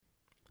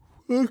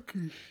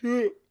Fucking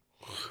shit.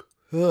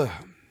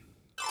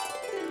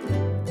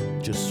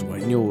 Just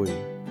sweating away.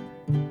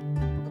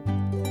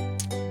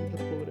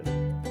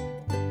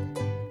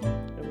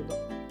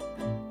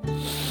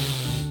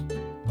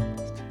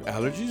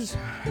 Allergies?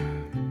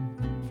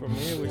 For me,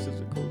 it was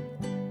just a cold.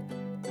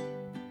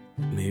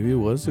 Maybe it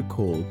was a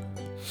cold.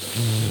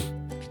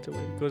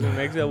 Because the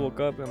next day I woke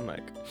up and I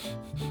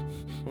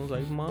was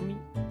like, mommy.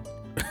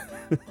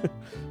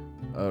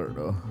 I don't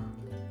know.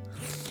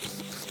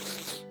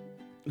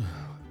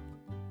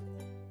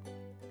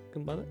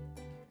 ¿Qué pasa?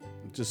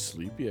 Just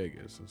sleepy, I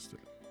guess.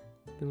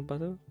 ¿Qué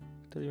pasa?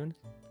 ¿Te vienes?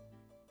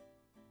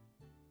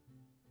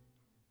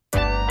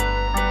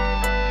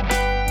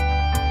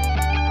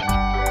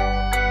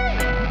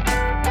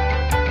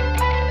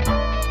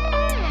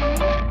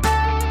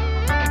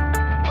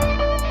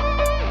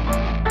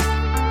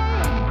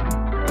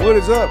 What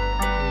is up?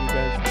 What are you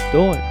guys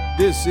doing?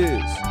 This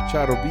is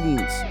Charo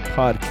Beans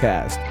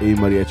Podcast, a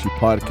mariachi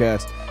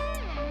podcast.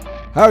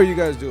 How are you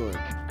guys doing?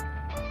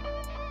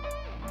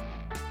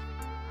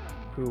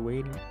 We were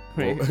waiting.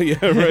 Oh,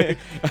 yeah, right.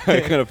 I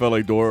kind of felt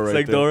like Dora right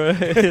It's like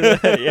there.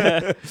 Dora.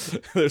 Yeah.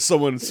 There's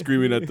someone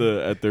screaming at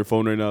their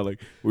phone right now,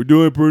 like, we're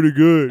doing pretty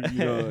good. You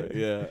know,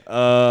 yeah.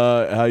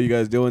 How you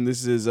guys doing?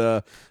 This is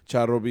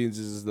Charo Beans.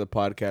 This is the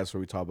podcast where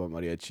we talk about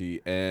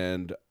mariachi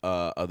and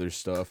other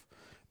stuff.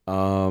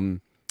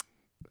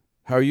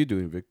 How are you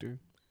doing, Victor?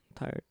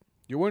 Tired.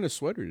 You're wearing a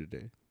sweater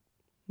today.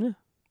 Yeah.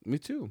 Me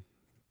too.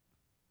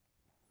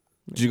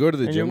 Did you go to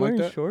the And gym you're like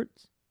wearing that?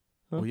 shorts?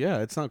 Huh? Oh yeah,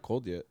 it's not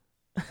cold yet.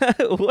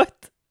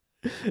 What?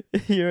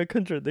 You're a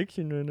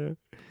contradiction right now.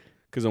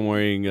 Because I'm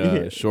wearing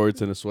Yeah.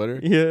 shorts and a sweater.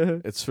 Yeah.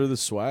 It's for the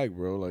swag,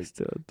 bro. Like,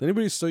 Still does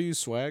anybody still use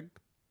swag?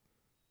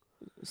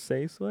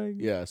 say swag?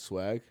 Yeah,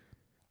 swag.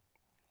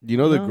 You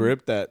know the No.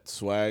 grip that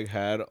swag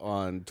had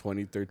on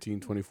 2013,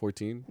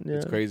 2014?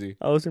 It's Yeah. crazy.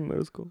 I was in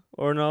middle school.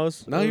 Or no,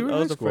 No, you were in I high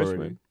was a school freshman.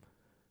 already.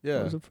 I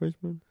Yeah. was a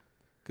freshman.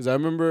 Because I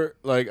remember,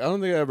 like, I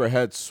don't think I ever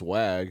had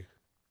swag.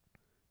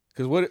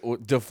 Because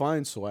what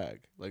defines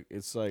swag? Like,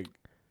 it's like,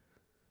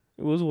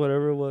 It was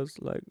whatever it was,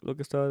 like, lo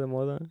que estaba de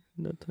moda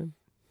in that time.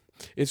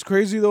 it's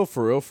crazy though,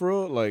 for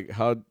real, like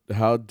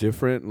how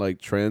different like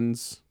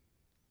trends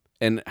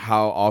and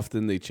how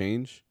often they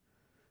change.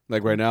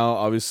 Like right now,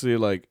 obviously,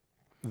 like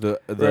the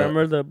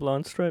Remember the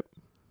blonde stripe?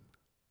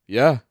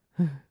 yeah,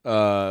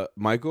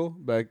 Michael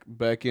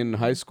back in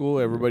high school,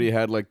 everybody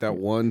had like that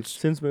one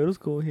Since middle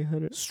school, he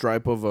had it.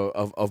 stripe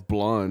of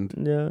blonde,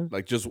 Yeah.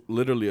 like just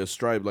literally a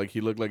stripe, like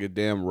he looked like a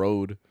damn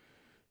road,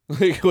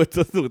 like with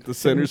the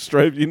center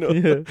stripe, you know,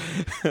 Yeah.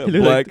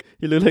 black.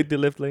 He looked like the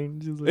left lane.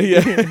 Just like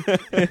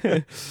Yeah.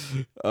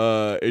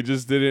 It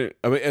just didn't.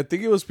 I mean, I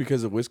think it was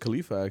because of Wiz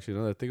Khalifa. Actually,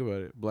 now that I think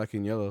about it, black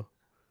and yellow.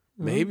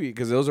 Maybe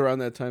because it was around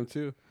that time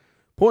too.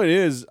 Point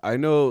is, I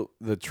know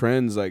the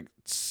trends like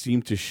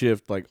seem to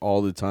shift like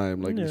all the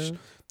time. Like Yeah.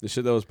 the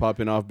shit that was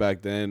popping off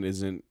back then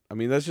isn't. I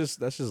mean, that's just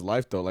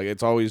life though. Like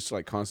it's always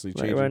like constantly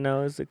Like changing. right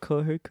now, it's a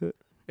cool haircut.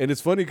 And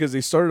it's funny because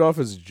they started off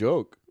as a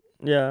joke.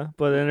 Yeah,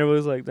 but then it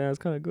was like, that's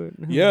kind of good.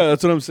 Yeah,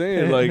 that's what I'm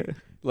saying.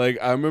 Like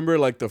I remember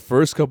like the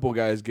first couple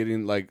guys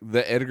getting like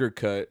the Edgar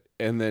cut,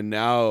 and then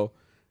now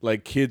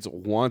like kids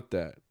want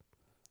that.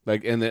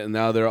 Like and then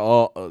now they're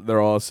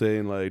all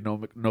saying like no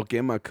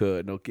quema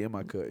cut, no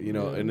quema cut, you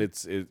know, Yeah. and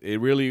it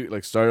really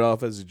like started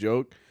off as a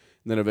joke,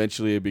 and then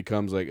eventually it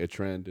becomes like a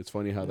trend. It's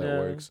funny how that Yeah.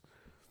 works.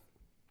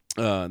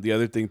 The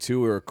other thing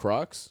too were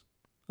Crocs.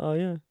 Oh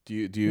yeah. Do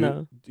you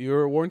No. do you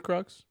ever worn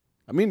Crocs?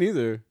 I mean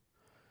neither.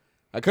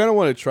 I kind of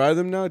want to try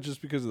them now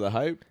just because of the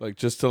hype, like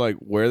just to like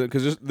wear them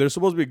because they're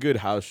supposed to be good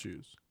house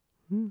shoes.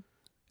 Hmm.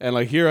 And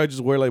like here, I just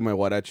wear like my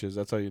huaraches.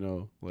 That's how you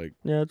know. Like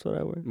Yeah, that's what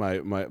I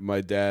wear.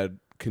 my dad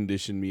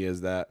conditioned me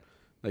as that.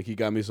 Like he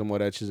got me some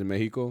huaraches in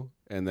Mexico,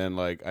 and then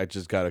like I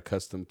just got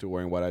accustomed to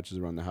wearing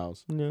huaraches around the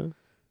house. Yeah.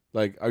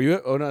 Like, are you?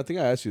 Oh no, I think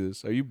I asked you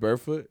this. Are you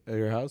barefoot at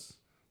your house?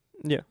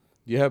 Yeah.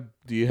 Do you have?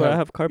 But I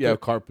have carpet. You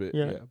have carpet.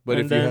 Yeah. But and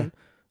if you then have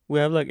we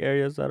have like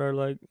areas that are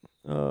like,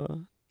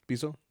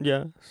 piso,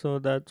 yeah. So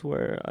that's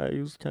where I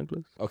use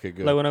chanclas. okay,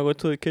 good. Like when I go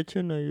to the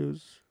kitchen, I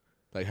use.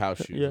 Like house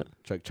shoes. Yeah.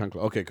 Like chancla.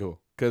 Okay, cool.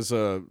 Because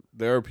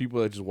there are people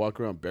that just walk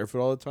around barefoot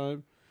all the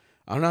time.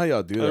 I don't know how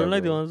y'all do I that. don't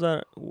like the bro. ones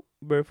that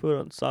barefoot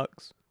on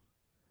socks.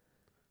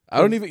 I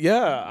don't even.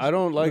 Yeah, I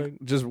don't like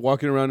just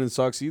walking around in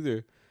socks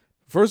either.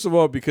 First of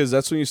all, because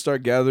that's when you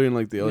start gathering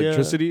like the Yeah.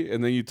 electricity,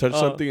 and then you touch Oh.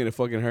 something and it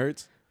fucking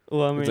hurts.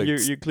 Well, I It's mean,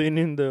 like you're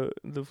cleaning the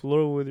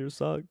floor with your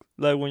sock.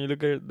 Like when you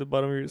look at the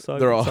bottom of your sock,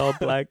 They're it's all- all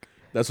black.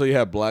 That's why you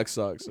have black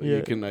socks. So Yeah.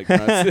 you can like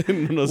not see,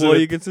 no se Well, ve-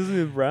 you can see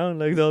it's brown,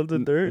 like all the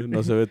dirt.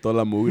 No se ve toda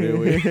la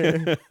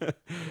mugre,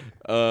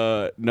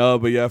 güey. No,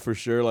 but yeah, for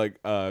sure.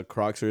 Like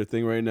Crocs are a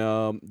thing right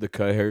now. The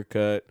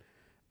haircut.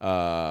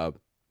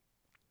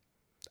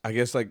 I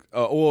guess like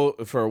well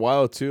for a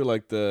while too.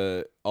 Like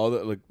I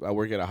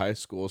work at a high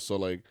school, so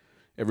like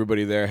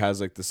everybody there has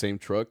like the same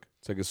truck.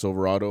 It's like a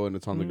Silverado and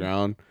it's on the Mhm.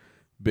 ground.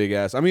 Big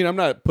ass. I mean, I'm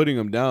not putting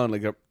them down.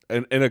 Like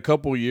in a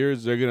couple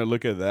years, they're gonna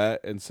look at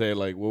that and say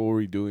like, "What were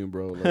we doing,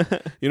 bro?" Like,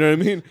 you know what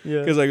I mean? Yeah.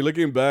 Because like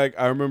looking back,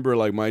 I remember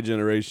like my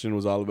generation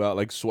was all about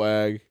like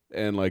swag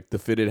and like the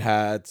fitted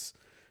hats.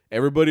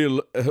 Everybody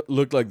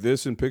looked like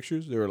this in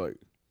pictures. They were like,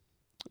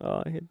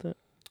 Oh, I hate that.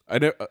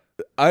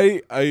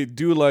 I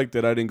do like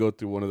that I didn't go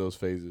through one of those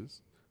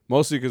phases.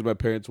 Mostly because my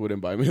parents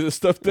wouldn't buy me this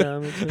stuff. Yeah,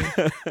 me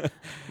too.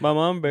 My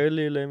mom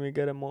barely let me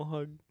get a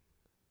mohawk.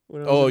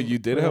 When I Oh, was in- you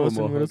did when I have a was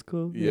in middle mohawk.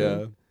 school.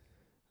 Yeah.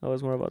 I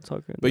was more about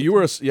soccer. But you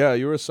were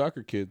you were a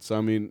soccer kid. So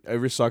I mean,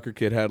 every soccer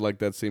kid had like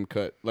that same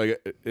cut.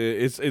 Like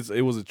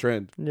it was a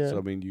trend. Yeah. So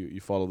I mean, you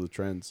follow the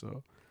trend.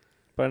 So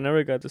But I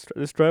never got the stripe.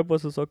 The stripe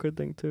was a soccer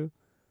thing too.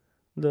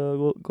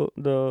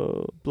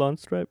 The blonde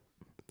stripe.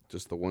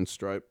 just the one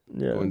stripe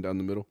Yeah. going down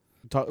the middle.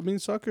 I mean,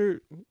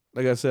 soccer.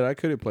 Like I said, I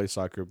couldn't play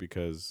soccer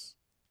because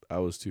I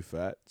was too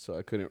fat, so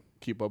I couldn't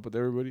keep up with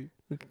everybody.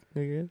 I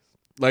guess.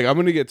 Like I'm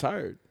gonna get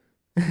tired.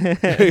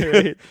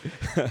 Right.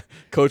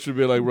 Coach would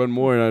be like, "Run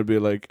more," and I'd be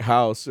like,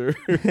 "How, sir?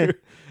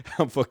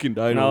 I'm fucking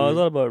dying." No, over it's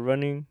here." all about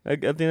running. I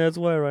think that's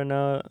why right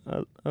now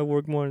I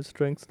work more in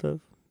strength stuff.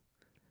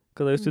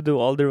 Cause I used to do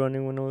all the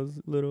running when I was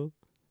little.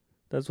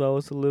 That's why I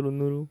was a little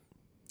noodle.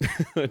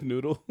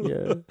 Noodle.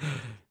 Yeah.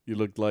 You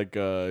looked like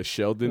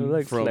Sheldon I was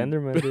like from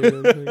Slenderman. Dude. I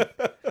was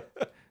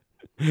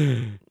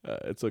like,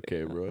 it's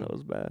okay, bro. that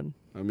was bad.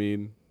 I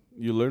mean,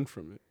 you learn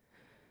from it.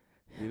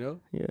 You know?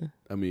 Yeah.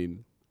 I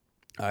mean,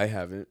 I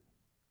haven't.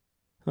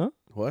 Huh?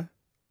 What?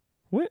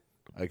 What?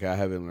 Like I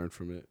haven't learned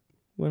from it.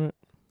 When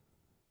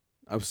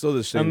I'm still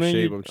the same mean,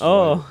 shape. you- I'm just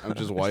oh. whiter. I'm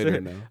just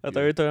whiter now. I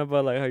thought you were talking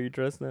about like how you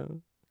dress now.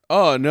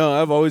 Oh no,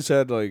 I've always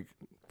had like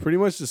pretty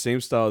much the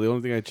same style. The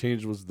only thing I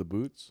changed was the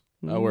boots.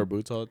 I wear Mhm.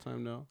 boots all the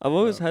time now. I've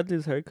always had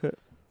this haircut.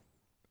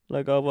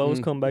 Like I've always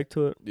Mm. come back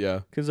to it.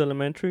 Yeah. Cause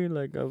elementary,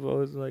 like I've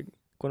always like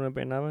cuando me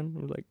peinaban,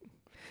 I was like,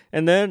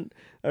 and then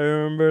I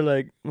remember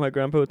like my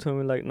grandpa would tell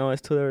me like, no,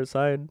 it's to the other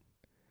side.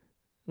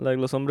 Like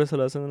los hombres se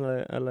lo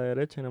hacen a la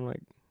derecha, and I'm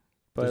like,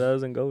 but that There's-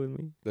 doesn't go with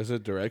me. There's a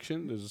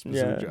direction. There's a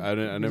Yeah, specific. I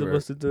you're never.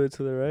 supposed to do it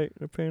to the right,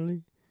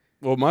 apparently.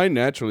 Well, mine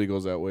naturally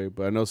goes that way,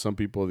 but I know some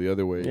people the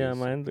other way. Yeah, is-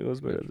 mine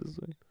goes better this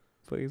way.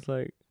 But he's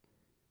like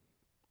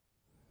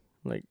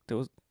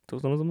those son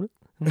los hombres.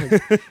 I'm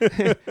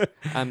like,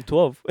 I'm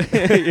 12.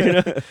 You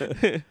know.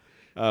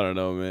 I don't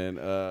know, man.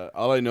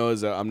 All I know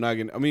is that I'm not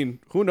gonna. I mean,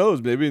 who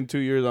knows? Maybe in 2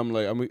 years,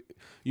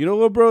 you know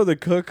what, bro? The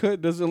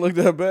cut doesn't look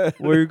that bad.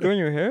 Well, you're growing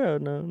your hair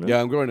out now. No? Yeah,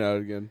 I'm growing it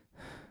out again.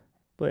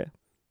 But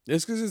yeah.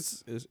 It's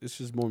because it's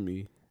just more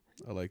me.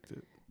 I liked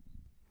it.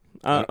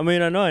 I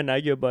mean, I know I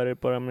nag you about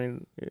it, but I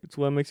mean, it's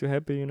what makes you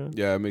happy, you know.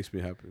 Yeah, it makes me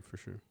happy for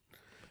sure.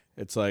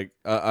 It's like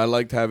I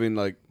liked having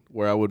like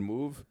where I would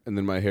move and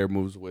then my hair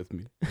moves with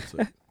me. It's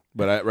like,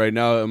 but right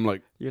now I'm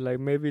like, You're like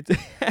maybe it's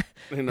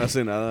no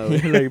sé nada.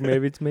 you're like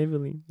maybe it's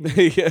Maybelline.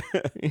 Yeah.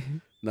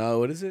 No,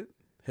 what is it?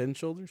 Head and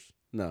Shoulders?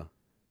 No.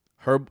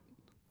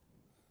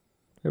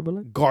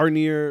 Herbalife.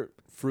 Garnier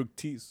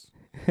Fructis.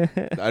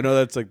 I know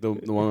that's like the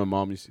one my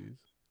mom used to use.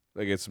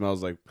 Like it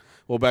smells like.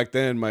 Well, back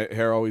then my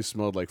hair always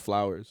smelled like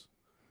flowers,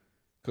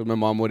 because my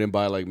mom wouldn't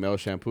buy like male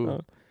shampoo.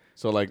 Oh.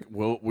 So like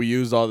we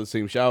used all the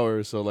same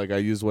showers. So like I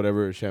used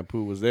whatever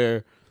shampoo was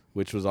there,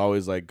 which was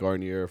always like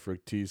Garnier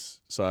Fructis.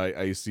 So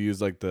I used to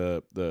use like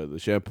the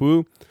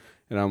shampoo,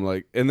 and I'm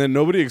like, and then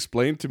nobody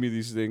explained to me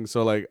these things.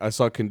 So like I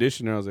saw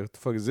conditioner, I was like, what the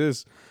fuck is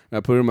this? And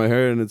I put it in my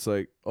hair, and it's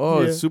like,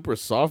 oh, Yeah. it's super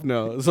soft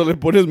now. So they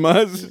put his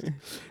mask. And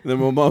then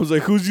my mom's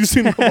like, "Who's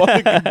using all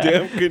the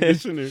damn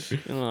conditioner?"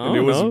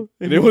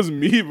 And it was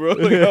me, bro.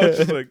 Like I was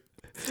just like,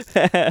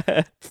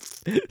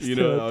 you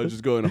know, I was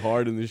just going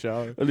hard in the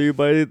shower. Or do you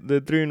buy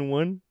the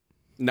 3-in-1?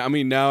 I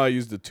mean, now I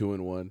use the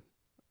 2-in-1.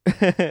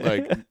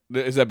 Like,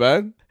 is that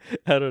bad?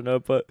 I don't know,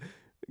 but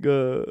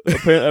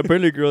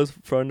apparently girls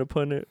frown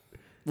upon it.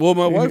 Well,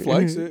 my wife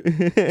likes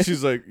it.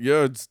 She's like,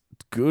 yeah, it's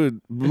good.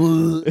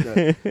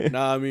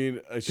 Nah, I mean,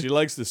 she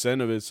likes the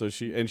scent of it, so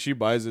she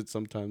buys it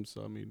sometimes.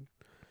 So I mean,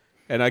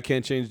 and I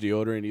can't change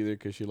deodorant either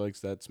because she likes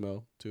that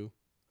smell too.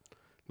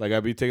 Like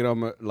I'd be taking off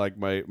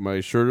my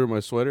shirt or my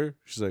sweater.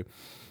 She's like,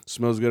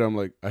 smells good. I'm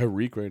like, I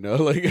reek right now.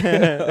 Like,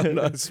 I'm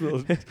not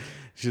smells.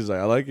 She's like,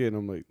 I like it, and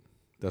I'm like,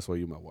 that's why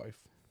you're my wife.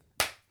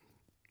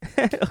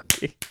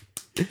 Okay.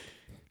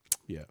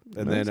 Yeah,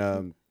 and Nice.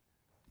 then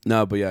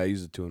no, but yeah, I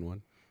use the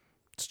 2-in-1.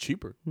 It's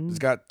cheaper. Mm. It's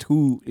got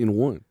 2-in-1. You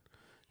don't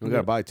Yeah.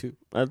 gotta buy two.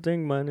 I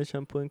think mine is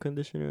shampoo and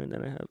conditioner, and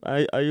then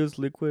I use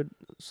liquid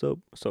soap.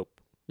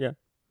 Yeah,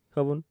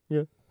 sabon.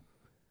 Yeah.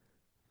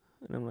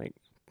 And I'm like,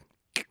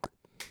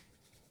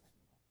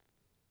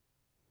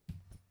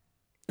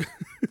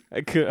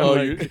 I could. I'm Oh,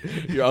 like,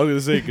 I was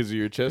gonna say because of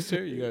your chest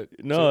hair. You got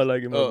no, chest-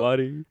 like in my oh.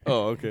 body.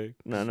 Oh, okay.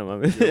 Nah, no,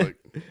 my You're like,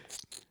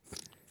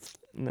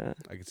 Nah,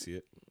 I can see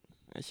it.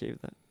 I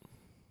shaved that.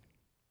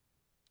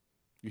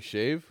 You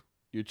shave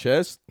your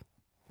chest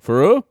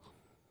for real?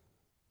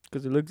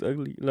 Cause it looks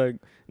ugly. Like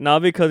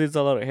not because it's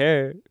a lot of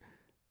hair,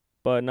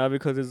 but not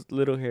because it's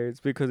little hair. It's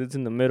because it's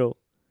in the middle,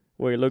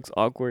 where it looks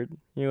awkward.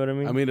 You know what I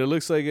mean? I mean, it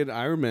looks like an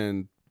Iron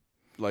Man,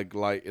 like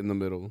light in the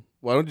middle.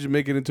 Why don't you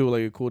make it into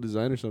like a cool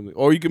design or something?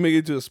 Or you can make it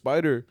into a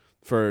spider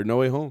for No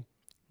Way Home.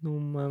 no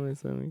mames,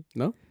 Sammy.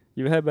 No?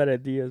 You had bad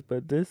ideas,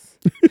 but this.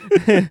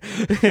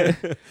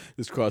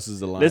 This crosses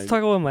the line. Let's talk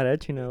about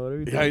mariachi now. What are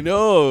we doing? Yeah, I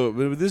know,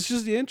 but this is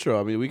just the intro.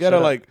 I mean, we gotta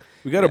Shut up.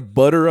 we gotta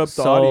butter up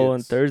the So on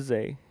audience.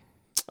 Thursday.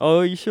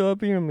 Oh, you show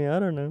up in your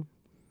Miata now.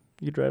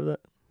 You drive that.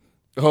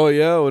 Oh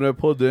yeah, when I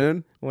pulled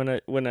in,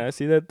 When I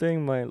see that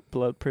thing, my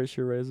blood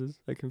pressure rises.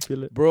 I can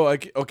feel it. bro.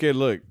 Okay,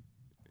 look.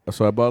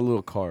 So I bought a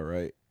little car,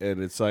 right?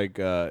 And it's like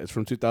it's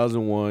from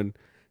 2001,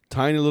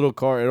 tiny little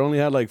car. It only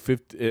had like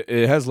 50.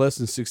 It has less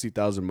than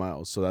 60,000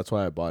 miles, so that's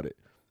why I bought it.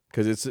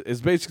 Cause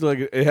it's basically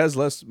like it has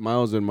less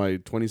miles than my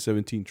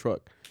 2017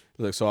 truck.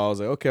 Like so, I was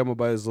like, okay, I'm gonna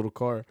buy this little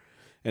car,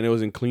 and it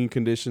was in clean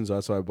condition, so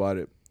that's why I bought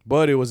it.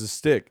 But it was a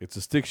stick. It's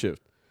a stick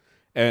shift.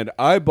 And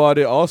I bought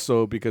it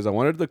also because I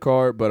wanted the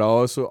car, but I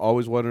also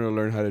always wanted to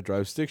learn how to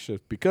drive stick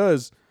shift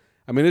because,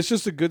 I mean, it's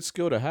just a good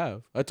skill to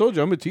have. I told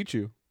you I'm gonna teach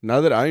you. Now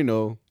that I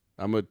know,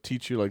 I'm gonna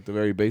teach you like the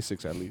very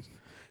basics at least.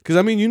 Because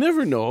I mean, you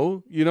never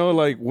know. You know,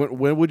 like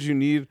when would you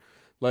need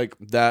like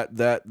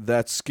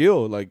that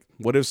skill? Like,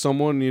 what if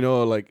someone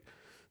like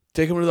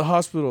take him to the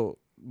hospital,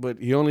 but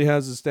he only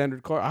has a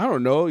standard car? I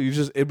don't know.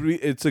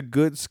 It's a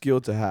good skill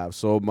to have.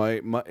 So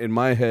my in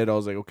my head, I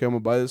was like, okay, I'm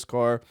gonna buy this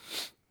car.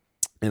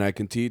 And I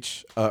can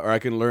teach, or I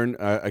can learn.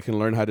 I can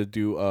learn how to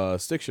do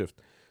stick shift.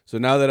 So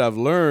now that I've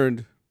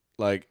learned,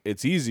 like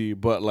it's easy.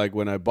 But like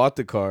when I bought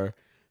the car,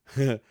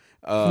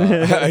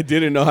 I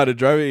didn't know how to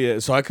drive it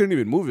yet, so I couldn't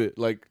even move it.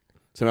 Like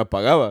se me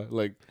apagaba.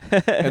 Like,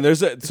 and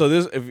there's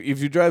if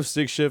you drive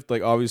stick shift,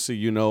 like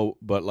obviously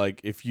but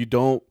like if you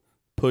don't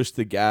push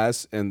the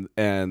gas and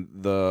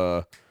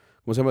the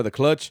what's about the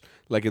clutch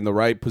like in the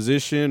right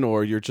position,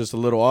 or you're just a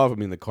little off, I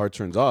mean the car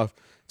turns off.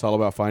 It's all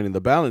about finding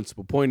the balance.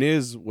 But point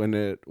is, when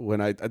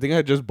I think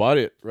I just bought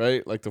it,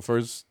 right? Like the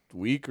first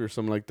week or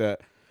something like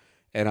that.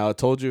 And I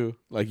told you,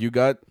 like you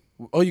got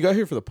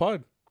here for the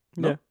pod.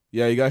 No? Yeah.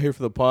 Yeah, you got here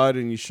for the pod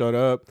and you showed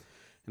up.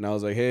 And I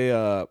was like, hey,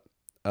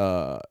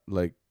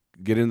 like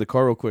get in the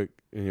car real quick.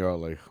 And you're all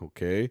like,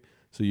 okay.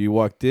 So you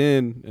walked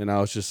in and I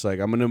was just like,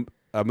 I'm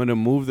gonna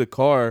move the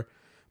car,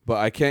 but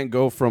I can't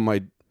go from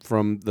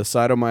the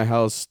side of my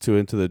house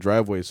into the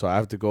driveway. So I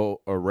have to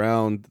go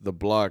around the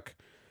block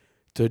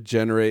to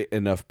generate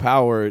enough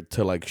power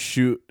to like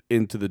shoot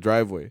into the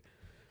driveway.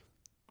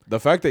 The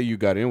fact that you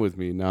got in with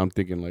me, now I'm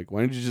thinking like, why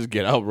didn't you just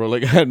get out, bro?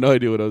 Like I had no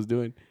idea what I was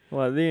doing.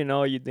 Well, I didn't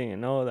know you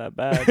didn't know that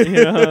bad.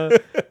 You know?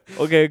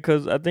 Okay,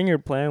 because I think your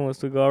plan was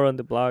to go around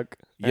the block.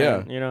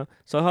 Yeah. And,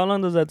 so how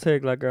long does that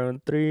take? Like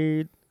around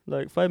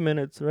 5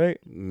 minutes, right?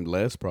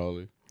 Less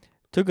probably.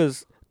 Took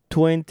us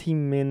 20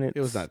 minutes. It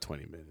was not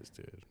 20 minutes,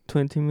 dude.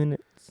 20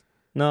 minutes.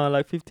 No,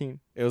 like 15.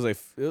 It was like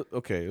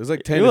okay. It was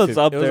like 10. It to was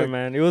 15. up It was there, like,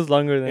 man. It was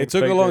longer than It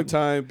expected. took a long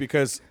time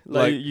because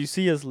Like you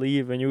see us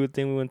leave, and you would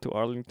think we went to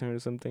Arlington or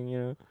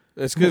something.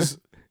 It's because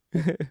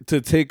to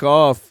take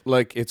off,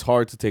 like it's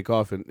hard to take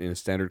off in a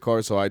standard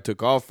car. So I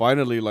took off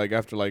finally, like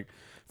after like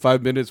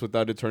 5 minutes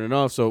without it turning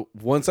off. So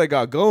once I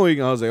got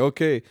going, I was like,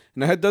 okay.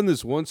 And I had done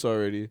this once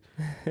already.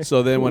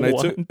 So then when I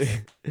took,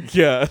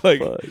 yeah,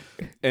 like, Fuck.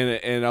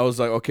 and I was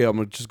like, okay, I'm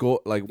gonna just go.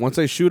 Like once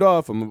I shoot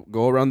off, I'm gonna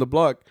go around the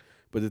block.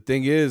 But the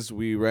thing is,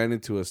 we ran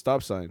into a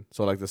stop sign.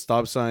 So like the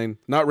stop sign,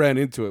 not ran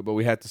into it, but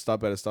we had to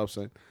stop at a stop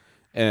sign.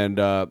 And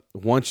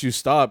once you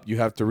stop, you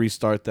have to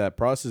restart that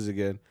process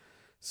again.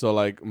 So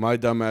like my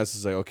dumb ass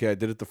is like, okay, I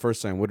did it the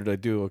first time. What did I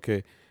do?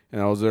 Okay.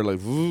 And I was there like,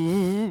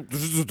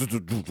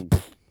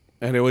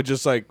 and it would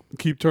just like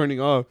keep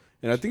turning off.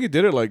 And I think it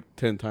did it like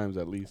 10 times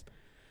at least.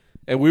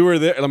 And we were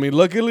there. I mean,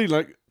 luckily,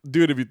 like,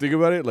 dude, if you think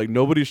about it, like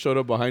nobody showed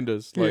up behind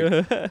us.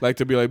 Like, like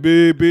to be like,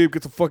 beep, beep,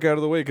 get the fuck out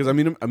of the way. Cause I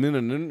mean, I'm in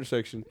an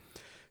intersection.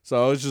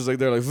 So I was just like,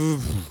 they're like,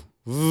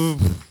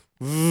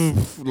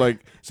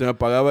 like, se me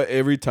apagaba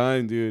every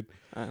time, dude.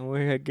 And we're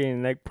here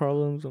getting neck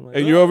problems. I'm like,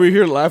 And you're over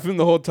here laughing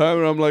the whole time,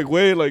 and I'm like,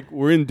 wait, like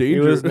we're in He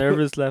danger. was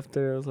nervous left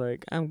there. I was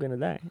like, I'm gonna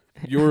die.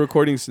 You were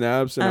recording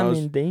snaps, and I'm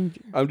in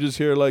danger. I'm just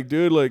here, like,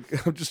 dude,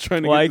 like I'm just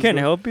trying to. Well, get I this can't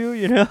done. help you.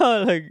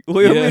 Like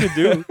what do you want me to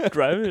do?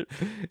 Drive it.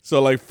 So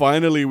like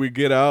finally we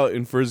get out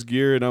in first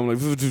gear, and I'm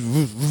like,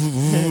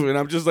 and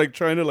I'm just like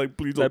trying to like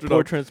please don't That turn poor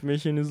off.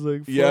 transmission is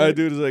like. Yeah, fuck.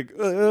 dude, it's like,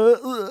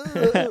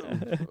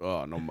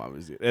 oh no,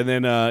 mamas, dude. And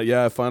then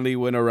I finally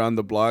went around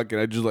the block,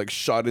 and I just like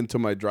shot into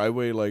my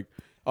driveway, like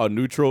on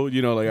neutral,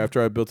 like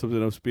after I built up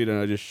enough speed, and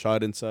I just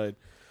shot inside.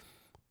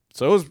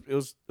 So it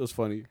was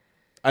funny.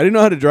 I didn't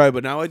know how to drive,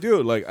 but now I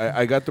do. Like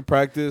I got the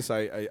practice.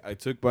 I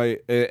took my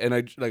and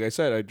I like I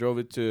said, I drove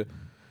it to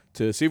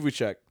Seafood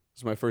Shack.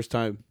 It's my first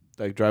time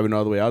like driving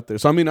all the way out there.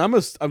 So I mean, I'm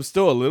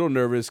still a little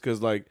nervous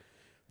because like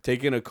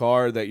taking a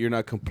car that you're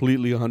not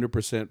completely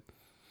 100%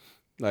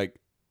 like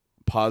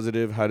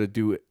positive how to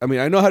do it. I mean,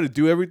 I know how to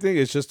do everything.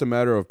 It's just a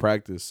matter of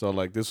practice. So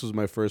like this was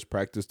my first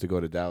practice to go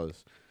to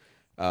Dallas.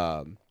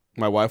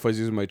 My wife was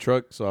using my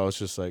truck, so I was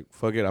just like,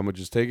 fuck it, I'm gonna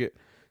just take it.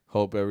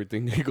 Hope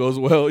everything goes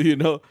well,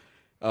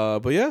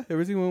 But yeah,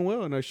 everything went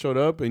well, and I showed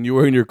up, and you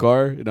were in your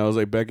car, and I was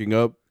like backing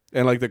up,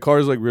 and like the car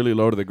is like really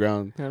low to the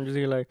ground. And I'm just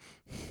here like.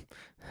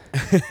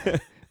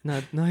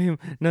 Not him.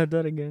 Not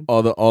that again.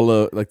 all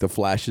the like the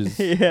flashes,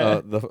 Yeah.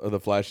 the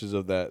flashes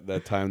of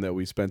that time that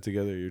we spent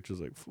together. You're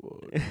just like,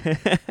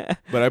 fuck.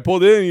 But I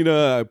pulled in, you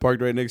know, I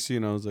parked right next to you,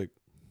 and I was like,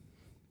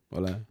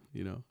 voila,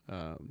 you know.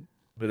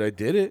 But I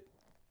did it.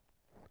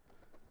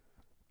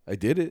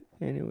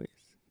 Anyways.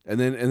 And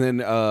then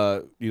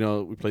you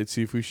know, we played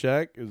Seafood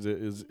Shack.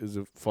 Is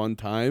a fun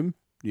time.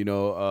 You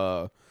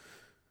know,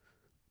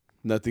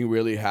 nothing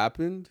really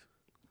happened.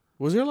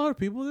 Was there a lot of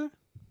people there?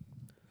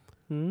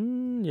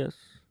 Yes.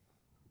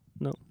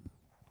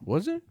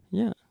 Was there?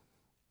 Yeah.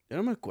 I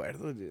no me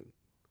acuerdo, dude.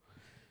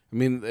 I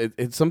mean,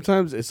 it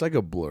sometimes it's like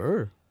a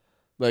blur.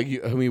 Like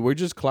I mean, we're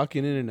just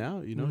clocking in and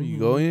out. You know, you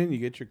go in, you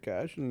get your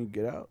cash, and you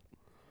get out.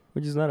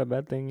 Which is not a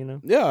bad thing, you know.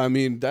 Yeah, I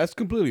mean that's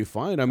completely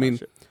fine. I mean,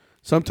 shit.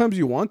 sometimes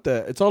you want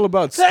that. It's all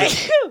about.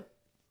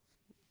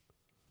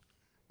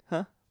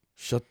 Huh?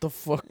 Shut the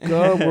fuck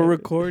up. We're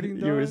recording.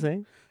 You were dog.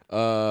 saying?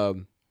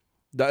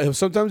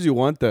 Sometimes you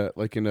want that,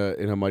 like in a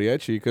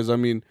mariachi, because I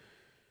mean,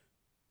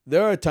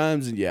 there are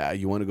times, and yeah,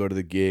 you want to go to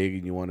the gig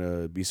and you want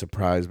to be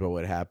surprised by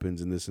what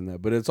happens and this and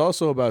that. But it's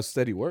also about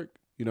steady work.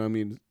 You know what I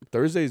mean?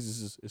 Thursdays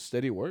is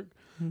steady work.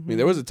 I mean,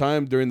 there was a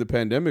time during the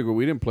pandemic where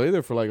we didn't play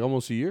there for like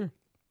almost a year.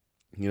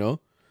 You know?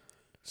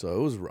 So it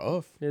was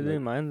rough. They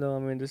didn't mind though. I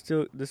mean, they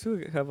still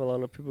have a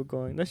lot of people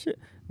going.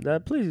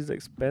 That place is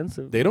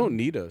expensive. They don't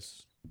need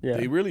us. Yeah.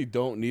 They really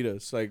don't need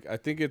us. Like, I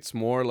think it's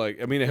more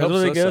like, I mean, it That's helps what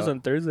they us get out. us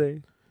on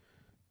Thursday.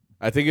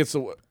 I think it's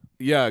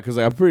yeah, because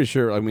I'm pretty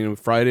sure. I mean,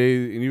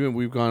 Friday and even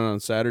we've gone on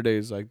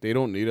Saturdays. Like they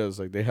don't need us.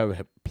 Like they have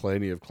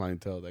plenty of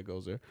clientele that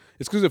goes there.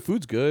 It's because the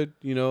food's good,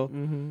 you know.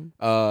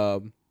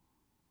 Mm-hmm.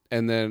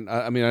 And then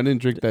I mean, I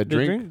didn't drink that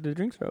drink. The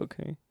drinks are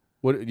okay.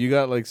 What you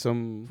got? Like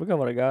some I forgot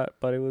what I got,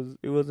 but it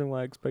wasn't what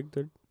I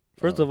expected.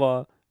 First of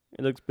all,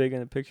 it looks big in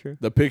the picture.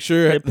 the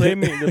picture. They play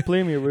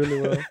me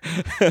really well.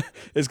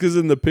 It's because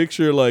in the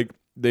picture, like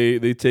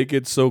they take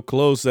it so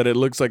close that it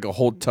looks like a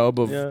whole tub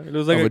of Yeah, it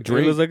looks like a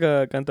drink. It looks like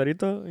a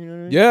cantarito. You know what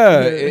I mean?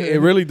 Yeah, it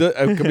really does.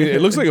 I mean,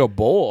 it looks like a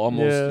bowl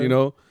almost, Yeah. you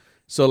know.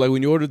 So like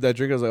when you ordered that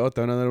drink, I was like,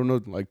 oh, I don't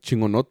know, like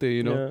chingonote,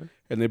 you know. Yeah.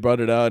 And they brought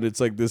it out. It's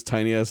like this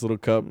tiny ass little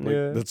cup, like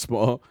Yeah. that's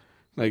small,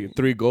 like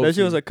 3 gulps. That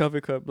shit was a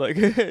coffee cup, like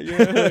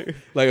yeah.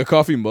 like a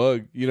coffee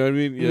mug. You know what I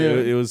mean? Yeah,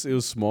 Yeah. it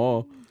was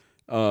small.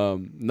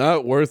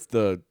 Not worth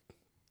the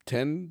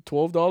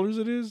 $10-$12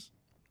 it is.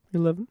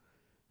 11.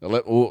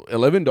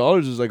 $11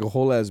 is like a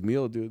whole ass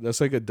meal, dude.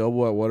 That's like a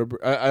double at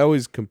Whataburger. I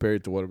always compare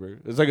it to Whataburger.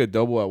 It's like a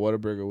double at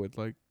Whataburger with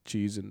like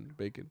cheese and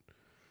bacon.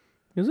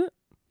 Is it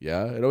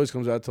Yeah, it always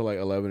comes out to like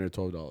 $11 or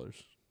 $12.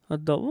 a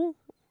double?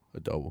 A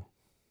double.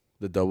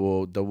 The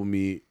double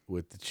meat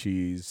with the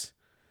cheese.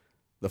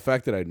 The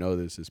fact that I know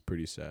this is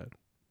pretty sad.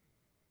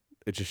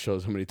 It just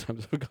shows how many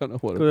times I've gone on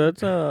Whataburger.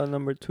 So that's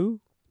number 2.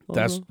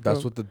 That's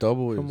from, what the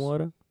double from is.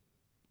 water.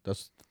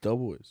 That's what the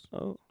double is.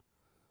 Oh,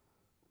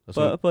 That's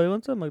what, but the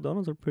ones at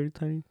McDonald's are pretty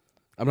tiny.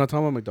 I'm not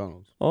talking about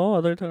McDonald's.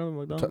 Oh, they're talking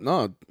about McDonald's.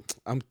 No,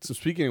 I'm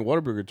speaking in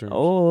Whataburger terms.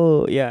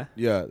 Oh yeah.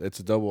 Yeah, it's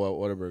a double at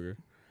Whataburger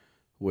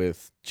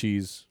with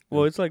cheese.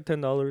 Well, it's like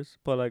 $10,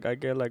 but like I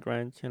get like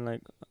ranch and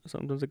like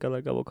sometimes I get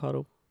like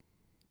avocado.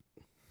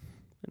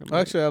 And I'm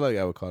like- Actually, I like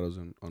avocados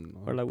on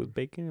or like with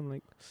bacon. I'm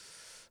like,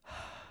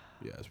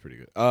 yeah, it's pretty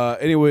good.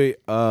 Anyway,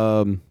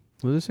 what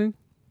was this thing?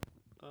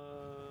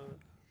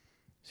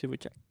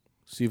 Seafood Shack.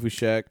 Seafood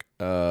Shack.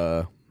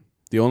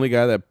 The only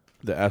guy that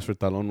asked for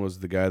talon was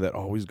the guy that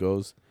always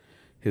goes.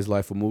 His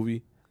Life a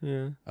Movie.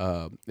 Yeah.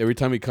 Every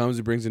time he comes,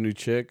 he brings a new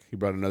chick. He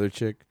brought another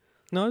chick.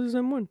 No, it's the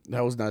same one.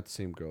 That was not the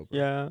same girl, bro.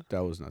 Yeah.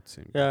 That was not the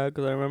same girl. Yeah,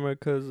 because I remember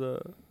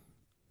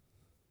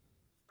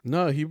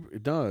No, it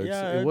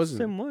it's wasn't.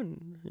 the same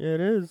one. Yeah,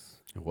 it is.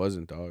 It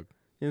wasn't, dog.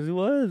 Yes, it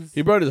was.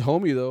 He brought his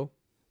homie, though.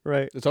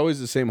 Right. It's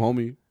always the same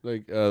homie.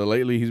 Like,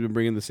 lately, he's been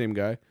bringing the same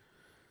guy.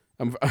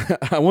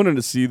 I wanted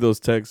to see those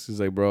texts. He's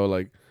like, bro,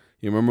 like,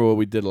 you remember what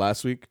we did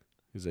last week?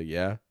 He's like,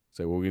 yeah. He's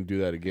like, we're going to do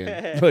that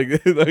again. like,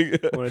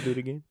 Want to do it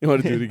again? You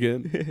want to do it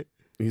again?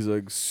 He's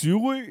like,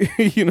 Suey?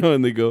 You know,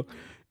 and they go.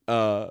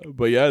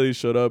 But yeah, they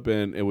showed up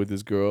and with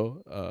this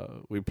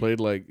girl, we played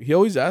like, he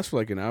always asked for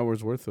like an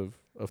hour's worth of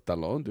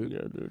talon, dude.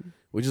 Yeah, dude.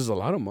 Which is a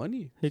lot of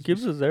money. He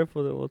keeps us there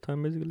for the whole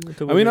time,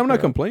 basically. I mean, I'm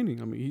not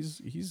complaining. I mean,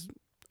 he's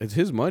it's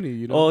his money,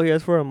 you know. Oh, he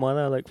asked for a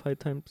mala like 5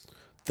 times.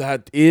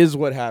 That is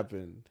what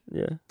happened.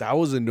 Yeah. That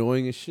was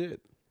annoying as shit.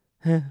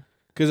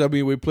 Because, I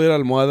mean, we played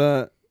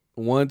Almohada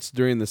once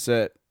during the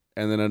set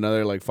and then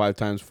another like 5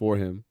 times for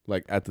him,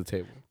 like at the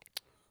table.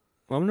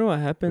 I wonder what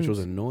happens. Which was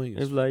annoying.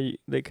 It's like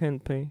they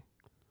can't pay.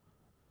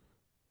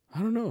 I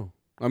don't know.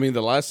 I mean,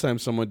 the last time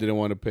someone didn't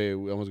want to pay,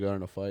 we almost got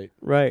in a fight.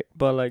 Right.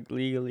 But like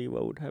legally,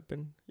 what would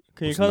happen?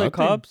 Can you It's call the nothing.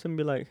 cops and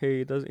be like,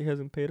 hey, he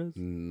hasn't paid us?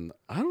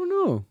 I don't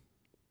know.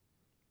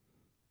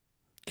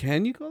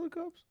 Can you call the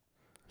cops?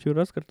 Should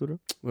ask Arturo.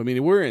 I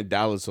mean, we're in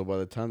Dallas, so by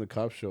the time the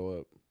cops show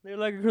up, They're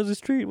like across the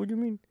street. What do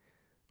you mean?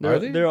 are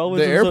they? They're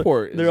always the on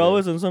airport. they're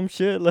always on some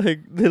shit. Like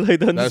they're like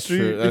down That's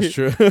the street.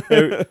 true. That's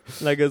true.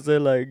 Like I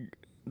said, like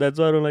that's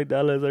why I don't like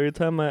Dallas. Every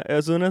time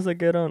as soon as I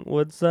get on,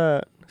 what's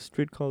that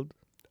street called?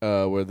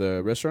 where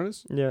the restaurant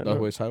is, Yeah.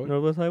 Northwest Highway.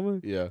 Northwest Highway.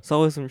 Yeah. There's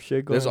always some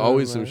shit going on. There's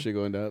always some man. shit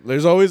going down.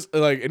 There's always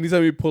like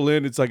anytime you pull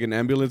in, it's like an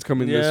ambulance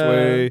coming this Yeah.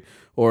 way,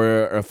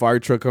 or a fire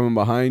truck coming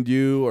behind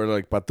you, or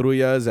like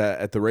patrullas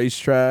at the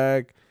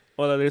racetrack.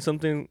 Or like there's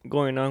something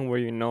going on where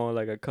you know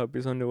like a cup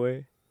is on the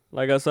way.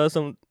 Like I saw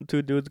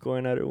two dudes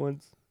going at it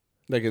once.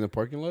 Like in the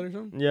parking lot or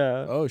something.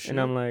 Yeah. Oh shit. And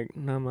I'm like,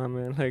 nah, my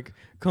man. Like,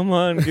 come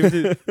on, give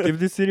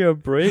the city a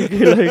break.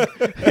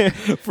 Like,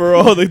 for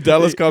all the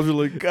Dallas cops are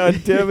like,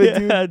 God damn it,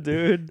 dude. Yeah,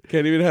 dude.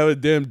 Can't even have a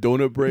damn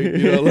donut break.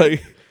 You know,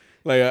 like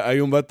hay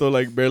un vato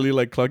like barely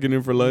like clocking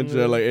in for lunch. Yeah.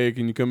 They're like, hey,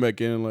 can you come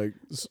back in? And like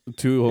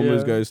two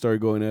homeless Yeah. guys start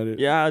going at it.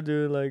 Yeah,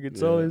 dude. Like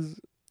it's Yeah. always,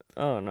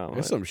 I don't know. There's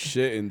man. some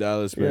shit in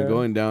Dallas, man, Yeah.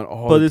 going down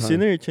all But the the time.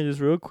 scenery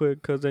changes real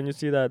quick because then you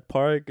see that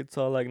park. It's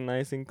all like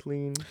nice and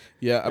clean.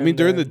 Yeah, I and mean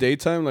during the then-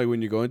 daytime, like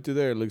when you're going through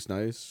there, it looks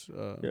nice.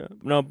 Yeah.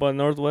 No, but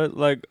Northwest,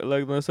 like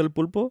donde está el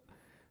pulpo,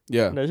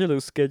 Yeah. that shit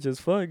looks sketch as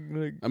fuck.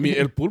 Like, I mean,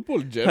 El Pulpo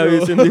in have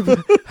you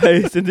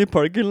general. seen the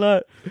parking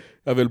lot?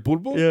 Of El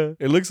Pulpo? Yeah.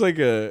 It looks like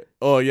a.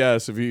 Oh yeah.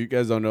 So if you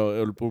guys don't know,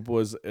 El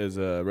Pulpo is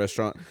a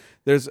restaurant.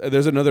 There's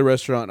another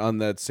restaurant on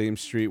that same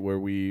street where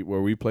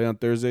we play on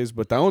Thursdays,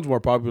 but that one's more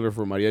popular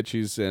for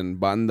mariachis and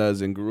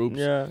bandas and groups.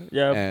 Yeah,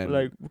 yeah. And-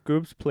 Like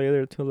groups play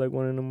there till like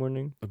 1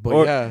 a.m. But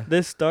Or yeah,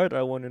 they start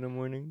at 1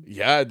 a.m.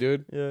 yeah,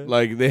 dude. Yeah.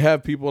 Like they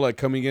have people like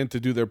coming in to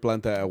do their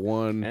planta at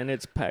 1, And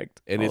it's packed.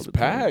 and all it's the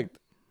time. packed.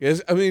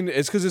 Yes, I mean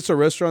it's because it's a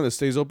restaurant that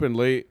stays open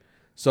late.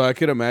 So I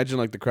could imagine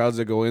like the crowds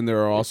that go in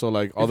there are also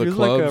like all It the feels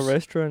clubs. like a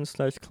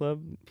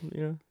restaurant/club,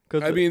 you know.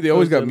 Cause I mean, they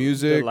always got the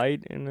music.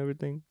 light and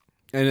everything.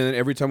 And then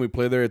every time we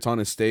play there, it's on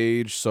a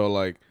stage. So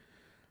like,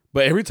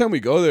 but every time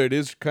we go there, it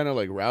is kind of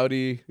like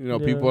rowdy. You know,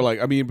 Yeah. people are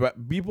like, I mean,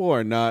 but people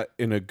are not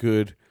in a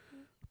good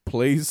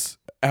place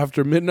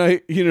after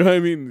midnight. You know what I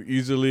mean?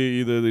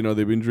 Usually, either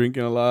they've been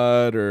drinking a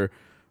lot or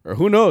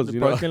who knows. The You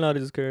know, parking lot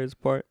is the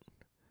scariest part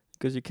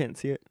because you can't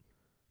see it.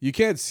 you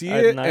can't see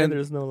At it, night, and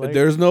there's no light.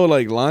 there's no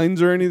like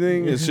lines or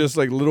anything. It's just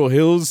like little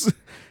hills.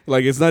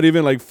 Like it's not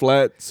even like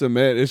flat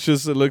cement. It's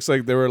just it looks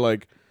like they were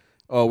like,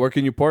 oh, where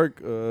can you park?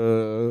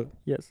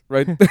 Yes.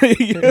 Right.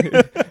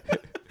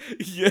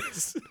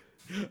 Yes.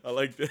 I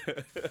like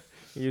that.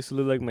 It used to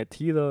look like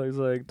Metido. It's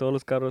like todos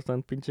los carros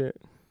están pinche.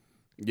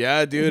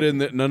 Yeah, dude,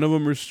 and none of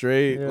them are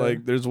straight. Yeah.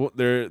 Like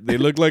they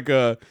look like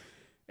a.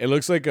 It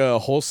looks like a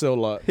wholesale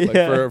lot, like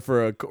Yeah.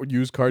 for a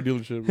used car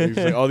dealership. It's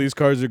like, all these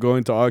cars are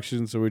going to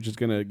auction, so we're just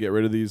gonna get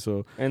rid of these.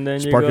 So And then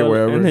Just you park it go,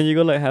 wherever. and then you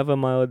go like half a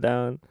mile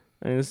down,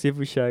 and it's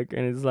Seafood Shack,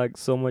 and it's like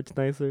so much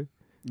nicer.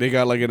 they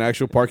got like an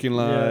actual parking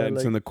lot. Yeah, It's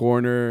like- in the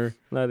corner.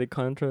 Like the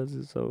contrast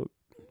is so,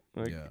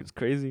 like Yeah. it's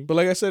crazy. But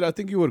like I said, I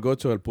think you would go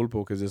to El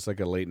Pulpo because it's like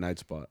a late night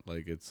spot.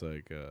 Like it's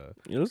like.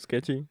 It looks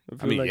sketchy.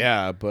 I mean, like,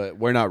 yeah, but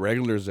we're not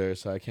regulars there,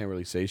 so I can't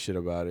really say shit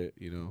about it.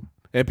 You know,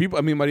 and people.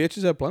 I mean,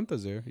 mariachis have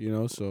plantas there. You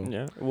know, so.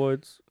 Yeah. Well,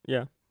 it's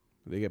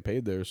They get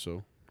paid there,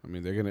 so I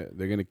mean they're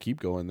gonna keep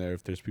going there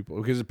if there's people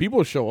because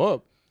people show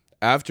up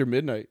after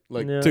midnight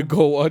like Yeah. to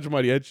go watch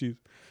mariachis.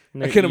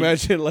 and I they can eat.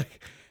 imagine like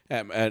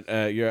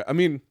at your. I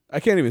mean I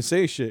can't even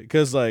say shit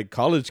because like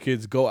college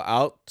kids go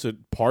out to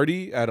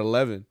party at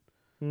 11.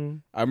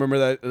 Mm. I remember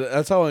that.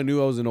 That's how I knew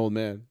I was an old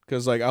man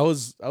because like I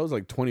was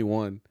like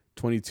 21,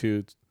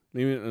 22,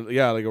 even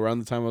like around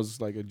the time I was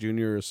like a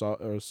junior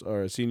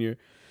or a senior.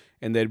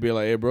 And they'd be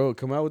like, "Hey, bro,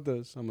 come out with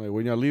us." I'm like,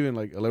 "When y'all leaving?"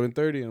 Like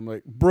 11:30. I'm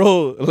like,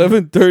 "Bro,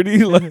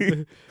 11:30?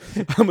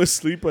 Like, I'm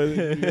asleep.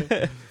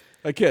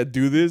 I can't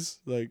do this."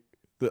 Like,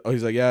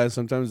 he's like, "Yeah."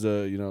 Sometimes,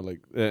 like,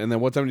 and then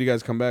what time do you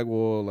guys come back?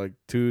 Well, like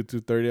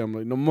 2:30. I'm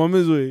like, "No,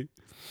 mames, way.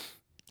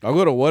 I'll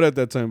go to what at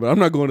that time, but I'm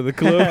not going to the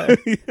club."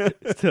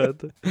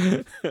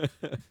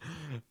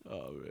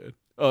 Oh man.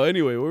 Oh,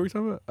 anyway, what were we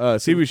talking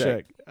about? Seafood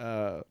Shack.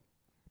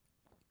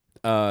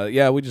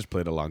 Yeah, we just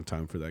played a long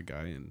time for that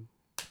guy, and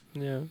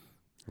Yeah.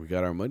 we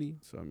got our money,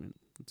 so I mean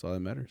that's all that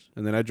matters.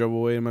 And then I drove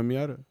away in my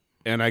Miata,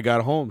 and I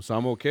got home, so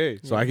I'm okay.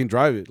 So I can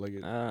drive it. Like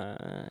I've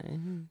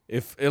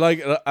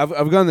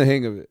gotten the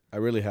hang of it. I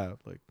really have.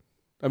 Like,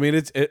 I mean,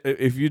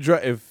 if you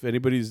drive, if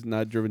anybody's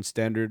not driven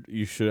standard,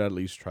 you should at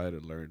least try to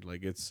learn.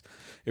 Like it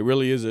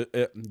really is.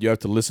 You have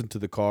to listen to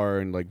the car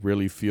and like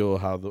really feel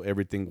how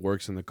everything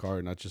works in the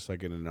car, not just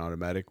like in an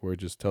automatic where it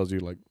just tells you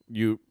like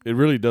It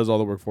really does all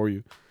the work for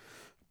you.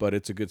 But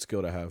it's a good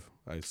skill to have.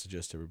 I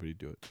suggest everybody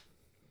do it.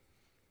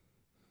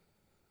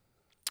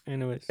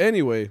 Anyways.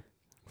 Anyway,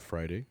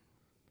 Friday,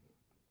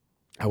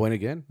 I went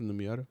again in the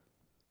Miata.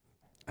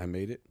 I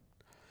made it.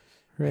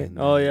 Right. and,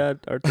 Oh yeah,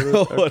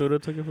 Arturo, What? Arturo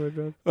took it for a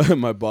drive.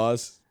 My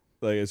boss,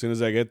 like as soon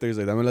as I get there, he's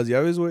like, "Dame las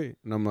llaves, güey."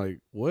 And I'm like,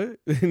 "What?"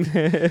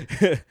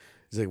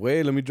 He's like,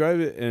 "Wait, let me drive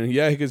it." And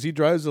yeah, because he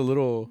drives a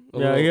little.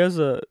 Yeah,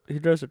 he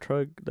drives a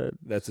truck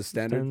That's a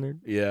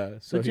standard. Yeah.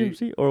 So So the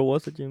GMC or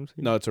was it GMC?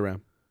 no, it's a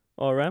Ram.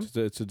 Oh, Ram.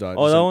 It's a Dodge.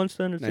 Oh, It's that a one's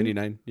standard too.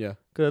 99. Yeah.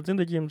 Cause I think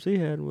the GMC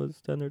had was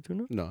standard too.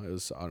 No. No, it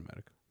was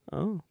automatic.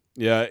 Oh.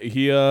 Yeah,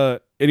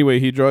 anyway,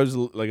 he drives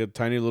like a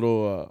tiny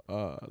little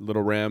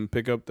Ram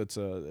pickup that's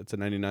a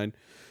 99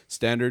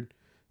 standard.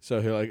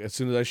 So he like as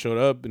soon as I showed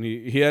up and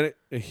he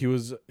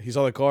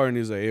saw the car and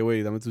he's like, "Hey,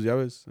 wait, dame tus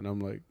llaves." And I'm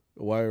like,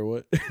 why or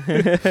what?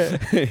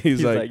 He's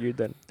he's like, you're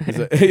done. he's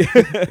like,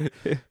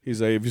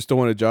 he's like, if you still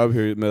want a job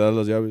here, me das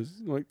las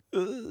llaves. I'm like,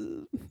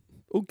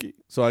 okay.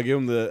 So I gave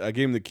him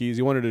the keys.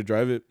 He wanted to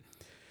drive it.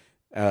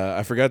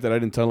 I forgot that I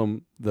didn't tell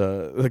him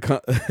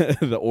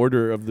the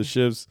order of the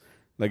shifts.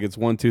 Like it's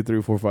 1, 2,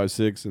 3, 4, 5,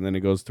 6, and then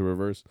it goes to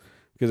reverse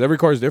because every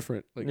car is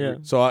different. Like, Yeah.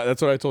 So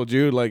that's what I told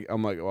you. Like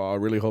I'm like, well, I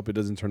really hope it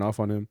doesn't turn off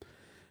on him.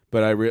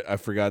 But I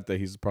forgot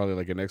that he's probably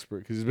like an expert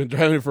because he's been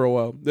driving it for a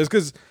while. That's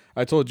because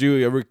I told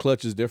you every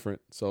clutch is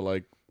different. So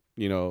like,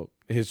 you know,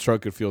 his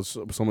truck could feel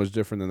so much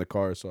different than the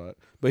car.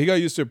 But he got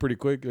used to it pretty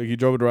quick. Like he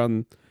drove it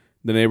around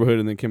the neighborhood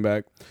and then came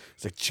back.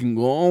 It's like,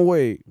 chingón,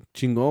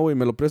 güey,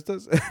 me lo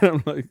prestas? And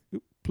I'm like,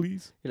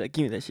 please. You're like,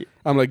 give me that shit.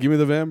 I'm like, give me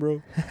the van,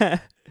 bro.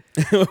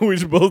 We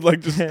just both like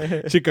just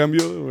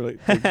chicambio. And we're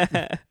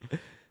like,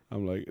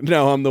 I'm like,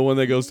 now I'm the one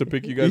that goes to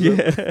pick you guys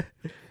up.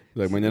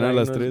 Like, mañana a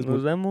las 3.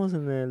 Nos vemos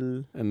en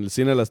el... En el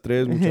cine a las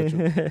 3, muchacho.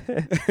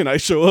 And I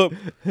show up.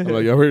 I'm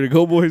like, y'all ready to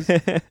go, boys?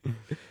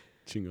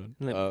 Chingón.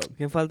 Like,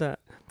 ¿Quién falta?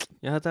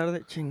 Ya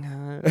tarde,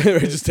 chingada.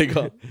 Just take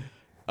off.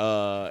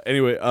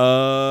 Anyway,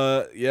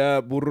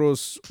 yeah,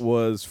 Burros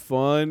was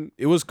fun.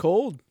 It was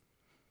cold.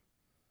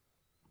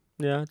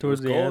 Yeah,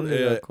 towards the cold. end,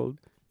 it got cold.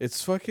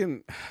 It's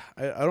fucking...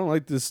 I don't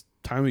like this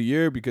time of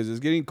year because it's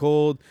getting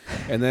cold.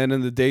 And then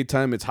in the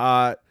daytime, it's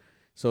hot.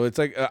 So it's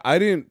like I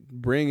didn't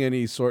bring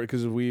any sort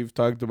because we've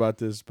talked about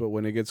this, but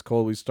when it gets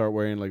cold, we start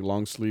wearing like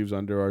long sleeves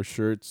under our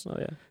shirts. Oh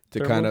yeah, to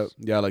kind of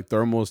like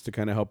thermals to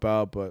kind of help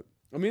out. But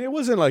I mean, it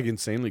wasn't like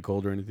insanely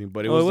cold or anything.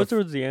 But it was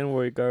towards the end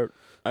where it got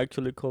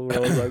actually cold. Where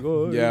I was like,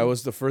 oh yeah, it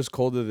was the first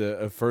cold of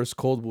the first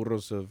cold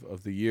burros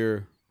of the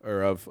year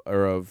or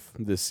of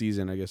this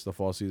season, I guess the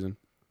fall season.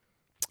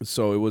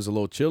 So it was a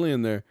little chilly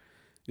in there.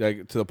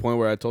 Like to the point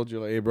where I told you,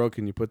 like, hey, bro,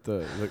 can you put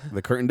the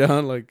curtain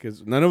down? Like,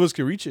 cause none of us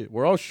can reach it.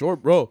 We're all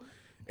short, bro.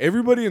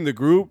 Everybody in the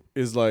group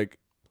is like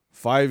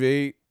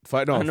 5'8",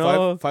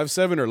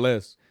 5'7" or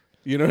less.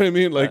 You know what I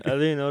mean? Like I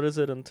didn't notice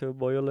it until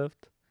Boyo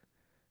left.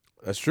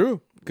 That's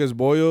true. Because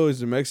Boyo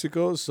is in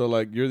Mexico, so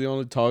like you're the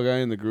only tall guy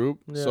in the group.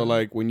 Yeah. So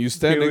like when you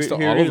stand next to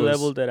all of us, he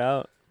leveled it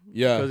out.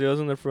 Yeah, because he was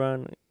in the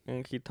front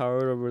and he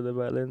towered over the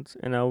violins,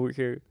 and now we're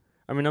here.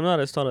 I mean, I'm not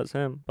as tall as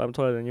him, but I'm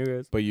taller than you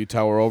guys. But you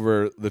tower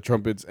over the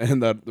trumpets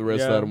and the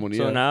rest of the harmonia.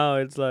 So now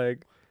it's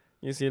like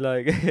you see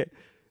like.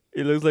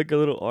 It looks like a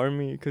little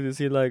army because you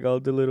see like all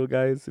the little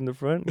guys in the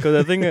front. Because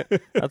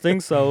I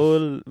think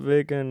Saul,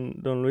 Vic,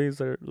 and Don Luis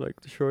are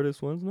like the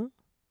shortest ones, no?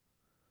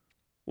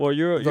 Well,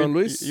 you're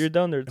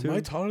down there too. Am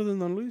I taller than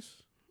Don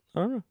Luis?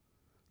 I don't know.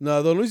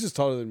 No, Don Luis is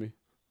taller than me.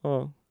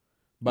 Oh,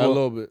 by a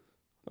little bit.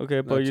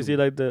 Okay, but you see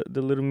like the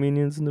little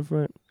minions in the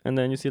front, and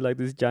then you see like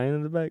this giant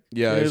in the back.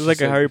 Yeah, it's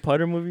like a Harry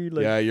Potter movie.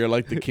 Like yeah, you're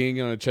like the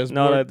king on a chessboard.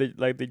 No,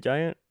 like the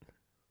giant,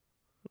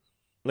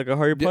 like a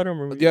Harry Potter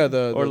movie. Yeah,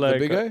 the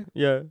big guy.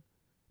 Yeah.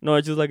 No,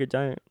 it's just like a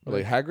giant.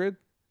 Like Hagrid?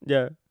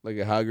 Yeah. Like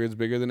a Hagrid's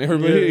bigger than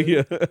everybody?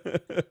 Yeah.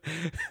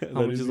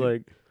 I'm just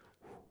like...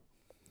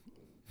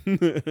 you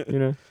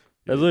know?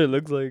 That's what it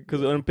looks like.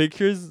 Because on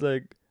pictures,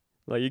 like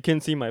you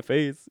can't see my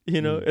face,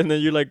 you know? And then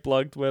you're like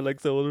blocked by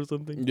like Soul or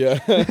something. Yeah.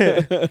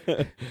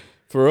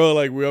 For real,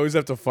 like we always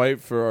have to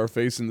fight for our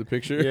face in the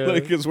picture. Yeah.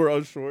 Like, because we're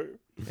all short.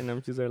 And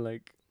I'm just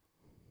like...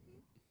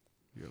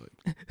 You're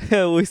like...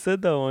 Yeah, we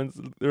said that once.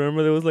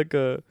 Remember there was like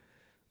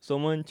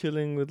someone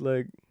chilling with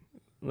like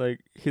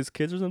his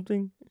kids or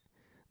something,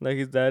 like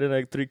his dad and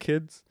like 3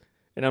 kids,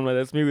 and I'm like,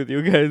 that's me with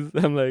you guys.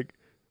 I'm like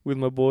with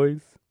my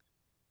boys.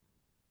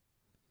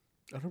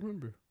 I don't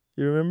remember.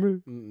 You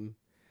remember? Mm-mm.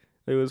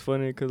 It was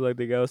funny because like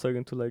the guy was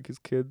talking to like his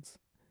kids,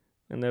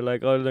 and they're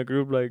like all in a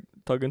group like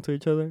talking to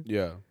each other.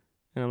 Yeah.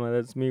 And I'm like,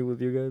 that's me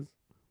with you guys.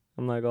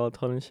 I'm like all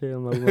tall and shit.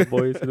 I'm like with my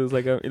boys. It looks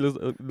like I'm a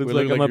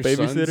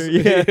babysitter. Sons?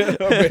 Yeah.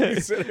 A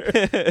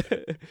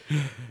babysitter.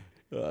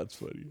 Oh, that's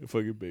funny. A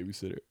fucking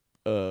babysitter.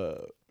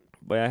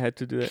 But I had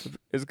to do that.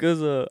 It's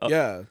because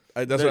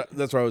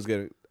that's where I was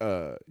getting.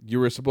 You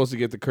were supposed to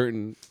get the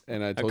curtain,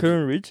 and I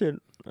couldn't reach it.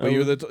 But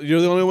you're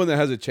the only one that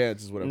has a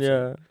chance, is what I'm saying.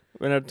 Yeah,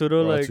 when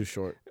Arturo too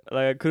short.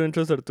 Like I couldn't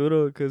trust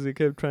Arturo because he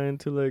kept trying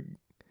to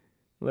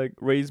like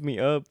raise me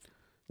up.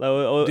 Like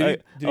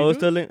I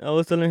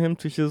was telling him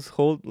to just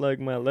hold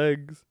like my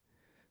legs.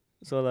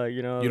 So like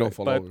you don't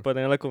fall over. But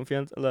then la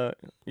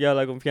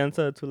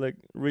confianza to like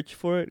reach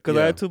for it because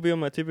I had to be on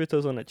my tippy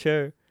toes on a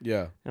chair.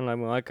 Yeah. And like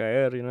me va a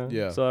caer, you know.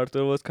 Yeah. So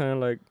Arturo was kind of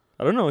like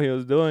I don't know what he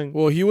was doing.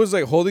 Well, he was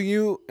like holding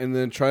you and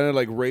then trying to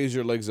like raise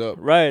your legs up.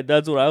 Right.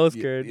 That's what I was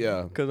scared.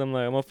 Yeah. Because I'm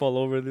like I'm gonna fall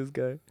over this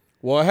guy.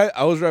 Well,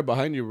 I was right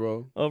behind you,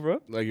 bro. Oh,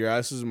 bro. Like your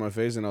ass was in my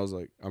face, and I was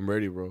like, I'm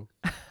ready, bro.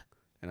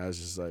 And I was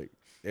just like,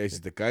 hey, is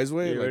it the guy's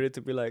way? You're ready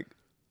to be like,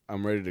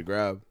 I'm ready to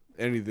grab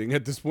anything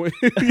at this point.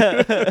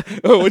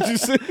 Oh, what'd you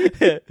say?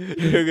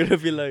 You're gonna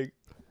be like,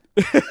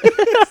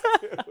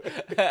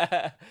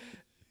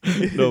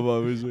 no,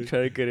 mom,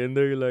 try to get in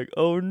there. You're like,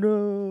 oh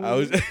no. I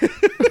was.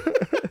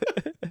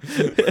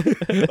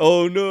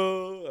 Oh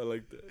no! I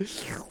like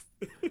that.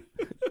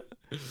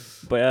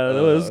 But yeah,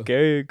 that was Uh,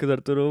 scary because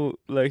Arturo,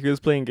 like, he was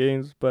playing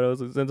games, but I was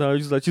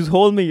just like, just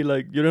hold me,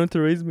 like, you don't have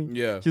to raise me,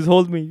 yeah. just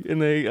hold me,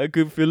 and I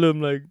could feel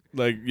him, like,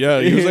 Yeah,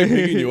 he was like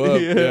picking you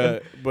up. Yeah. Yeah.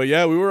 But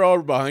yeah, we were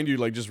all behind you,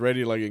 like just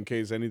ready, like in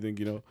case anything,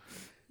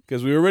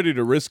 because we were ready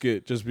to risk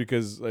it, just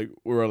because like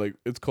we were like,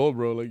 it's cold,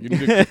 bro. Like you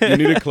need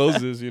to close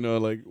this,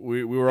 like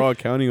we were all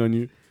counting on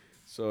you.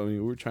 So I mean,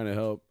 we were trying to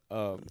help.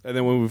 And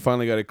then when we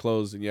finally got it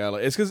closed, and yeah,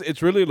 like it's because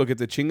it's really, look at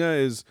the chinga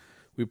is,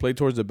 we play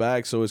towards the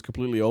back, so it's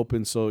completely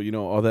open. So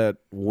all that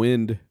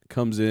wind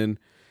comes in,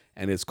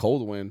 and it's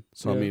cold wind.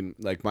 So I Yeah. mean,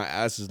 like my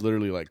ass is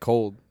literally like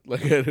cold.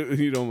 Like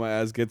my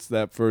ass gets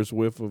that first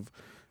whiff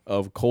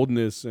of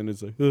coldness, and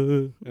it's like,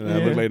 and I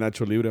look like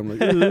Nacho Libre. I'm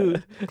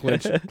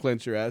like,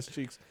 clench your ass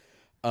cheeks.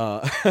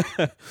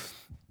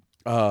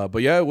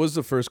 But yeah, it was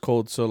the first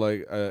cold. So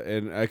like,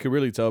 and I could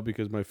really tell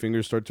because my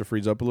fingers start to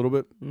freeze up a little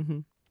bit,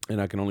 and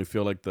I can only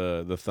feel like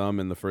the thumb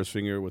and the first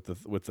finger with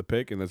the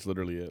pick, and that's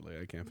literally it. Like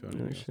I can't feel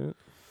anything else. Shit.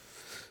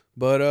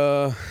 But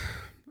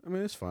I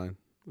mean, it's fine.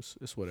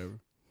 It's whatever.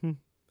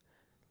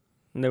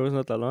 And there was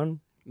no talon.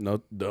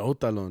 No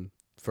talon.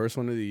 First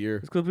one of the year.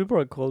 It's because people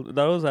are cold.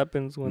 That always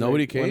happens when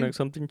Nobody when came? like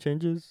something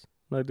changes,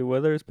 like the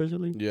weather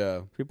especially.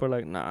 Yeah. People are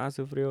like, nah, hace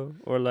frío,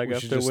 or like We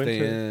should after just winter,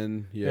 stay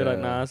in. Yeah. they're like,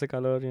 nah, hace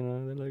calor. They're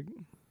like,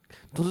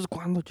 entonces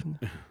cuándo,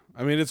 chinga?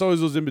 I mean, it's always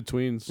those in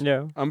betweens.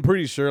 Yeah. I'm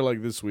pretty sure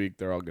like this week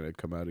they're all gonna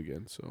come out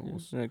again. So Yeah. we'll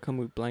see. And they come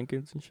with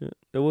blankets and shit.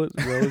 They always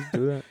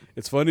do that.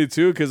 It's funny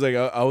too, cause like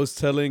I was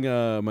telling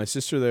my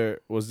sister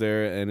was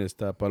there, and it's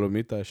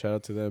Palomita. Shout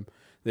out to them.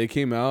 They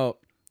came out,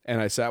 and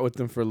I sat with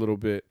them for a little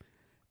bit,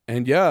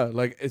 and yeah,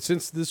 like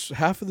since this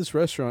half of this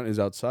restaurant is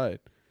outside,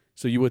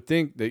 so you would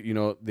think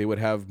that they would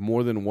have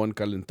more than one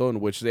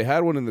calenton, which they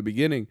had one in the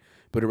beginning,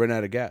 but it ran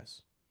out of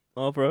gas.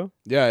 Oh, bro.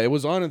 Yeah, it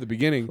was on at the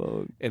beginning.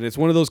 Fuck. And it's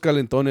one of those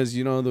calentones,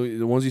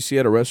 the ones you see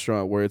at a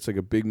restaurant where it's like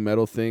a big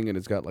metal thing and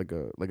it's got like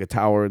a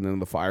tower and then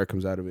the fire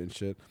comes out of it and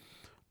shit.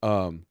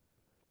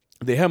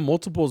 They have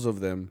multiples of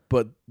them,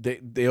 but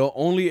they'll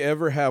only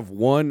ever have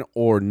one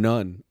or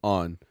none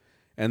on,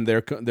 and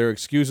their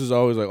excuse is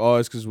always like, oh,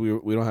 it's because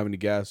we don't have any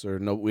gas, or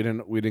no, we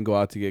didn't go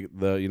out to get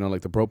the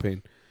like the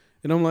propane,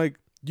 and I'm like,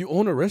 you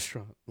own a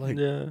restaurant, like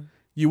Yeah.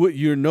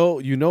 you know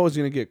it's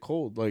gonna get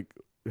cold, like.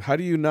 How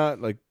do you not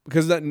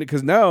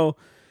because now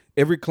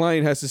every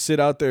client has to sit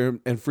out there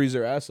and freeze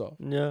their ass off.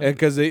 Yeah. And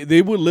because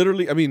they would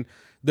literally, I mean,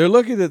 they're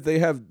lucky that they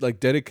have like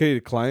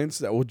dedicated clients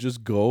that will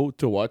just go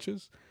to watch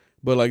us.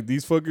 But like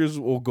these fuckers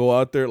will go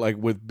out there like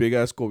with big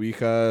ass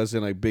cobijas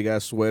and like big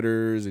ass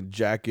sweaters and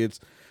jackets,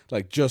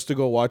 like just to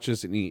go watch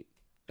us and eat.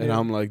 And Yeah.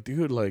 I'm like,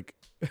 dude, like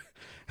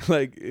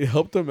like it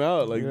helped them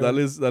out. Like Yeah.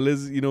 dales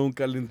un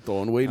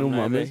calentón, güey, no The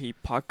mames.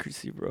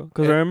 hypocrisy, bro.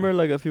 Because I remember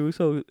like a few weeks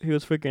ago, he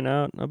was freaking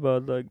out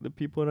about like the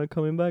people not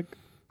coming back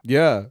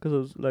Yeah. because it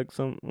was like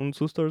some un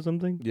susto or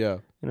something. Yeah.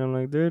 And I'm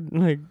like, dude,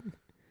 like,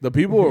 The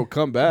people will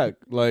come back,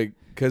 like,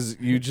 because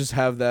you just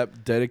have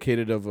that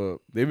dedicated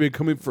they've been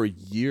coming for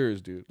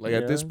years, dude. Like,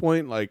 at this Yeah.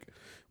 point, like,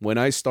 when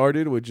I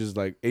started, which is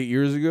like 8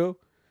 years ago,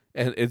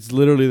 and it's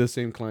literally the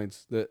same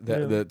clients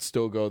that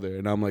still go there.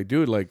 And I'm like,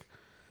 dude, like,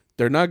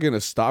 they're not going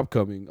to stop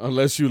coming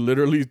unless you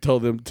literally tell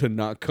them to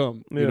not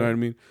come. You know what I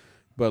mean?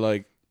 But,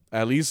 like,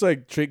 at least,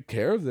 like, take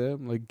care of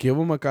them. Like, give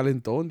them a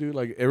calentón, dude.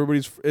 Like,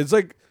 it's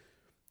like,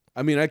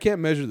 I mean, I can't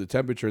measure the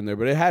temperature in there,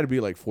 but it had to be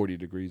like 40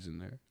 degrees in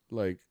there.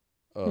 Like,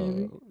 I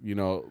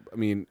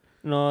mean,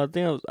 no, I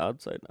think I was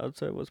outside.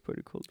 Outside was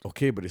pretty cold.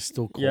 okay, but it's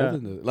still cold Yeah.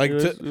 in there. Like,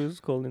 it was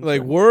cold inside.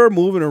 like we're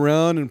moving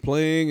around and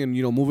playing and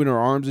moving our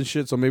arms and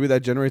shit, so maybe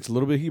that generates a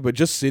little bit of heat. But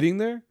just sitting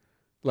there,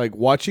 like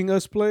watching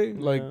us play,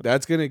 like Yeah.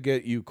 that's gonna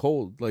get you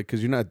cold, like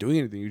because you're not doing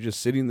anything. You're just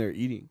sitting there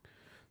eating.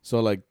 So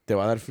like, te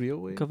va a dar frío,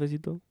 güey.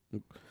 Cafecito.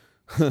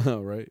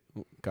 Right?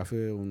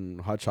 Café,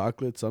 hot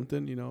chocolate,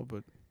 something,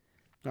 but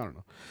I don't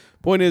know.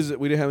 Point is,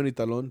 we didn't have any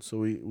talon, so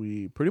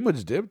we pretty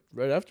much dipped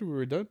right after we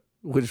were done,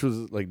 which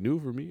was like new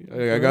for me.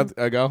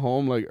 I got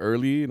home like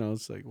early, and I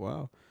was like,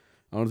 wow,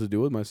 I don't know what to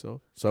do with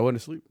myself, so I went to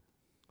sleep.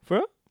 For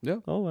real? Yeah.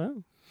 Oh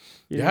wow.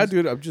 Yeah,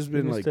 dude, I've just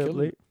been you like stay up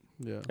killing. late.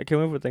 Yeah. I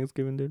can't wait for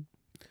Thanksgiving, dude.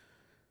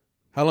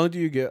 How long do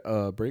you get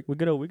break? We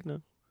get a week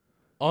now.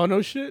 Oh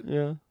no shit.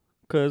 Yeah,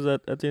 cause I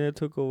think they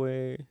took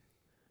away,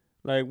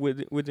 like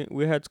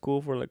we had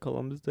school for like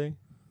Columbus Day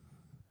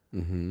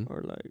Mm-hmm.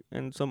 or like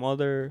and some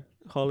other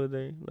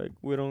holiday. Like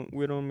we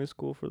don't miss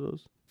school for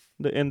those.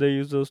 And they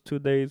use those 2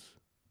 days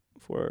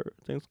for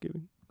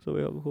Thanksgiving, so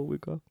we have a whole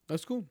week off.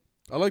 That's cool.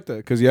 I like that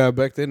because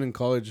back then in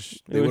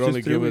college they It was would just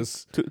only 3 give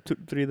weeks. us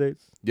 3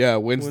 days.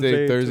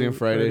 Wednesday, Thursday, to and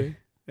Friday.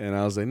 And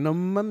I was like, no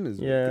mames.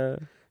 Yeah.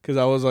 Because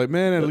I was like,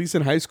 man, at least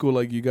in high school,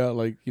 like you got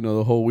like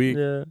the whole week.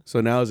 Yeah. So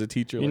now as a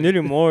teacher, You like, need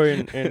it more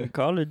in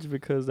college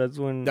because that's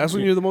when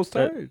you're the most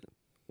that- tired.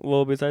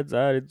 Well, besides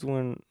that, it's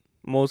when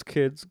most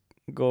kids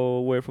go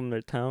away from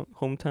their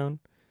hometown.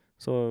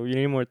 So you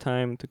need more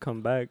time to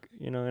come back,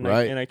 and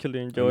Right. and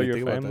actually I enjoy didn't your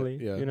think about that. family,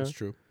 Yeah, that's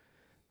true.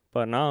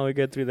 But now we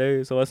get 3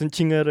 days, so vas en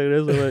chinga de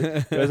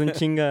regreso, vas en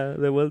chinga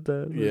de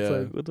vuelta. So Yeah. It's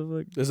like, what the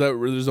fuck?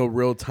 There's no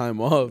real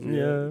time off.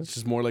 Yeah. It's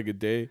just more like a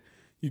day.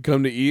 You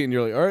come to eat and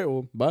you're like, all right,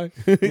 well, bye.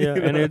 Yeah,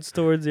 and it's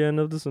towards the end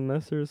of the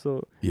semester,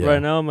 so Yeah.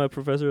 right now my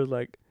professor is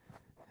like,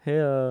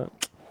 hey,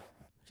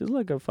 just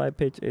like a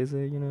 5-page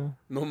essay, No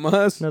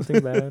más. nothing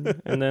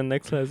bad. And then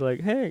next class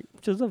like, hey,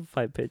 just a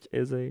 5-page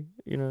essay,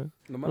 No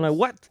I'm más. like,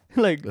 what?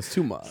 Like, That's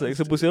too much. it's like,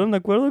 se pusieron de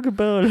acuerdo, qué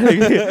pedo? Like,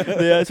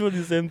 they asked for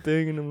the same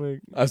thing, and I'm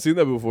like, I've seen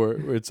that before,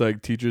 where it's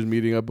like teachers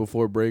meeting up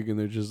before break and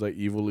they're just like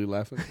evilly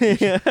laughing.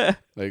 yeah,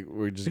 Like,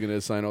 we're just gonna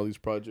assign all these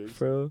projects.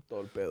 bro.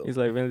 Todo el pedo. He's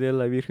like, vendía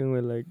la virgen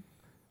with like,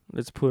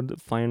 let's put the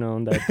final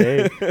on that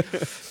day.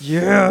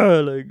 Yeah,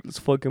 like let's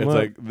fuck him It's up.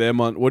 like them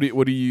on. What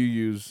do you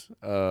use?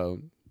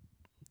 Do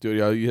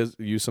y'all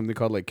use something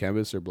called like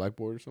Canvas or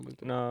Blackboard or something like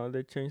that? No,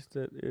 they changed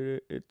it.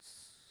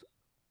 It's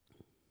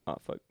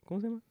fuck.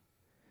 ¿Cómo se llama?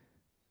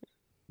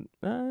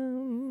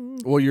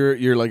 Well,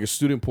 you're like a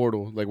student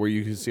portal, like where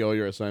you can see all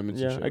your assignments.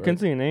 Yeah, and shit, I can right?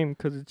 see a name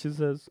because it just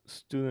says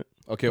student.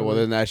 Okay, well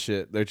then that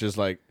shit, they're just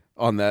like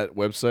on that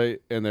website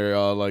and they're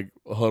all like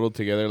huddled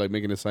together, like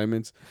making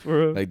assignments.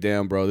 For real. Like,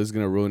 damn, bro, this is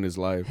gonna ruin his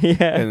life.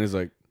 Yeah. And it's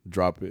like,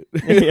 drop it.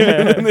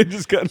 Yeah. And they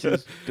just kind of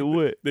Just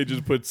do it. they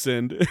just put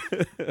send.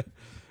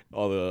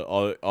 all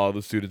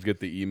the students get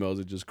the emails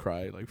and just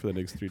cry like for the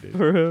next 3 days.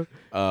 For real.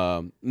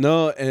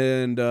 No,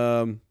 and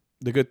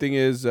the good thing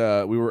is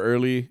we were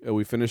early.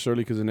 We finished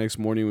early because the next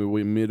morning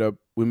we met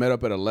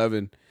up at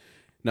 11.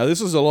 Now this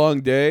was a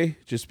long day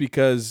just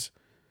because.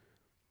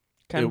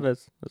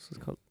 Canvas. That's what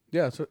it's called.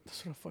 Yeah, that's what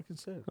I fucking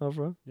said. Oh,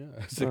 bro. Yeah,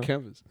 I said Oh.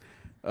 Canvas.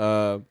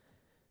 What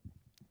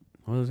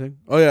was I saying?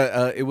 Oh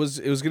yeah, it was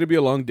gonna be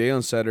a long day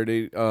on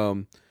Saturday.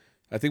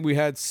 I think we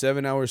had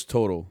 7 hours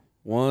total.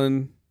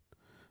 1,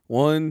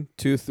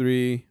 2,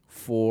 3,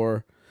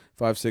 4,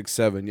 5, 6,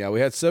 7. Yeah, we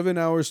had 7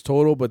 hours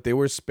total, but they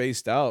were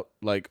spaced out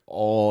like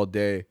all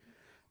day.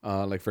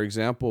 Like for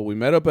example, we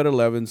met up at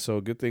 11,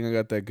 so good thing I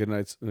got that good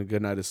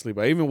night of sleep.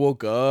 I even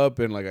woke up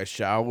and like I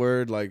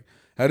showered, like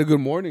had a good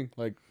morning,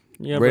 like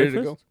Yeah, ready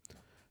breakfast? to go.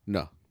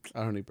 No,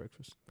 I don't eat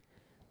breakfast.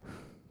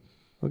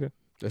 Okay.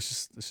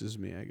 That's just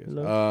me, I guess.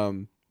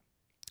 Love.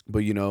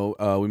 But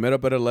we met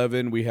up at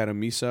 11. We had a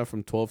misa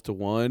from 12 to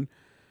 1,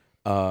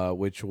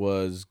 which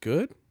was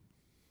good.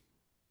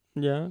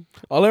 Yeah.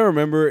 All I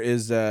remember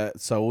is that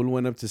Saul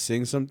went up to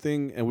sing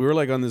something, and we were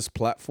like on this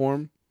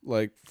platform,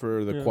 like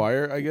for the Yeah.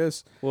 choir, I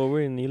guess. Well,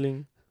 we were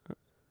kneeling.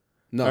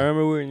 No, I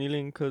remember we were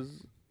kneeling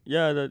because,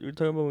 that you're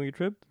talking about when you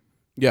tripped?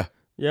 Yeah.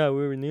 Yeah,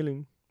 we were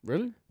kneeling.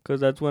 Really?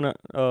 Because that's when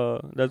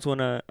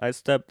I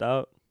stepped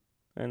out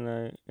and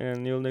I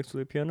kneeled next to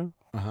the piano.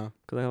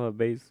 Because I have a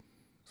bass,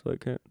 so I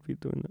can't be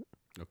doing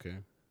that. Okay.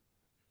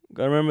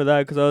 I remember that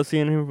because I was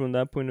seeing him from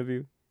that point of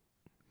view.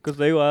 Because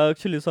I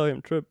actually saw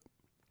him trip.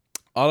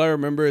 All I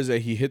remember is that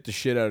he hit the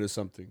shit out of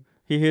something.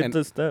 He hit And-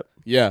 the step.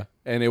 Yeah,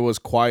 and it was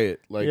quiet,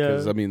 like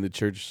because Yeah.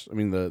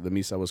 the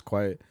misa was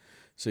quiet,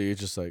 so you're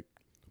just like,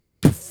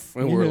 poof,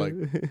 and we're like,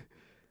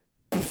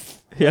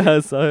 Yeah, I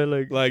saw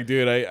it like,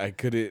 dude, I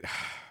couldn't.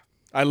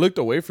 I looked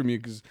away from you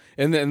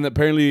and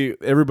apparently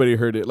everybody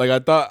heard it. Like I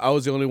thought I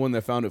was the only one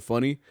that found it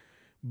funny,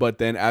 but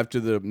then after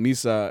the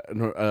misa,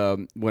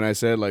 when I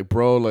said like,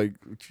 bro, like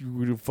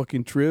you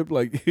fucking trip,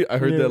 like I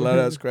heard that loud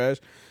ass crash.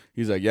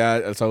 He's like,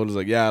 yeah. So I was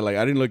like, yeah, like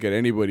I didn't look at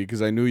anybody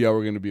because I knew y'all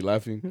were gonna be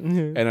laughing.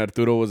 And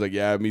Arturo was like,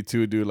 yeah, me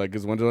too, dude. Like,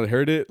 cause when I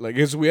heard it, like,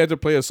 we had to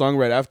play a song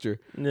right after.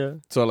 Yeah.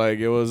 So like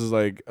it was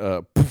like,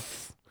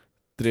 poof,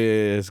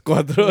 tres,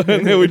 cuatro,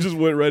 and then we just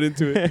went right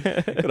into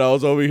it. And I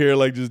was over here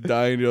like just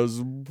dying.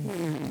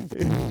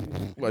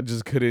 I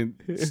just couldn't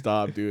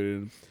stop,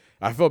 dude. And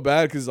I felt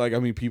bad because like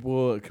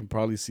people can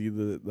probably see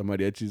the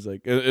mariachis.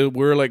 Like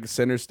we're like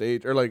center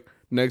stage or like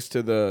next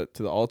to the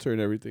altar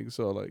and everything.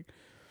 So like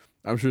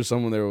I'm sure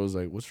someone there was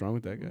like, "What's wrong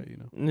with that guy?"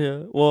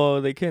 Yeah.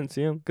 Well, they can't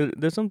see him because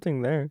there's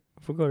something there.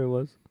 I forgot what it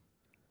was.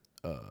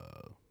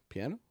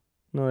 Piano?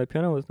 No, the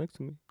piano was next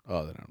to me.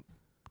 Oh, they don't.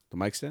 The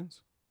mic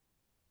stands?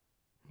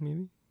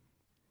 Maybe.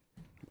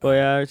 But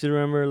yeah, I just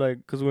remember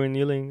because we were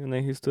kneeling and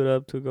then he stood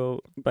up to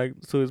go back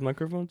to his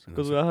microphones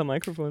because we all have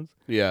microphones.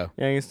 Yeah.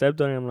 Yeah, and he stepped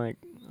on it. I'm like,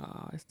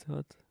 I still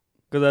have to.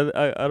 Because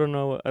I don't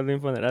know. I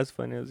didn't find it as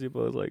funny as you,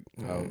 but I was like,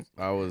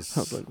 I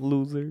was like,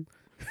 loser.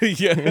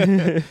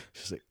 yeah.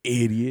 Just like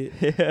idiot.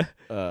 Yeah.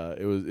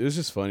 It was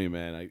just funny,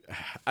 man.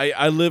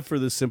 I live for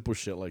the simple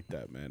shit like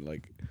that, man.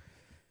 Like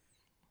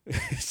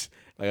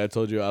like I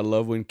told you, I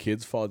love when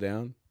kids fall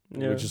down.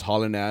 Yeah. Which is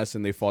hauling ass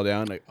and they fall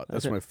down. Like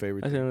that's my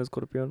favorite I thing. think it's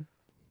Scorpion.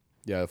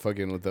 Yeah,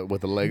 fucking with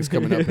the legs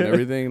coming up and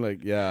everything.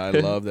 Like, yeah, I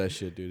love that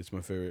shit, dude. It's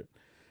my favorite.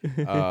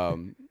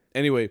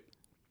 Anyway,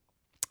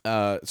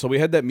 so we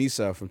had that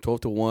misa from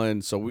 12 to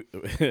 1. So we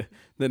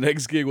the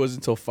next gig was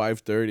until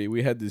 5:30.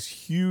 We had this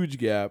huge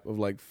gap of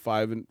like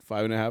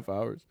 5.5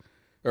 hours.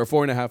 Or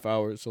 4.5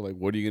 hours. So like,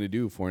 what are you gonna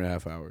do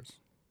 4.5 hours?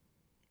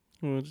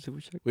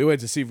 We went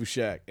to Seafood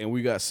Shack and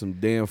we got some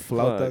damn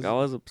flautas. Fuck, I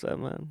was upset,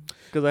 man.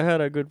 Because I had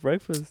a good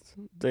breakfast.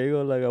 There you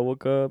go. Like, I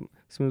woke up,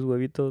 some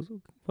huevitos.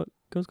 Fuck,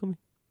 ¿qué was coming?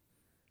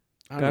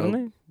 I don't know.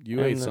 Carne?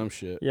 You ate And, some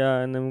shit. Yeah,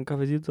 and then un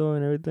cafecito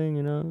and everything,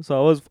 you know. So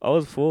I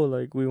was full.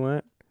 Like, we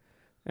went.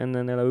 And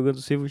then they're like, we go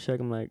to Seafood Shack.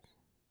 I'm like,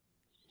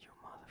 you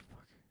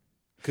motherfucker.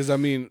 Because,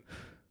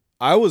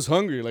 I was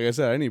hungry. Like I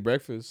said, I need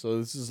breakfast. So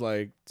this is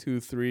like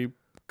 2-3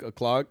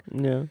 o'clock.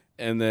 Yeah.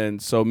 And then,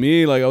 so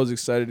me, like, I was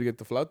excited to get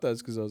the flautas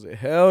because I was like,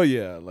 hell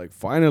yeah. Like,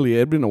 finally,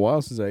 it'd been a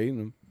while since I ate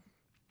them.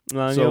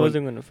 No, So I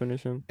wasn't going to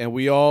finish them. And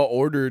we all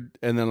ordered,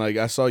 and then, like,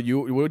 I saw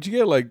you. What'd you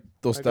get? Like,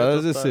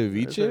 tostadas de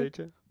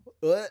ceviche?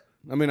 What?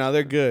 I mean,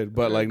 they're good,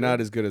 but, like,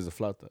 not as good as the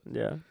flauta.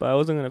 Yeah, but I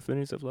wasn't going to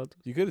finish the flauta.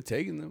 You could have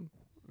taken them.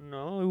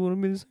 No, it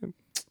wouldn't be the same.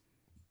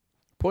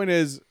 Point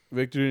is,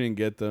 Victor didn't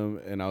get them,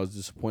 and I was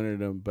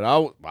disappointed in him. But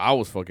I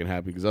was fucking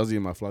happy because I was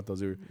eating my flautas.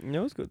 They were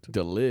Yeah, it was good too.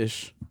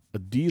 a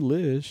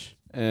delish.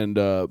 And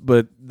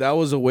but that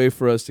was a way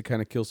for us to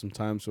kind of kill some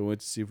time. So we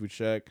went to Seafood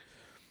Shack.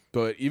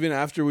 But even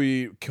after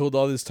we killed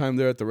all this time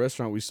there at the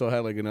restaurant, we still had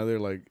like another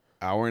like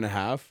hour and a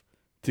half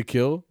to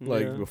kill,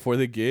 like before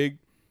the gig.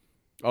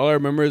 All I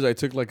remember is I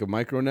took like a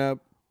micro nap.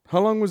 How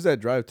long was that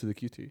drive to the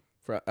QT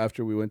for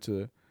after we went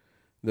to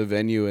the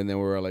venue, and then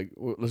we were like,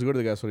 let's go to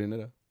the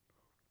gasolinera?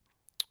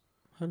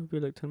 Had to be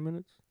like 10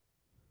 minutes.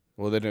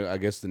 Well, then I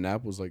guess the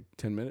nap was like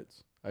 10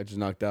 minutes. I just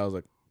knocked out. I was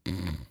like,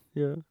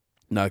 yeah.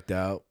 Knocked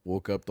out,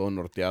 woke up, todo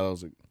norteado. I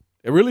was like,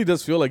 it really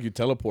does feel like you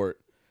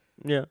teleport.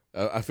 Yeah.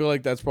 I feel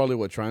like that's probably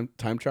what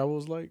time travel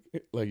is like.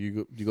 Like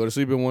you go to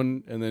sleep in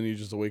one, and then you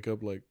just wake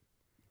up like,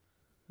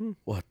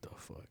 what the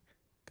fuck?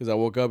 Because I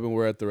woke up and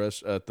we're at the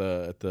at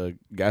the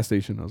gas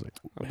station. I was like,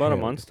 I bought a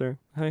Monster.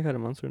 I haven't had a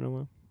Monster in a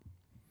while.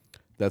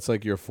 That's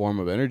like your form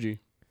of energy,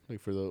 like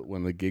for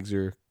when the gigs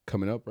are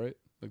coming up, right?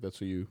 Like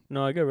that's what you.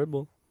 No, I get Red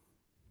Bull.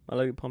 I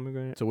like the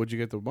pomegranate. So what'd you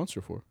get the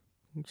Monster for?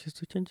 Just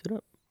to change it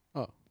up.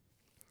 Oh.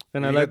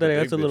 And I like that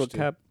it has a little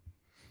cap.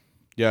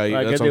 Yeah,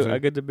 I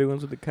get the big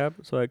ones with the cap,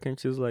 so I can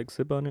just like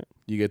sip on it.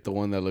 You get the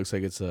one that looks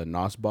like it's a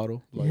NOS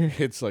bottle, like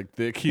it's like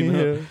thick, you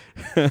know.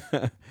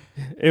 Yeah.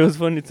 It was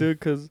funny too,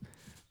 cause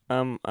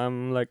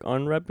I'm like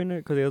unwrapping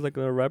it, cause it has like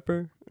a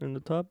wrapper in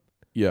the top.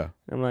 Yeah.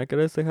 I'm like,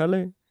 "Quieres say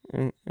jale?"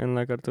 And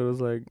like Arturo's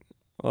like,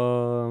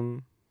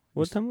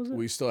 what time was it?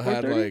 We still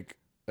had like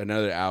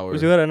another hour. We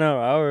still had another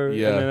hour.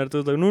 Yeah. And then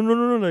Arturo's like, no,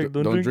 like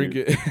don't drink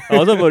it. I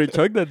was about to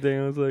chug that thing.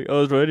 I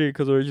was ready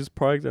because we were just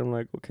parked. And I'm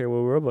like, okay,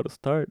 well we're about to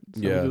start.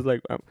 So yeah. I'm just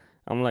like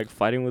I'm like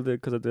fighting with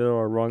it because I did it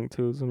all wrong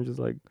too. So I'm just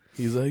like,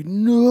 he's like,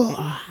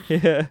 no.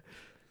 Yeah.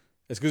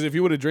 It's because if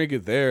you would have drank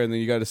it there and then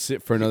you got to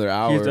sit for another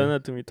hour. He's done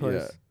that to me twice.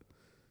 Yeah.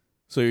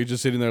 So you're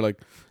just sitting there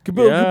like,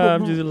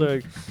 I'm just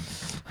like,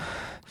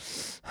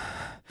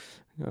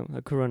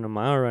 I could run a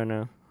mile right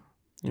now.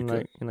 In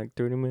like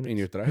 30 minutes. In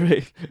your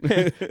drive?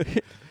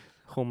 Right.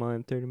 Whole mile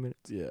in 30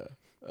 minutes. Yeah.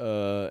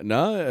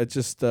 It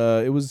just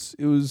it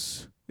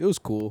was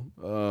cool.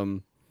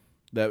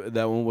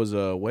 That one was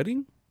a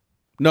wedding?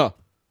 No.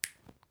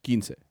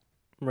 15.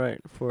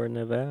 Right, for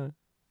Nevada.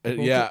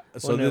 Yeah.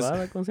 So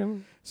Nevada,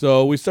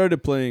 so we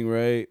started playing,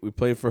 right? We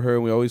played for her,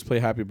 and we always play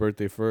happy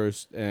birthday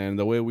first. And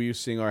the way we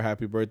sing our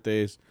happy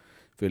birthdays,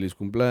 feliz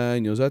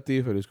cumpleaños a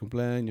ti, feliz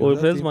cumpleaños we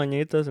play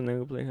mañitas and then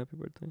we play happy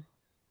birthday.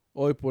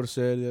 Hoy por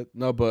ser.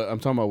 No, but I'm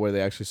talking about where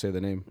they actually say the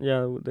name.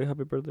 Yeah, the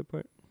happy birthday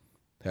part.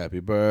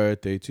 Happy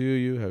birthday to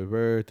you. Happy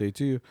birthday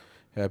to you.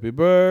 Happy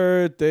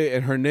birthday.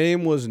 And her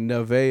name was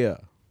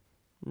Nevea.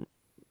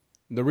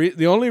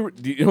 The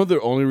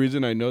only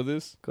reason I know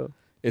this? Go.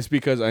 It's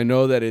because I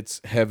know that it's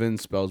heaven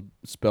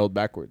spelled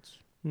backwards.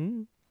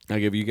 Mm.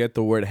 Like if you get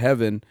the word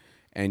heaven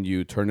and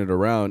you turn it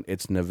around,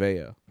 it's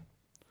Nevea.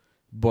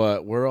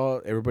 But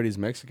everybody's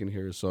Mexican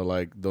here, so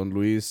like Don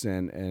Luis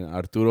and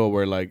Arturo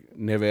were like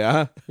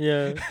Nevea.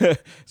 Yeah.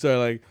 So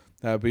like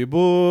happy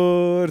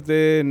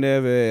birthday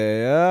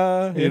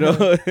Nevea, you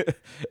know.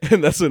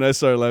 And that's when I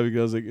started laughing.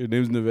 I was like, your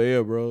name's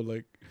Nevea, bro.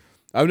 Like,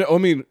 I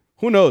mean,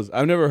 who knows?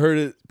 I've never heard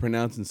it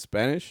pronounced in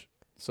Spanish,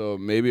 so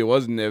maybe it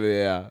was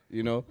Nevea,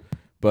 you know.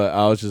 But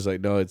I was just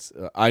like, no, it's.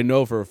 I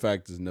know for a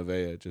fact it's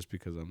Nevea, just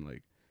because I'm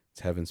like,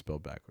 it's heaven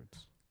spelled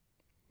backwards.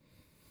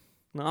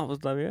 No, pues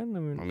está bien.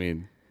 I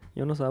mean.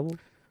 Yo no sabo.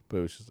 But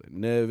it was just like,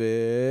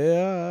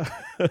 Nevea.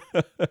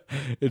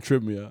 It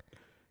tripped me out.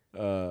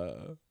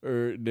 Or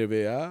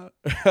Nevea.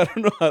 I don't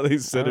know how they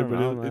said it,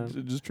 but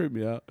it just tripped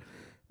me out.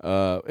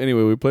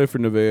 Anyway, we played for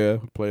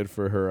Nevea. We played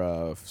for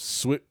her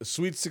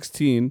Sweet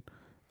 16.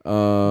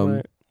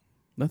 Right.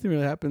 Nothing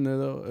really happened there,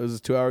 though. It was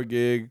a 2-hour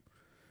gig.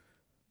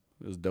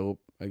 It was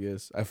dope, I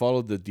guess. I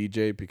followed the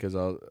DJ because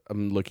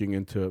I'm looking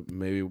into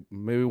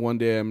maybe one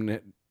day I'm going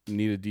to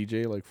need a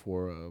DJ like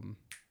for...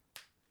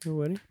 Your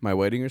wedding? My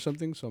wedding or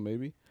something, so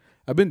maybe.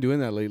 I've been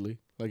doing that lately.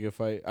 Like if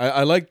I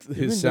liked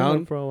his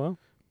sound for a while.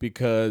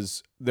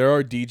 Because there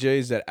are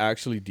DJs that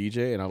actually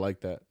DJ and I like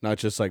that. Not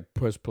just like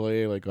press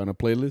play like on a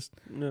playlist.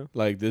 No.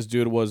 Like this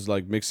dude was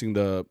like mixing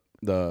the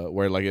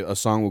where like a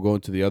song will go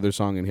into the other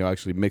song and he'll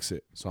actually mix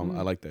it. So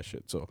I like that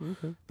shit. So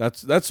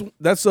that's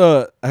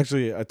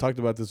actually I talked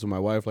about this with my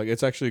wife. Like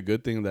it's actually a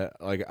good thing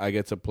that like I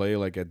get to play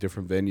like at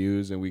different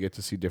venues and we get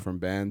to see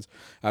different bands.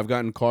 I've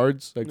gotten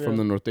cards like from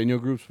the Norteño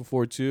groups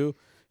before too.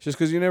 Just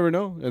because you never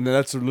know, and then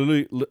that's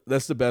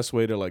the best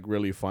way to like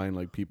really find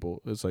like people.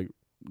 It's like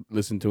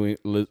listening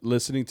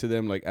to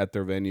them like at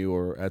their venue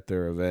or at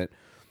their event,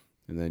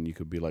 and then you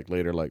could be like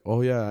later like,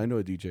 oh yeah, I know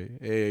a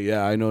DJ. Hey,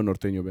 yeah, I know a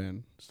Norteño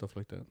band, stuff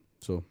like that.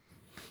 So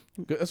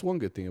That's one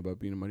good thing about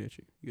being a mariachi.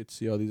 You get to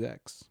see all these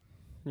acts.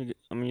 You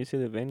see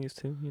the venues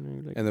too. You know,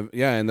 you're like, And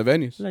the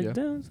venues. like Yeah.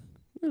 damn, this is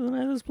the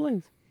nicest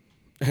place.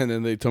 And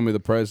then they told me the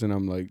price, and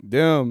I'm like,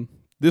 damn,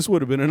 this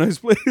would have been a nice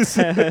place.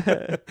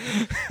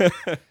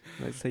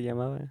 Like se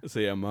llamaba.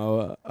 Se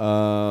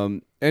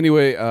llamaba.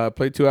 Anyway,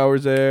 played 2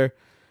 hours there.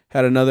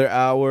 Had another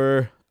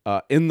hour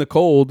in the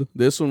cold.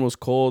 This one was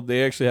cold.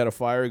 They actually had a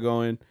fire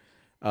going.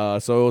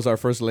 So it was our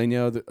first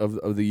leña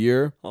of the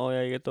year. Oh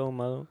yeah, you get todo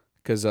malo.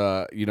 Because,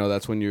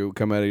 that's when you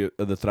come out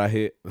of the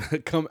traje,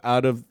 come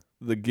out of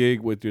the gig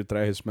with your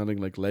traje smelling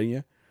like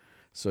leña.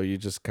 So you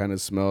just kind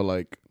of smell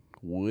like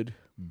wood,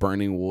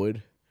 burning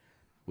wood,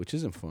 which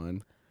isn't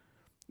fun.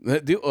 I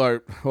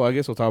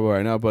guess we'll talk about it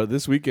right now. But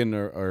this weekend,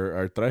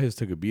 our trajes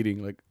took a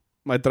beating. Like,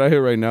 my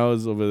traje right now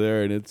is over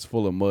there, and it's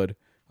full of mud.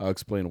 I'll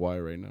explain why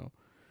right now.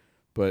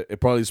 But it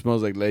probably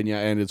smells like leña,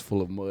 and it's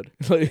full of mud.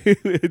 Like,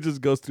 it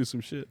just goes through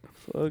some shit.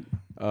 Fuck.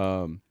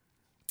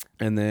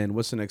 And then,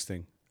 what's the next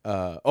thing?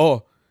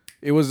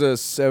 It was a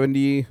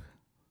 70.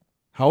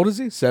 How old is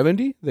he?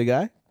 70, the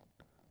guy?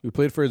 We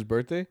played for his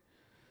birthday.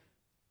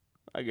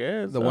 I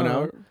guess. The 1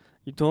 hour.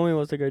 You told me it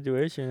was the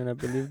graduation, and I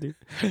believed you.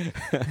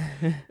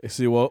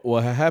 See,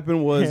 what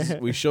happened was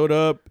we showed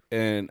up,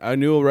 and I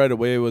knew right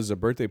away it was a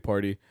birthday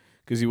party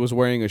because he was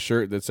wearing a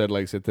shirt that said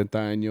like 70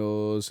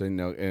 años,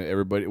 and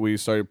everybody, we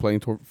started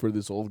playing for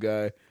this old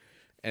guy.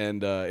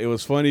 And it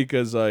was funny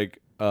because like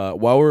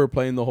while we were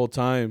playing the whole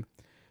time,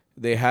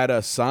 they had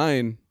a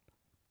sign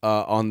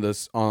on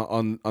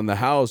the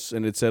house,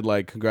 and it said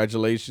like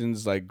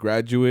congratulations, like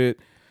graduate,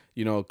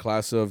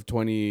 class of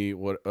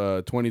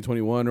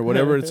 2021 or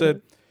whatever it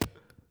said.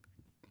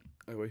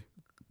 Anyway,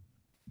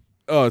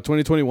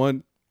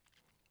 2021.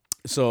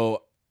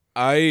 So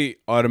I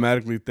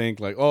automatically think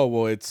like, oh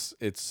well, it's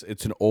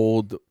an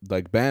old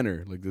like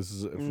banner, like this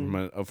is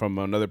from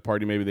another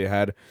party maybe they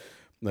had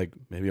like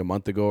maybe a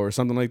month ago or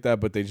something like that,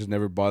 but they just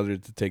never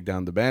bothered to take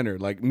down the banner.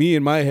 Like me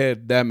in my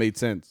head, that made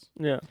sense.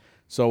 Yeah.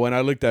 So when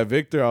I looked at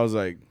Victor, I was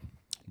like,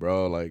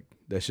 bro, like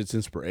that shit's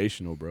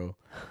inspirational, bro.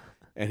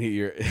 And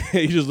he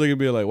just looked at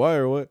me like, why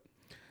or what?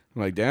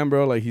 I'm like, damn,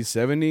 bro, like he's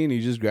 70 and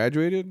he just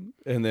graduated.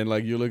 And then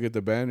like you look at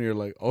the band and you're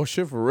like, oh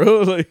shit, for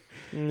real? Like,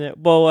 Yeah.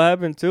 But what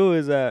happened too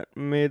is that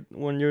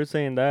when you were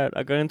saying that,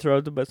 I got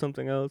interrupted by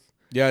something else.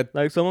 yeah,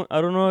 Like someone,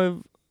 I don't know if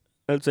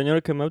El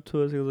Señor came up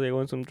to us, he was like,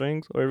 want some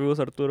drinks? Or if it was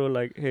Arturo,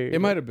 like, hey. it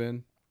might have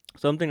been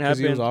Something because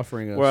he was happened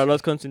offering us. where I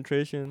lost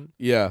concentration.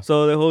 Yeah.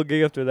 So the whole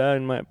gig after that,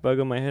 in my back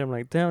of my head, I'm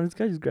like, damn, this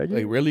guy just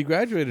graduated. Like really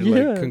graduated.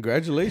 Yeah. Like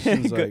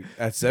congratulations. Like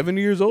at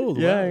 70 years old.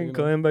 Yeah, Wow, and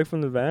coming back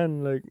from the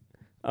van, like,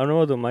 I don't know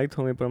what the mic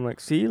told me, but I'm like,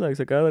 see, like,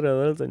 se acaba de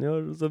graduar el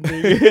señor or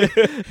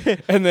something.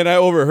 And then I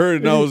overheard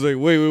it and I was like,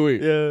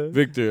 wait. Yeah.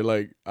 Victor,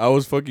 like I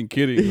was fucking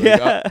kidding.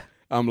 Like,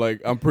 I'm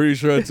like, I'm pretty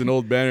sure it's an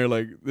old banner.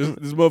 Like this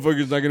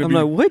motherfucker's not gonna I'm be.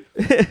 like,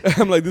 what?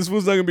 I'm like, this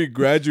fool's not gonna be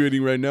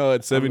graduating right now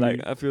at 70. Like,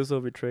 I feel so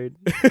betrayed.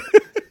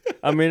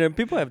 I mean,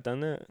 people have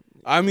done that.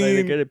 I Like, mean,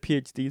 they get a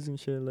PhDs and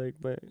shit, like,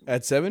 but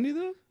at 70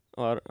 though,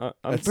 I'm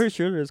That's- pretty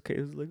sure there's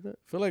cases like that.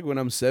 I feel like when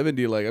I'm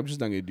 70, like I'm just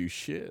not gonna do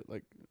shit.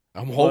 Like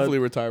I'm hopefully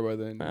retired by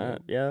then.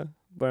 Yeah,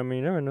 but I mean,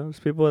 you never know. There's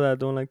people that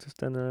don't like to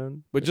stand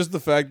around. But just the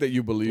fact that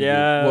you believe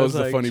Yeah, it was it's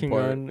the like funny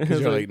part. chingon. Because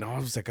It's you're like- like,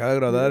 no, se acaba de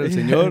graduar el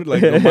señor.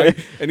 Like, no, Mike.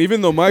 And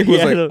even though Mike was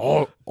Yeah, like,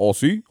 no.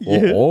 sí.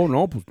 Yeah.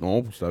 No, pues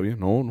está bien.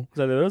 No.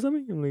 ¿Celebras a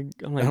mí? I'm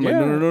like, I'm yeah.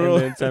 like, no.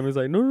 And then Sammy's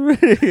like, no.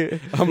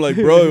 I'm like,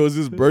 bro, it was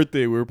his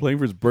birthday. We were playing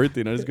for his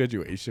birthday, not his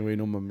graduation. Wait,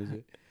 no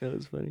mames. That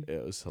was funny. Yeah,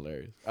 it was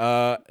hilarious.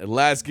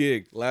 Last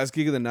gig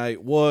of the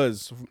night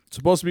was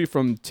supposed to be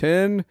from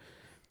 10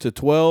 to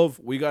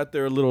 12. We got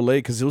there a little late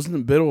because it was in the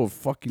middle of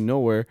fucking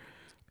nowhere.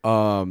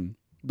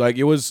 Like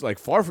it was like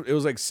it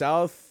was like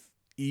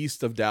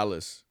southeast of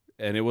Dallas,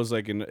 and it was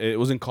like it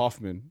was in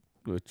Kaufman,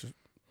 which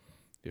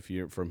if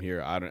you're from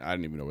here, I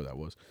didn't even know where that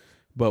was.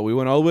 But we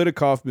went all the way to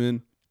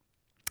Kaufman,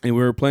 and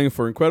we were playing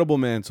for Incredible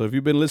Man. So if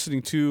you've been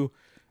listening to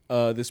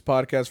this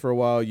podcast for a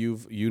while,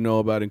 you know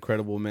about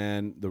Incredible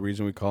Man. The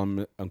reason we call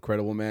him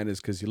Incredible Man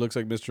is because he looks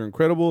like Mr.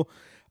 Incredible.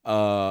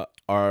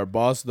 Our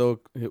boss though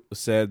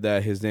said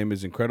that his name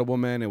is Incredible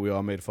Man, and we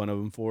all made fun of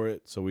him for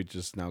it. So we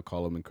just now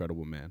call him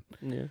Incredible Man.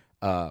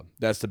 Yeah.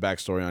 That's the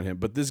backstory on him.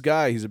 But this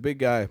guy, he's a big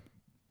guy.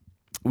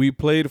 We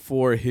played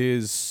for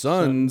his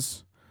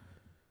son's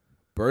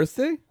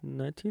birthday.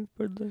 19th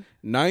birthday.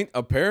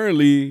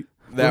 Apparently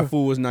that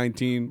fool was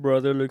 19.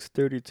 Brother looks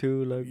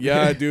 32. Like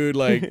Yeah, dude.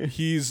 Like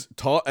he's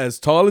tall as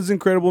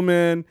Incredible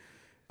Man.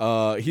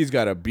 He's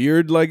got a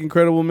beard like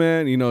Incredible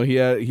Man. You know, he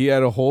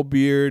had a whole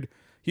beard.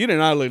 He did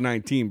not look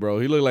 19, bro.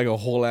 He looked like a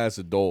whole ass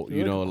adult.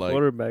 You know, like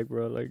quarterback,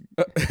 bro. Like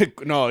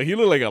no, he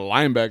looked like a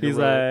linebacker. he's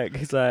bro.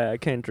 like I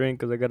can't drink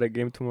because I got a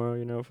game tomorrow.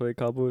 You know, for the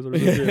Cowboys or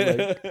something.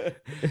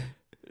 Like,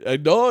 I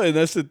know, and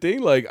that's the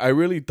thing. Like, I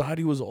really thought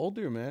he was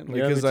older, man. Like,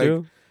 yeah, me 'cause,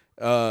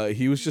 too.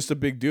 he was just a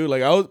big dude.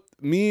 Like,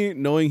 me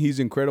knowing he's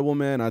Incredible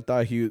Man, I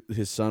thought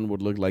his son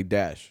would look like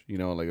Dash. You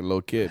know, like a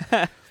little kid.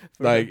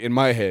 Like in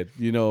my head,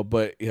 you know.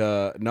 But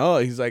no,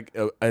 he's like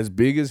as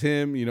big as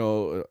him. You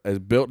know, as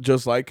built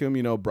just like him.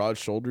 You know, broad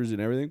shoulders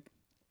and everything.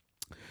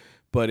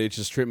 but it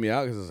just tripped me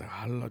out because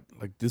I was like,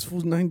 like this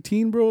fool's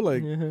 19, bro.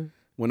 Like Yeah.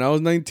 when I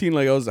was 19,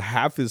 like I was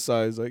half his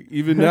size. Like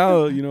even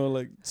now, you know,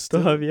 like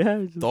still,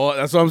 Yeah.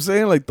 that's what I'm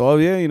saying. Like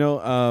todavía, you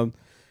know.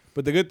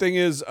 But the good thing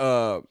is,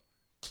 I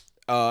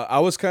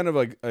was kind of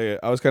like,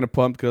 I was kind of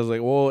pumped because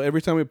like, well,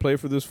 every time we play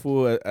for this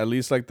fool, at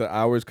least like the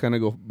hours kind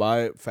of go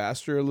by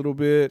faster a little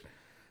bit.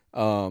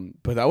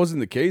 But that wasn't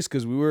the case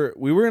because we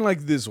were in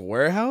like this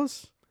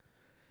warehouse.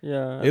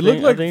 Yeah. It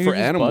looked like I think for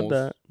he just bought animals.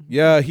 that.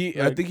 Yeah, I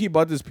Like- think he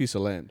bought this piece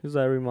of land He's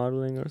like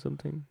remodeling or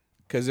something.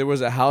 because there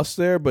was a house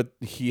there, but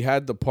he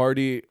had the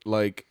party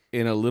like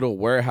in a little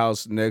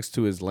warehouse next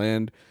to his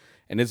land,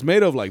 and it's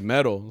made of like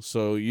metal,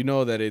 so you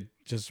know that it's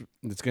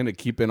gonna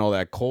keep in all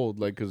that cold,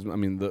 like because I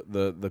mean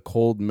the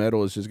cold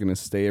metal is just gonna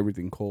stay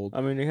everything cold. I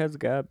mean, it has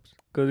gaps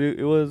because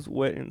it was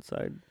wet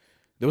inside.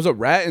 There was a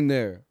rat in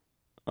there.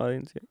 I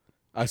didn't see it.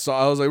 I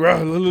was like, "Rah,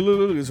 look,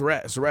 look, look, it's a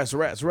rat, it's a rat, it's a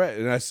rat, it's a rat,"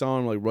 and I saw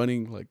him like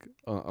running like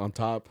on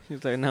top.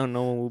 He's like, now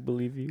no one will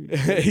believe you.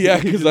 Yeah,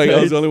 because like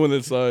I was the only one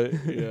that saw it.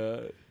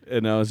 Yeah,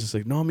 and I was just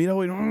like, "No, mira,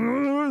 wait,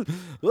 no."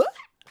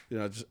 You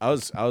know, I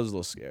was a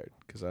little scared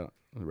because the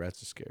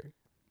rats are scary.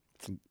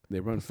 They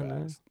run That's nice.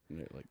 fast. And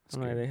they're like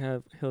I'm like, scary. they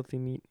have healthy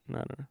meat.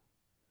 No,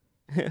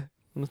 no.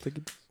 Unos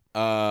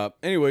taquitos.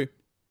 Anyway,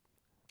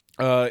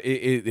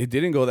 it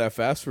didn't go that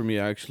fast for me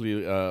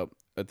actually.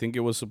 I think it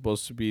was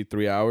supposed to be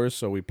 3 hours,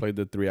 so we played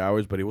the 3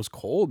 hours, but it was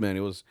cold, man.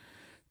 It was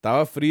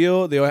estaba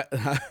frío.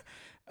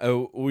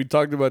 We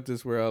talked about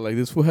this where like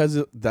this fool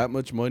has that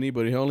much money,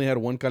 but he only had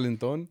one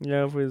calentón.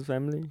 Yeah, for his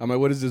family. I'm like,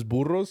 what is this,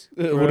 burros?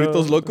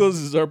 Burritos locos?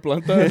 This is our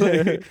planta.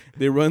 Like,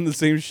 they run the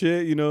same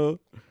shit, you know?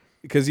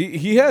 Because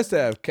he has to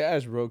have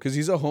cash, bro. Because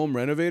he's a home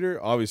renovator.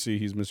 Obviously,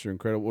 he's Mr.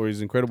 Incredible, or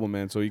he's Incredible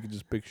Man, so he can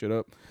just pick shit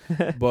up.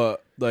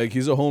 But like,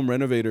 he's a home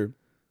renovator.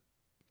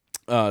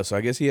 So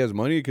I guess he has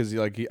money because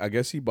I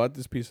guess he bought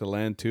this piece of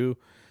land too.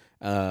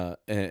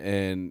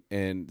 And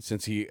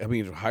since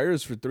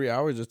hires for 3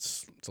 hours,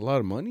 it's a lot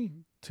of money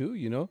too,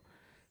 you know.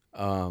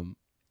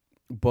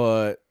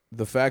 But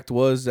the fact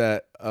was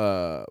that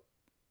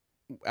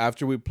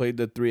after we played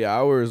the 3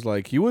 hours,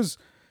 like he was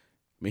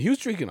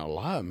drinking a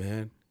lot,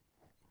 man.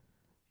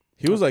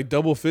 He was like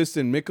double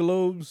fisting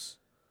Michelob's.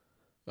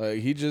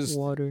 He just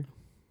Water.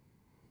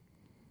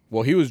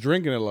 Well, he was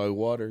drinking it like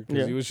water because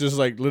Yeah. he was just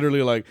like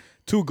literally like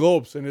 2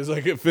 gulps and it's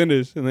like it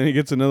finished, and then he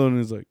gets another one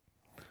and he's like,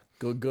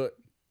 good,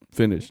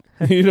 finished.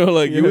 You know,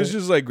 like he was Yeah.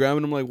 just like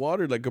grabbing them like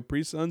water, like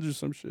Capri Suns or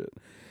some shit.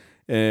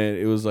 And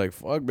it was like,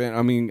 fuck, man.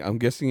 I mean, I'm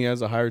guessing he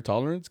has a higher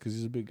tolerance because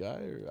he's a big guy.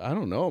 Or, I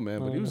don't know, man.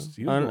 But he was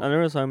I going,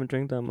 never saw him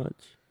drink that much.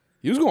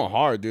 he was going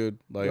hard, dude.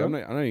 Like Yeah. I'm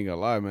not even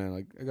gonna lie, man.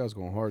 Like that guy was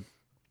going hard.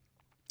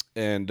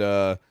 And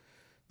the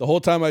whole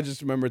time I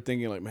just remember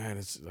thinking like, man,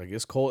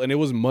 it's cold and it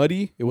was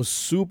muddy. It was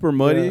super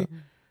muddy. Yeah.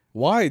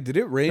 Why did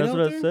it rain? That's out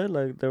what there? I said.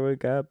 Like there were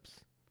gaps,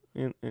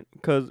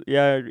 cause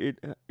it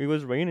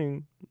was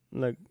raining.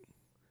 Like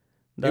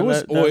It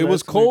was it was last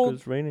week cold,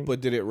 was raining.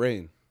 but did it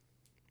rain?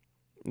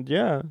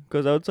 Yeah,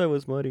 cause outside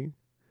was muddy,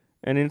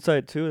 and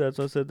inside too. That's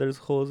why I said there's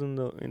holes in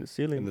the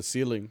ceiling. In the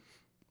ceiling.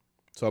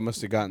 So I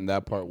must have gotten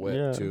that part wet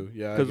Yeah. too.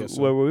 Yeah, I Cause guess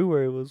so. where we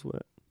were, it was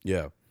wet.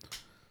 Yeah.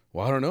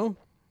 Well, I don't know.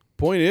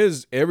 Point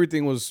is,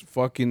 everything was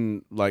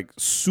fucking like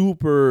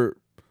super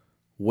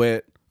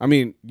wet. I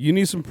mean, you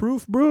need some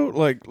proof, bro.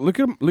 Like, look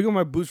at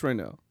my boots right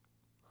now.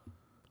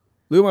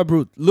 Look at my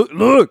boots.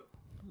 Look.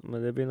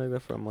 But they've been like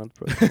that for a month,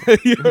 bro.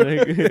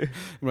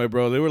 I'm like,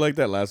 bro, they were like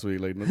that last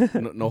week. Like,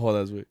 no hold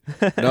last week.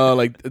 No,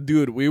 like,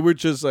 dude, we were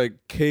just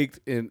like caked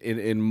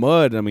in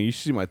mud. I mean, you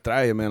should see my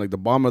traje, man. Like, the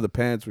bottom of the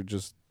pants were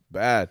just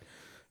bad.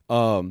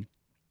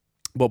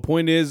 But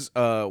point is,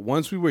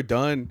 once we were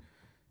done,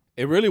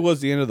 it really was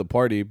the end of the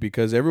party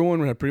because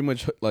everyone had pretty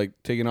much like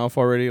taken off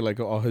already, like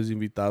all his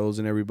invitados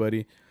and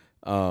everybody.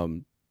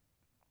 So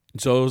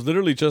it was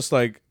literally just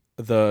like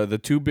the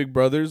 2 big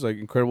brothers, like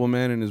Incredible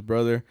Man and his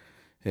brother,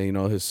 and you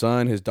know his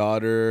son, his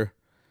daughter.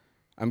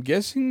 I'm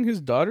guessing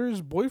his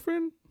daughter's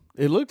boyfriend.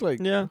 It looked like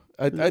Yeah.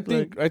 I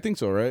think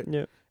so, right?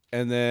 Yeah.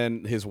 And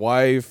then his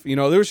wife, you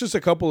know, there was just a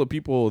couple of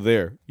people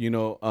there, you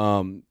know.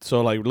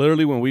 So like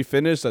literally when we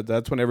finished,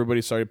 that's when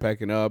everybody started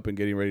packing up and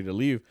getting ready to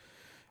leave.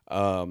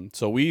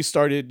 So we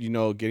started, you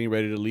know, getting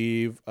ready to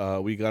leave.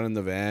 We got in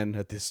the van.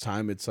 At this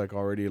time, it's like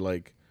already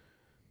like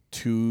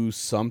 2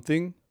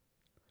 something.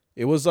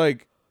 It was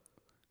like,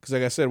 because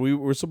like I said, we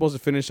were supposed to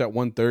finish at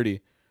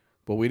 1:30,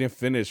 but we didn't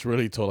finish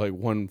really till like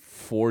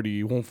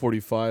 1:40,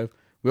 1:45.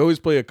 We always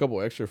play a couple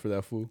extra for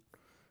that food.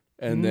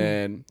 And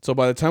then, so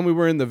by the time we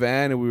were in the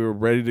van and we were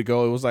ready to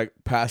go, it was like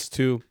past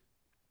 2.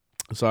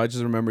 So I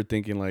just remember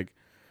thinking like,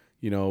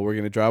 you know, we're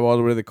going to drive all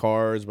the way to the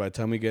cars. By the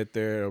time we get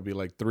there, it'll be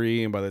like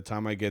 3. And by the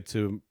time I get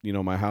to, you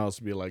know, my house,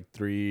 it'll be like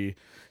 3:20,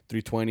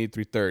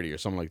 3:30 or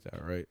something like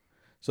that, right?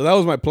 So that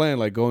was my plan,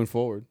 like going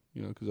forward,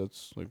 you know, because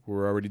that's like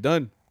we're already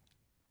done.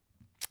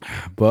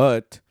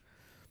 But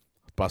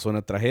pasó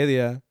una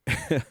tragedia.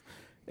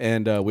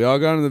 And we all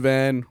got in the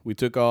van. We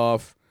took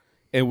off.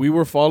 And we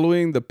were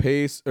following the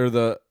pace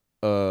or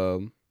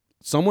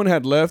someone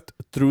had left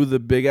through the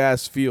big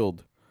ass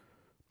field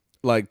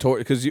like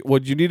because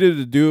what you needed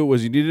to do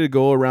was you needed to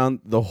go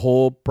around the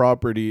whole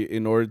property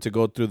in order to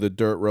go through the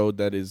dirt road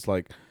that is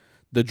like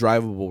the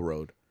drivable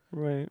road,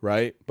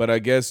 right? But I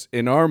guess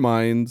in our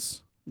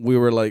minds we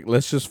were like,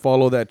 let's just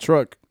follow that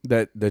truck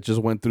that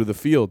just went through the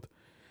field.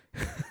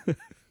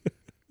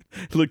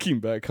 Looking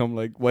back, I'm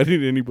like, why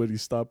didn't anybody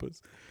stop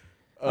us?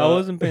 I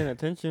wasn't paying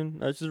attention.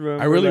 I just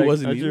remember. I really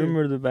wasn't I just either.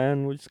 remember the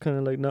van was kind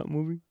of like not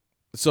moving.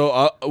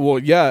 So, well,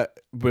 yeah.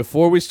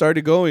 Before we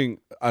started going,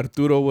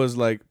 Arturo was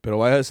like, "Pero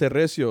vaya a ser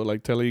recio,"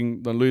 like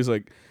telling Don Luis,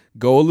 like,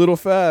 "Go a little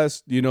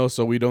fast,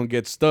 so we don't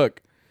get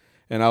stuck."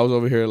 And I was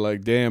over here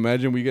like, "Damn,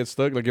 imagine we get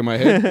stuck," like in my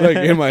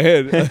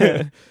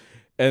head,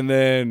 And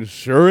then,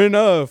 sure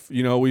enough,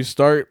 we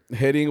start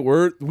heading.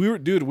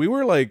 We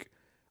were like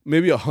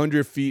maybe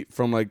 100 feet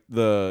from like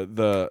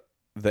the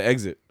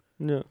exit.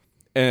 Yeah.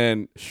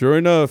 And sure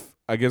enough,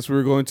 I guess we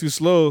were going too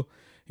slow.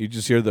 You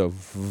just hear the.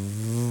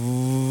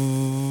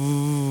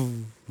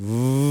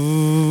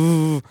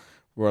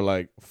 We're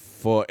like,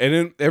 fuck. And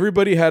then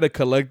everybody had a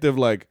collective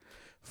like,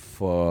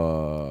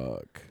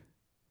 fuck.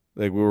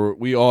 Like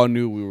we all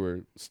knew we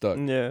were stuck.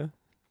 Yeah.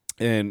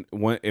 And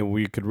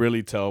we could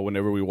really tell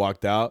whenever we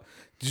walked out.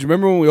 Did you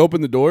remember when we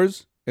opened the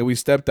doors and we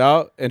stepped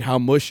out and how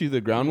mushy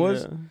the ground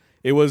was? Yeah.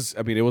 It was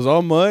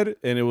all mud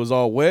and it was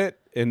all wet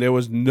and there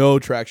was no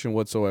traction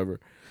whatsoever.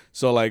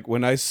 So like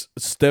when I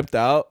stepped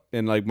out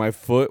and like my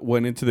foot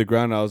went into the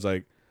ground, I was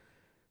like,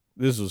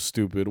 this was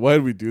stupid. Why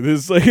did we do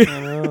this? Like,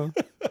 I know.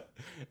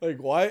 Like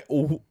why?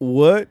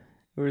 What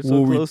We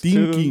were we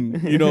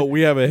thinking?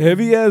 We have a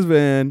heavy ass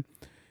van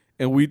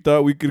and we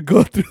thought we could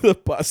go through the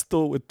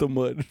pasto with the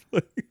mud.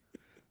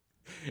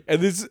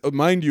 And this,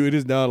 mind you, it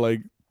is now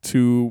like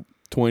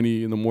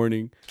 2:20 in the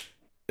morning.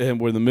 And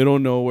we're in the middle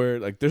of nowhere.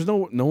 Like, there's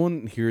no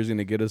one here is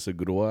gonna get us a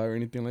grúa or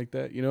anything like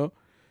that.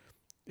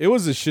 It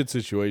was a shit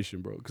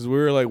situation, bro. Because we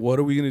were like, what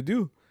are we gonna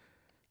do?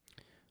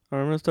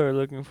 I'm gonna start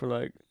looking for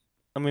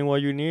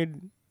what you need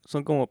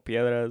son como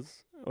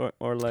piedras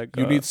or like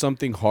You need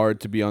something hard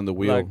to be on the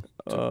wheel like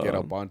to get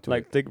up onto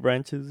like it. thick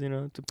branches,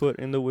 to put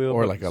in the wheel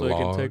Or like a so log.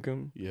 you can take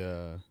them.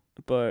 Yeah.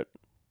 But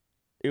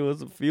it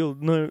was a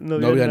field. No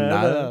había nada.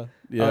 nada.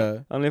 Yeah.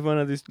 I only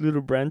found these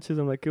little branches.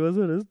 I'm like, ¿qué va a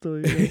hacer esto?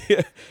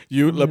 Yeah.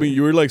 You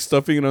were like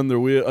stuffing it under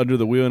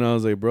the wheel, and I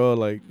was like, bro,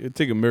 like it'd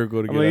take a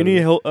miracle to get. You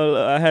need help.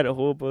 I had a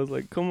hope. I was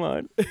like, come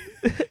on,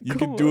 you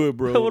can do it,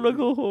 bro. I wanna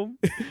go home.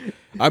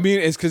 I mean,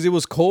 it's because it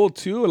was cold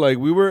too. Like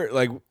we were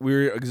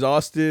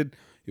exhausted.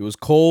 It was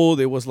cold.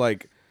 It was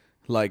like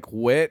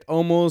wet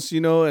almost,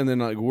 and then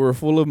like we were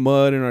full of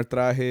mud in our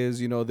trajes.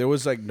 There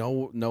was like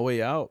no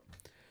way out.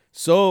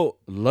 So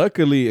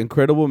luckily,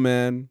 Incredible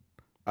Man.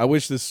 I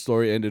wish this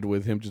story ended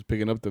with him just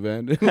picking up the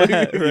van,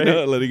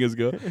 letting us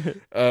go.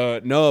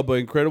 No, but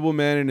Incredible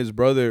Man and his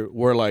brother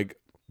were like,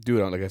 dude,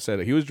 like I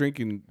said, he was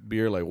drinking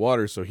beer like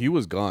water, so he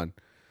was gone.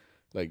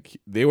 Like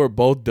they were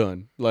both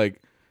done.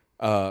 Like,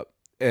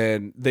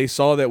 and they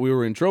saw that we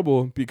were in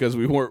trouble because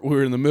we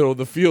were in the middle of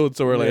the field,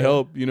 so we're like,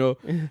 help,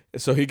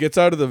 So he gets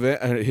out of the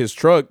van, his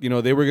truck.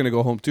 They were gonna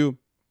go home too,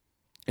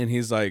 and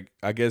he's like,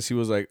 I guess he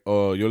was like,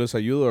 oh, yo les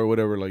ayudo or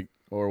whatever, like.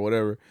 Or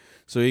whatever.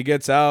 So he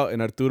gets out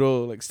and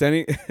Arturo, like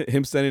standing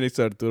next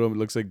to Arturo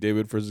looks like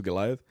David versus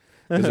Goliath.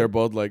 Because they're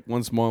both like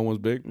one's small and one's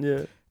big.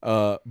 Yeah.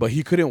 But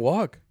he couldn't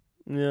walk.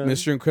 Yeah.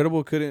 Mr.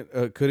 Incredible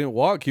couldn't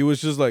walk. He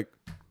was just like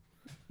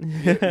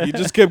he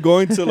just kept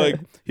going to like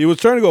he was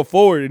trying to go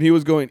forward and he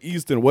was going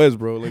east and west,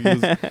 bro. Like he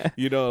was like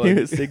he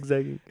was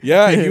zigzagging.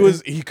 Yeah,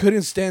 he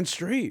couldn't stand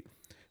straight.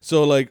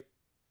 So like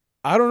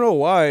I don't know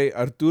why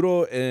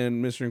Arturo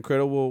and Mr.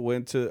 Incredible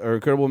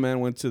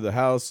Man went to the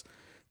house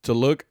to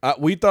look.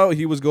 We thought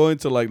he was going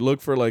to like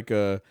look for like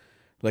a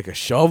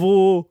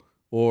shovel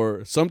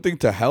or something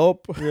to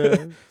help.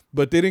 Yeah.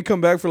 But they didn't come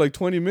back for like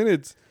 20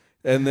 minutes.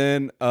 And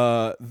then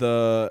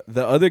the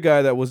other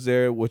guy that was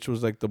there, which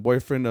was like the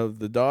boyfriend of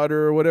the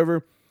daughter or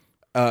whatever,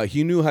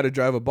 he knew how to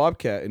drive a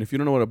Bobcat. And if you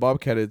don't know what a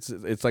Bobcat is,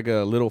 it's like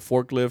a little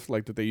forklift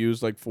like that they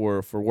use like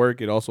for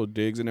work. It also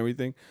digs and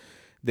everything.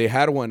 They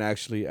had one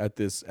actually at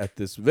this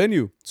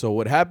venue. So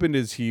what happened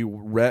is he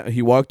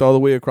walked all the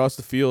way across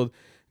the field,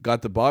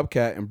 got the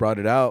Bobcat and brought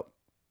it out,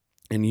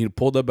 and he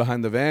pulled up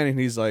behind the van and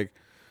he's like,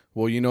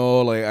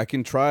 well, like I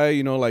can try,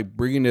 like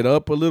bringing it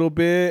up a little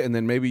bit and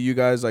then maybe you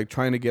guys like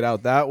trying to get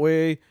out that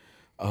way,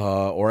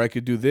 or I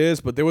could do this.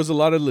 But there was a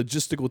lot of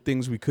logistical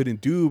things we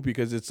couldn't do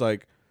because it's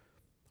like,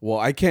 well,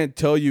 I can't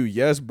tell you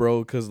yes,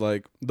 bro, because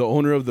like the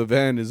owner of the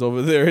van is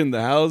over there in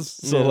the house.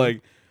 So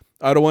like,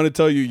 I don't want to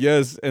tell you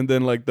yes and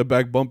then like the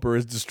back bumper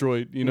is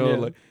destroyed,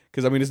 like.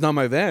 Because, I mean, it's not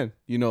my van.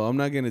 I'm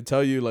not going to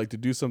tell you, like, to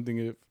do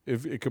something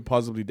if it could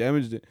possibly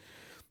damage it.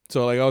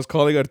 So, like, I was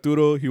calling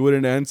Arturo. He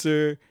wouldn't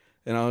answer.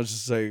 And I was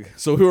just like...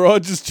 So, we were all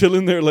just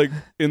chilling there, like,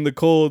 in the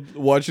cold,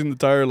 watching the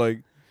tire,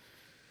 like...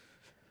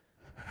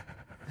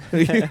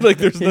 like,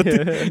 there's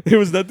nothing... There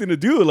was nothing to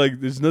do.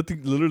 Like, there's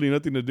literally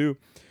nothing to do.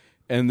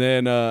 And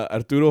then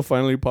Arturo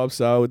finally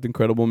pops out with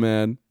Incredible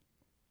Man.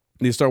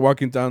 And they start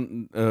walking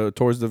down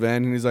towards the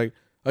van. And he's like,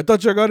 I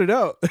thought y'all got it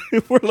out.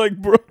 We're like,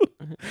 bro...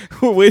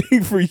 We're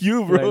waiting for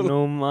you, bro. Like,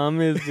 no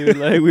mames, dude.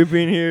 Like, we've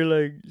been here,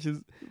 like,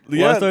 just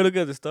Well, I started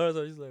looking at the stars.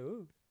 I was just like,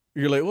 ooh.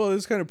 You're like, well,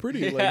 it's kind of pretty.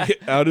 Yeah.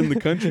 Like out in the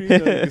country, you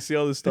can see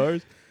all the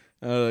stars.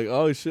 And I was like,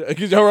 oh shit!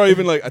 Because y'all were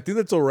even like, I think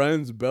that's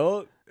Orion's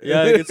belt.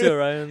 Yeah, I could see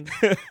Orion.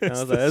 And I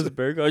was like, that's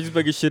Virgo. I was just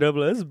making shit up.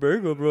 Like, that's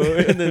Virgo, bro.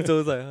 And then so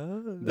it was like,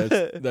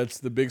 huh? That's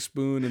the big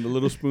spoon and the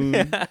little spoon.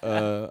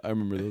 I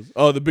remember those.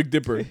 Oh, the Big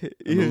Dipper and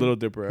the Little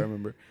Dipper. I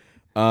remember.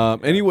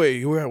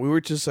 Anyway, we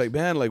were just like,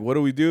 man, like, what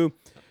do we do?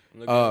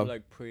 Look at him,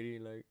 like pretty,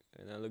 like,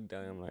 and I look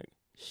down. I'm like,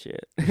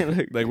 shit.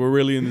 Like we're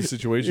really in this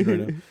situation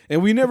right now,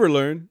 and we never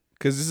learn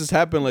because this has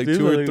happened like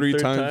 2 or 3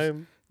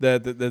 times.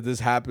 That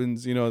this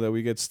happens, you know, that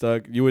we get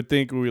stuck. You would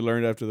think we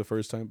learned after the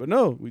first time, but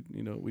no, we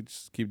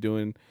just keep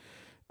doing.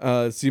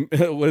 What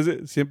is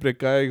it? Siempre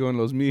caigo en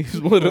los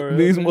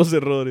mismos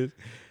errores.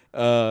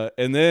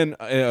 And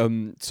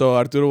then, so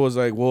Arturo was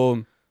like,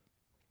 well,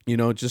 you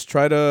know, just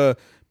try to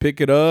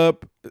pick it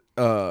up,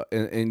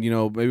 and you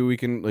know, maybe we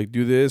can like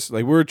do this.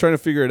 Like we were trying to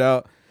figure it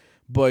out,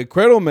 but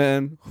Credo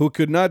Man, who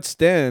could not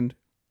stand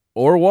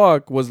or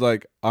walk, was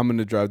like, I'm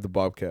gonna drive the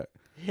Bobcat.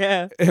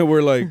 Yeah. And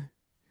we're like,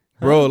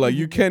 bro, like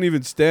you can't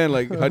even stand.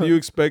 Like, how do you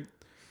expect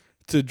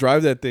to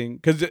drive that thing?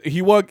 Because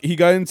he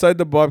got inside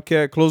the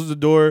Bobcat, closed the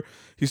door.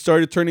 He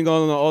started turning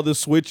on all the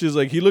switches.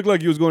 Like, he looked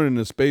like he was going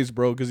into space,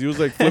 bro, because he was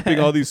like flipping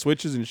all these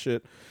switches and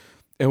shit.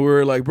 And we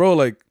were like, bro,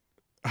 like,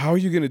 how are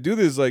you gonna do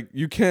this? Like,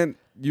 you can't.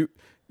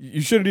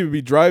 You shouldn't even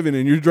be driving,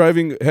 and you're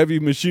driving heavy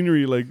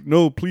machinery. Like,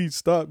 no, please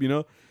stop. You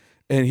know.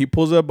 And he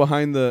pulls up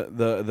behind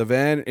the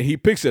van, and he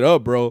picks it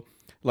up, bro.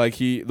 Like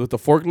with the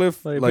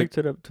forklift. Like, like picked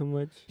it up too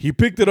much. He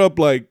picked it up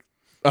like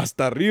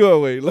hasta arriba,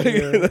 way. Like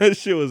that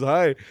shit was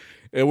high.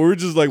 And we were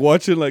just like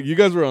watching, like, you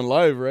guys were on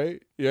live,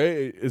 right?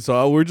 Yeah. And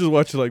so we're just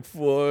watching, like,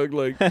 fuck,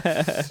 like,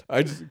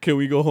 can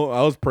we go home?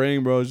 I was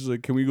praying, bro. I was just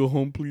like, can we go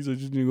home, please? I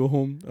just need to go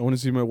home. I want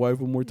to see my wife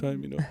one more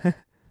time, you know?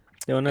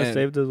 The one that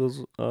saved us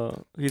was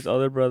his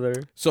other brother.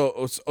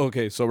 So,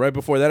 okay, so right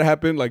before that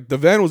happened, like, the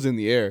van was in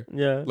the air.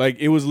 Yeah. Like,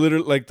 it was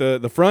literally, like,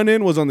 the front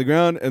end was on the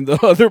ground, and the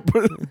other,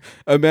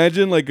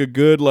 imagine, like, a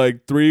good,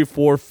 like,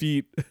 3-4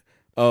 feet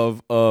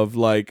of,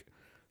 like,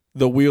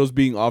 the wheels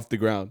being off the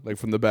ground, like,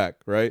 from the back,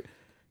 right?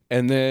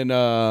 And then,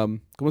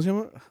 ¿cómo se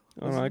llama?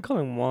 I don't know. I call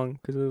him Wong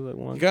because it was like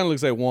Wong. He kind of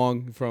looks like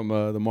Wong from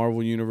the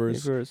Marvel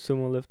universe. For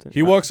sumo lifting.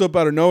 He walks up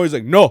out of nowhere. He's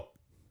like, no.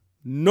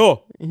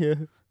 Yeah.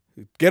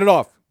 Get it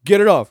off.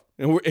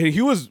 And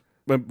he was,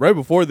 right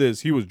before this,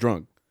 he was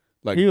drunk.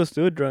 Like, he was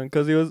still drunk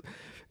because he was,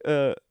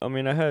 I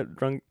mean, I had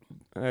drank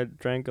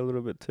a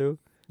little bit too.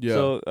 Yeah.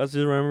 So I just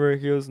remember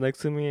he was next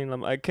to me,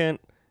 and I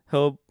can't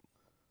help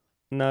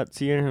not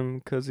seeing him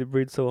because he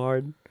breathes so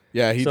hard.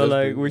 Yeah, he so does.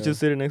 Like, we're just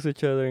sitting next to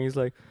each other, and he's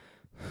like,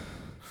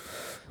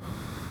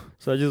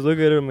 so I just look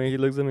at him, and he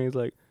looks at me. He's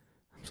like,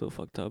 "I'm so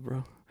fucked up,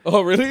 bro."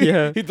 Oh, really?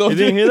 Yeah. He told you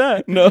didn't hear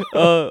that? No.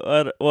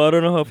 Well, I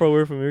don't know how far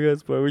we're from you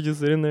guys, but we're just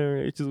sitting there.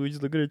 And we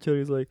just look at each other.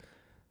 He's like,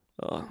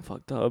 "Oh, I'm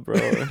fucked up, bro."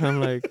 And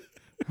I'm like,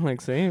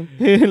 same.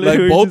 Like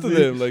both of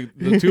them, like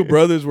the two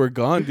brothers were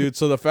gone, dude.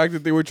 So the fact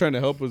that they were trying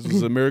to help us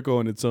was a miracle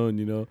on its own,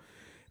 you know.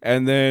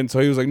 And then so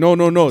he was like, "No,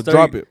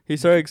 drop it." He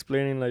started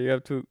explaining like you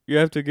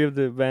have to give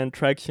the van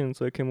traction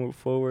so it can move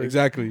forward.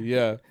 Exactly.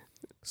 Yeah.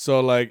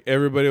 So like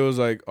everybody was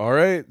like, all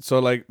right. So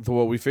like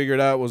what we figured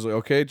out was like,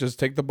 okay, just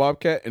take the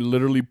Bobcat and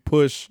literally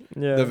push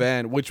the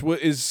van, which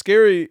is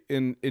scary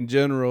in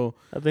general.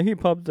 I think he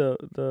popped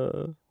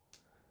the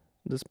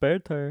spare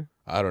tire.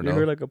 I don't know. You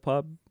heard like a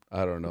pop.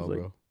 I don't know,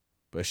 bro.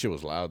 But shit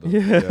was loud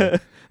though.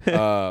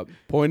 Yeah.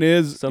 Point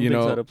is, something's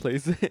out of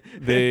place.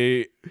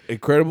 They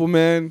Incredible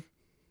Man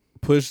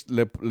pushed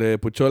le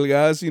puchó el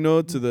gas, you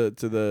know, to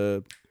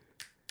the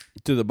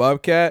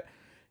Bobcat.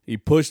 He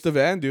pushed the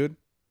van, dude.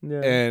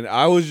 Yeah. And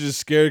I was just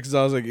scared because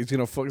I was like, it's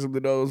gonna fuck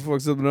something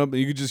up. And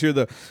you could just hear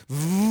the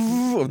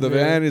of the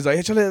van. He's like,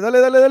 échale,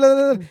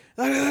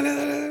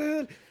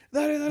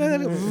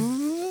 dale.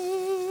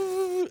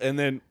 And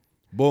then,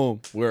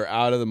 boom, we're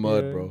out of the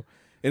mud, bro.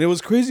 And it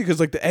was crazy because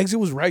like the exit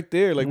was right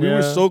there. Like we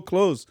were so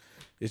close.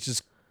 It's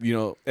just, you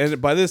know,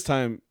 and by this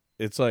time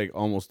it's like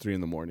almost 3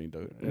 a.m,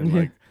 dude. And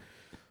like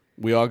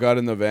we all got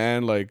in the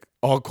van, like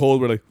all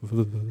cold. We're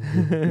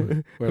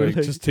like,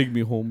 just take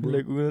me home, bro.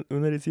 Like un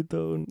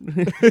airecito, un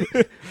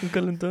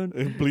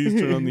calentón. Please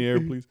turn on the air,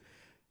 please.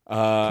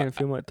 Can't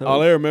feel my toes.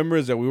 All I remember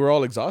is that we were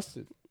all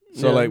exhausted.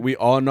 So like we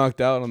all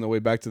knocked out on the way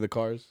back to the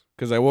cars.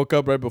 Because I woke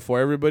up right before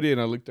everybody and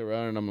I looked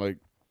around and I'm like,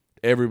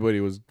 everybody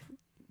was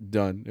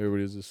done.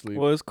 Everybody was asleep.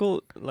 Well, it's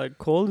cold. Like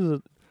cold is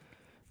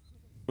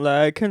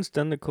like I can't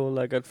stand the cold.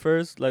 Like at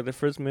first, like the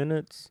first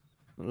minutes,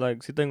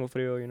 like si tengo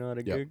frío, you know, at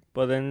a gig.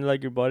 But then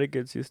like your body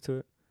gets used to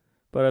it.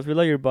 But I feel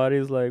like your body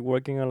is like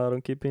working a lot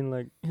on keeping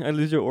like at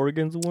least your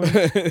organs warm.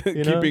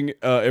 You know? Keeping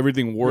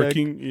everything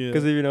working.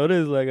 Because if you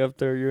notice, like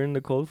after you're in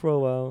the cold for a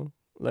while,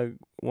 like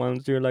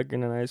once you're like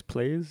in a nice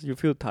place, you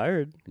feel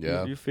tired.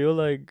 Yeah. You feel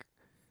like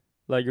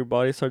your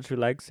body starts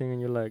relaxing and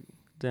you're like,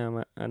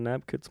 damn, a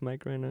nap could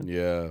smack right now.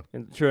 Yeah.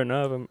 And sure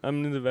enough,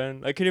 I'm in the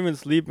van. I can't even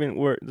sleep in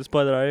where the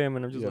spot that I am,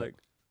 and I'm just like.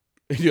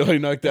 You're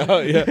like knocked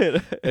out. Yeah.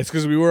 It's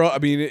because we were all, I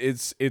mean,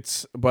 it's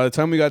by the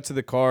time we got to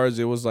the cars,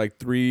 it was like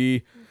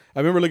 3. I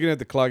remember looking at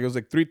the clock. It was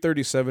like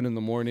 3:37 in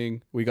the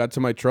morning. We got to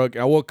my truck.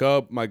 I woke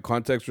up. My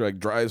contacts were like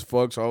dry as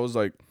fuck. So I was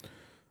like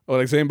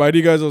saying bye to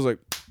you guys. I was like,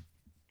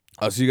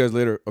 I'll see you guys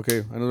later.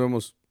 Okay. I know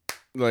almost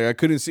like I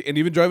couldn't see. And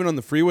even driving on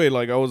the freeway,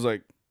 like I was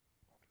like,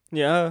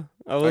 Yeah,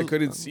 I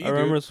couldn't see. I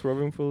remember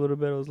swerving for a little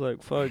bit. I was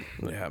like, "Fuck."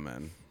 Yeah,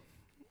 man.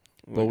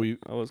 But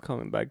I was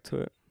coming back to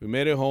it. We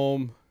made it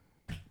home.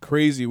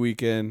 Crazy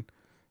weekend.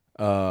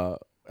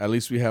 At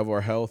least we have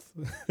our health,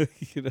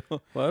 you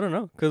know. Well, I don't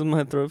know, cause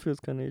my throat feels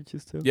kind of itchy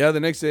still. Yeah, the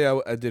next day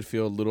I did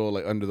feel a little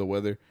like under the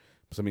weather.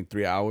 So, I mean,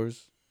 3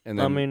 hours, and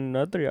then I mean,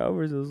 not 3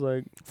 hours. It was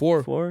like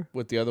four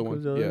with the other 'cause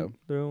one. the Yeah,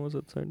 other one was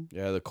outside.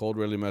 yeah. The cold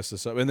really messed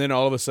us up, and then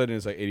all of a sudden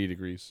it's like 80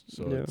 degrees.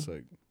 So Yeah. it's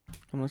like,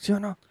 I'm like,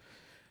 no.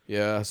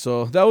 yeah.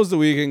 So that was the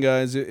weekend,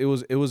 guys. It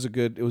was a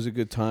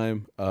good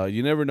time.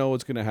 You never know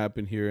what's gonna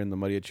happen here in the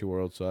mariachi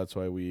world, so that's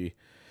why we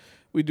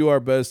do our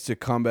best to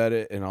combat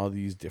it in all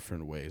these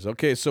different ways.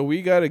 Okay, so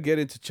we got to get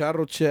into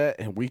Charro Chat,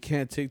 and we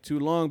can't take too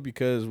long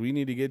because we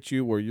need to get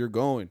you where you're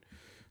going.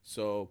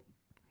 So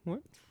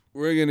What?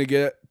 We're going to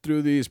get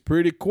through these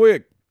pretty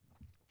quick.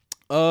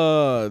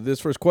 This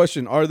first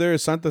question, are there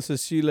Santa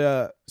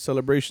Cecilia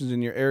celebrations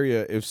in your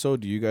area? If so,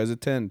 do you guys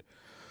attend?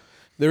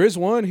 There is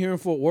one here in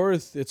Fort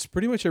Worth. It's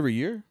pretty much every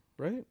year,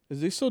 right?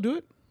 They still do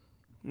it?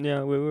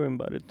 Yeah, we were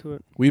invited to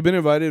it. We've been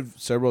invited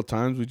several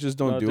times. We just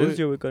don't do this it.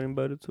 year we got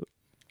invited to it.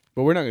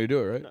 But we're not going to do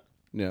it, right? No.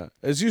 Yeah.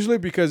 It's usually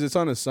because it's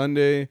on a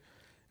Sunday. And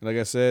like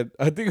I said,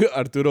 I think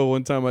Arturo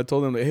one time I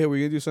told him, like, hey, we're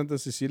going to do Santa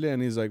Cecilia.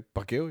 And he's like,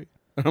 pa qué, güey?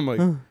 And I'm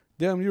like,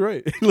 damn, you're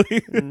right.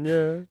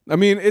 Yeah. I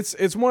mean,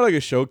 it's more like a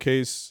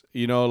showcase.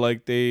 You know,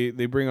 like they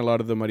bring a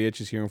lot of the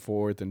mariachis here in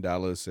Fort Worth and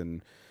Dallas.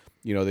 And,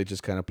 you know, they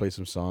just kind of play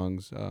some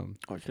songs. Oh,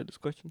 shit, there's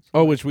questions.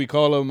 Oh, which we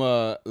call them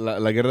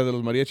La Guerra de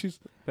los Mariachis.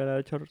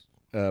 Pelea de charros.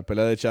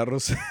 Pelea de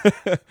Charros.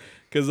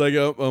 Because, like,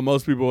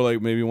 most people, like,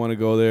 maybe want to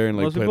go there and,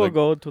 like, Most play, people like,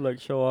 go to, like,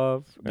 show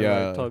off and,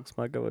 Yeah. like, talk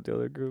smack about the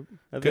other group.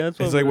 I think that's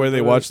what it's like we're where they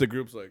doing. watch the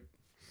groups, like,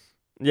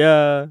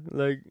 Yeah,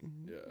 like,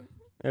 yeah.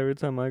 every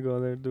time I go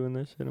there doing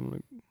that shit, I'm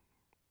like,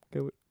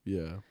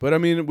 Yeah, but I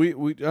mean, we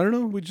I don't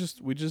know. We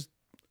just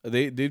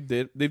they've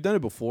done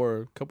it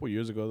before a couple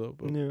years ago though,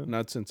 but Yeah.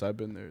 not since I've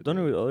been there. done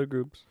it with other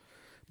groups.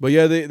 But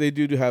yeah, they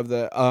do have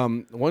that.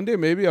 One day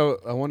maybe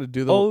I want to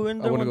do the. Oh, we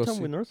went I there wanna one go time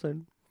see. with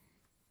Northside.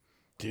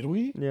 Did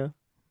we? Yeah,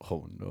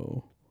 Oh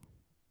no,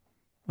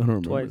 I don't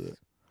remember twice. that.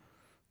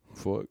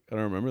 Fuck, I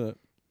don't remember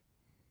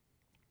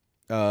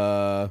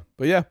that.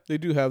 But yeah, they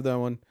do have that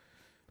one.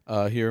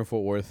 Here in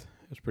Fort Worth,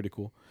 it's pretty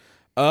cool.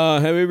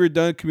 Have you ever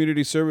done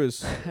community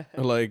service?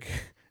 Like,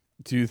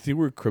 do you think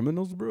we're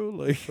criminals, bro?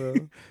 Like, Bro.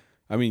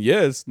 I mean,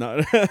 yes,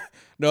 not.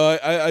 No,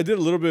 I did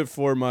a little bit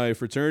for my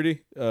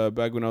fraternity.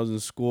 Back when I was in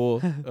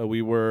school,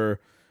 we were.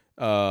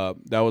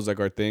 That was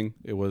like our thing.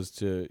 It was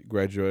to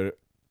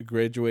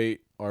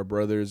graduate our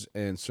brothers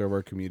and serve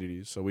our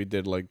communities. So we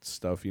did like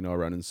stuff, you know,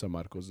 around in San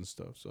Marcos and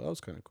stuff. So that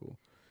was kind of cool.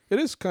 It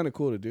is kind of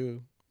cool to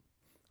do.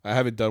 I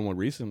haven't done one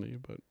recently,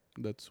 but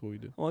that's what we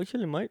did. Oh,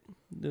 actually, might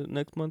the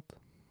next month.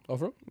 Oh,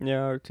 from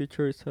Yeah, our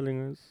teacher is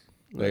telling us.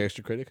 like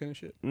extra credit kind of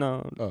shit.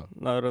 No, Oh.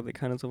 out of the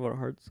kindness of our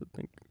hearts, I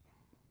think.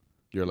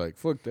 You're like,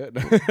 fuck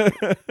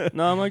that.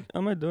 No, I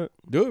might do it.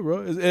 Do it,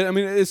 bro. I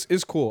mean,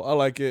 it's cool. I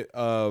like it.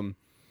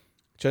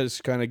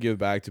 Just kind of give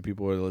back to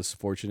people who are less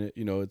fortunate.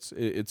 You know, it's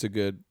a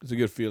good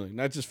feeling,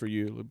 not just for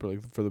you, but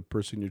like for the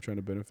person you're trying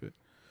to benefit.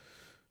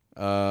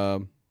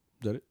 Is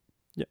that it?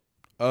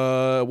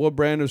 Yeah. What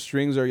brand of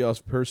strings are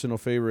y'all's personal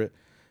favorite?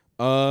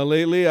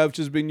 Lately I've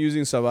just been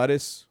using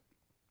Savares.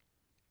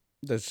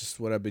 That's just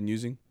what I've been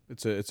using.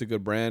 It's a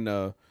good brand.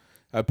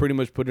 I pretty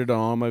much put it on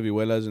all my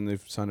vihuelas and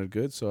they've sounded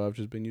good, so I've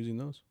just been using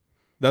those.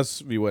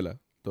 That's vihuela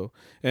though.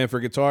 And for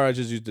guitar, I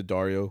just use the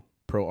Dario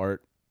Pro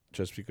Art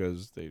just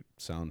because they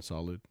sound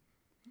solid.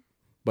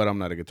 But I'm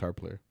not a guitar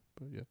player.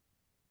 But yeah.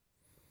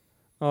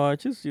 Oh, I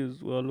just use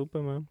Guadalupe,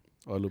 man.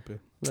 Oh, Lupe.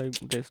 Like,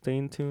 they stay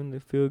in tune, they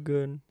feel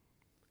good.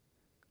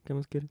 ¿Qué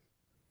más quieres?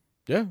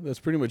 Yeah, that's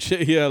pretty much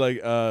it. Yeah,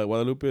 like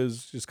Guadalupe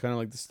is just kind of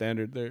like the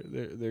standard.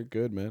 They're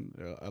good, man.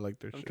 I like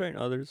their I'm shit. trying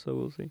others, so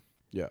we'll see.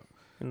 Yeah.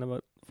 In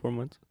about 4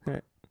 months.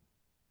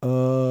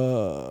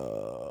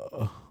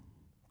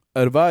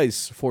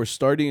 Advice for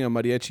starting a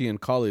mariachi in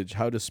college: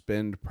 how to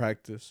spend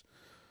practice.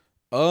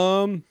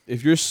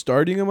 If you're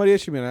starting a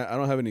mariachi, man, I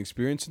don't have any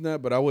experience in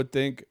that, but I would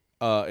think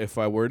if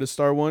I were to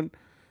start one,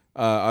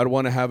 I'd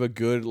want to have a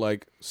good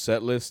like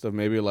set list of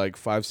maybe like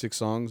 5-6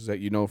 songs that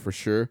you know for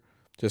sure,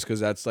 just because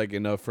that's like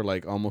enough for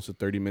like almost a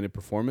 30-minute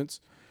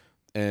performance.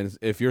 And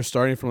if you're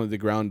starting from the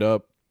ground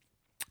up,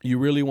 you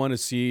really want to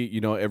see,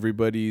 you know,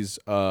 everybody's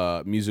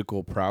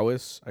musical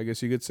prowess, I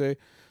guess you could say.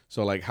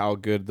 So like how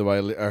good the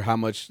violin, or how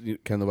much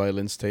can the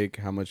violins take,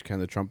 how much can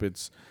the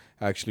trumpets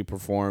actually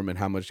perform, and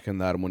how much can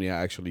the armonia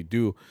actually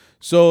do.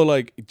 So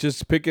like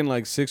just picking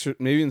like 6 or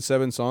maybe even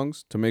 7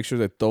 songs to make sure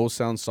that those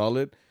sound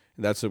solid.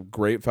 That's a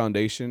great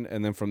foundation.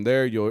 And then from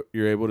there, you're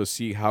able to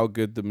see how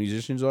good the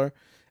musicians are.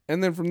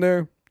 And then from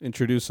there,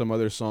 introduce some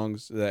other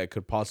songs that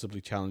could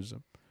possibly challenge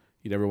them.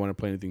 You never want to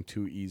play anything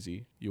too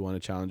easy. You want to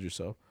challenge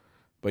yourself.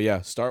 But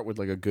yeah, start with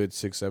like a good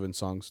 6-7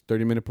 songs,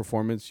 30-minute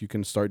performance. You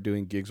can start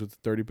doing gigs with a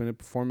 30-minute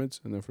performance,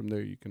 and then from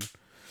there you can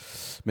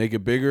make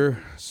it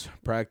bigger.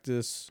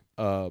 Practice.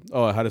 How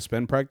to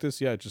spend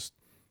practice? Yeah, just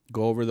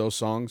go over those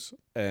songs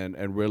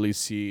and really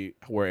see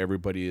where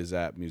everybody is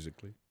at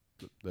musically.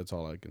 That's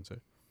all I can say.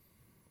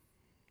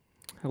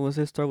 I would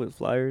say start with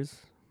flyers.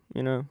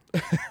 You know.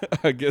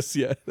 I guess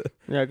yeah.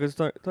 Yeah, cause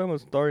talking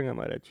about starting at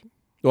Mariachi.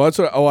 Well, that's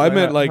what. Oh, I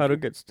meant like. how to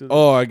get students.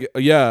 Oh,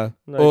 yeah.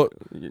 Like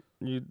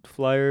you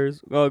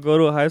flyers. Go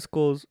to high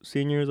schools.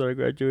 Seniors are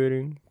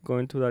graduating,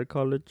 going to that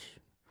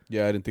college.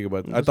 Yeah, I didn't think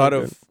about that. I Those thought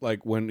are of good.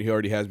 like when he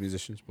already has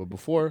musicians, but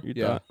before,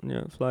 yeah.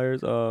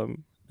 Flyers.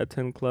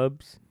 Attend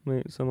clubs.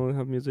 Some of them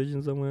have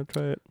musicians that want to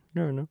try it.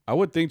 You never know. I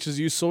would think just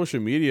use social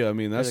media. I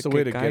mean, that's the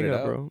way to get it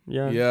out, bro.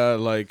 Yeah. Yeah,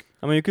 like.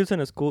 I mean, you could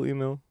send a school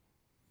email.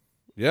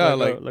 Yeah,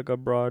 like a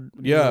broad.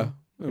 Yeah,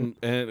 and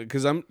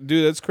because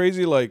dude, that's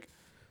crazy. Like,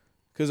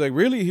 because like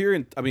really here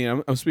in, I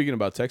mean, I'm speaking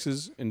about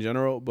Texas in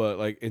general, but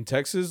like in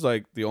Texas,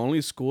 like the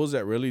only schools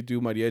that really do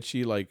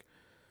mariachi like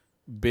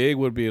big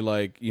would be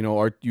like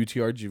our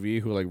UTRGV,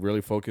 who like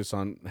really focus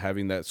on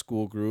having that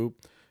school group.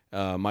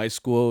 My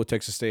school,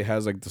 Texas State,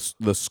 has like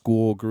the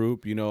school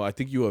group. I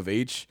think U of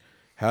H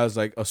has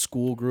like a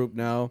school group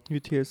now.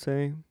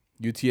 UTSA,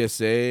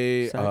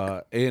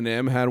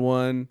 A&M had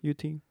one.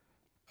 UT.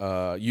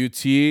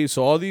 UT.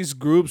 So all these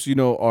groups,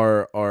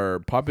 are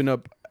popping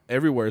up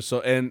everywhere.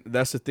 So, and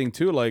that's the thing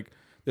too. Like,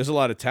 there's a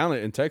lot of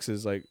talent in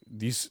Texas. Like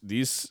these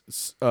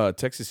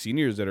Texas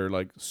seniors that are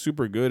like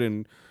super good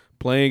and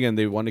playing, and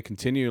they want to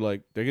continue.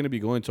 Like, they're gonna be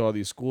going to all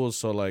these schools.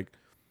 So like,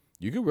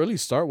 you can really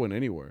start one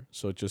anywhere.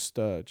 So just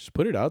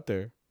put it out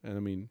there. And I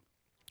mean,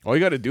 all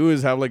you got to do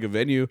is have like a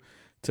venue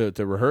to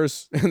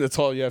rehearse, and that's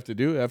all you have to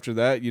do. After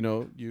that,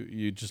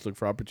 you just look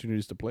for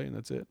opportunities to play, and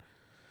that's it.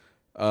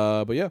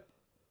 But yeah.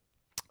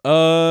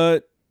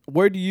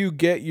 Where do you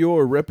get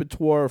your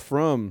repertoire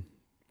from?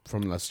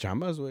 From Las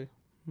Chambas, way.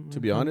 To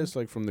be honest,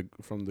 like from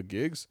the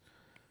gigs.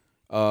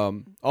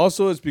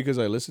 Also, it's because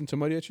I listen to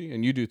mariachi,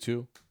 and you do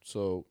too.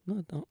 So no,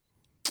 I don't.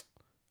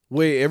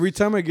 Wait, every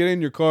time I get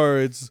in your car,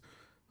 it's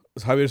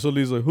Javier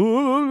Solis like,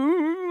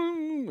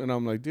 and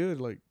I'm like,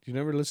 dude, like, you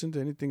never listen to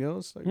anything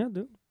else? Like, yeah,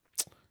 dude.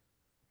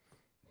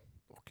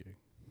 Okay.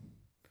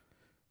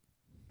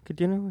 ¿Qué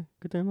tiene, güey?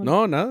 ¿Qué tiene?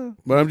 No, nada.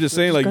 But I'm just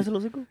saying, like.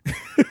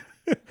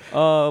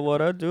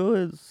 What I do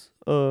is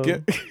I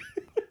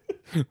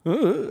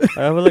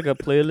have like a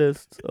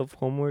playlist of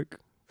homework.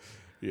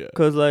 Yeah.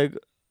 Cause like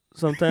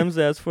sometimes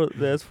they ask for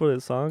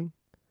the song,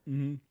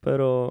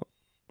 pero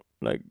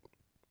like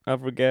I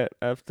forget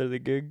after the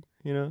gig,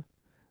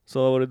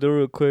 So what I do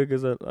real quick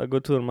is I go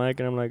to the mic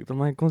and I'm like, the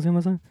mic, ¿cómo se llama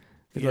esa?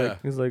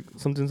 It's like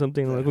something.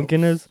 I'm like, ¿con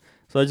quién es?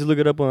 So I just look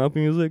it up on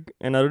Apple Music,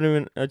 and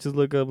I just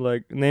look up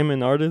like name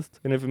and artist,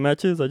 and if it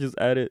matches, I just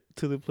add it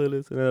to the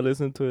playlist and I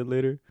listen to it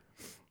later.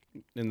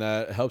 And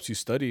that helps you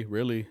study,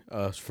 really,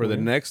 for the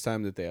next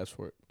time that they ask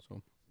for it.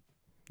 So,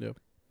 yeah.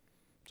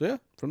 So, yeah,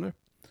 from there.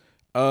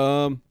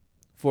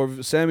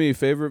 For Sammy,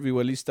 favorite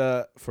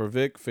violista. For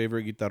Vic,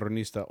 favorite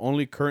guitarronista.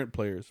 Only current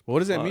players. But what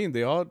does that mean?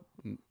 They all...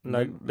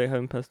 Like, they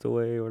haven't passed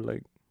away or,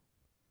 like,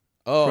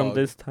 from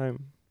this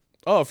time.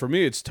 Oh, for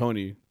me, it's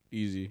Tony.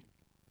 Easy.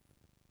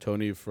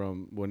 Tony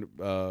from when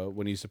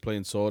he used to play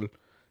in Sol.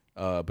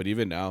 But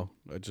even now,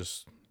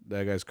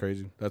 that guy's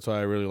crazy. That's why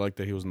I really like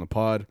that he was in the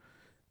pod.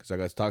 Because I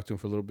got to talk to him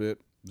for a little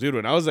bit. Dude,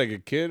 when I was like a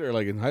kid or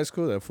like in high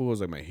school, that fool was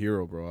like my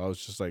hero, bro. I was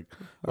just like,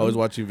 I was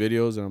watching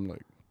videos and I'm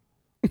like,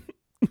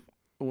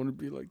 I want to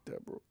be like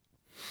that, bro.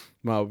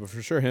 No, but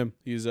for sure him.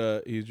 He's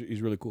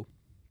really cool.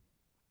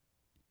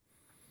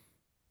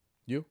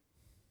 You?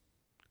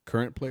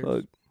 Current players?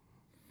 Fuck.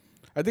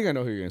 I think I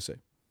know who you're going to say.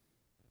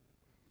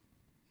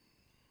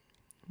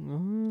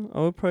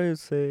 I would probably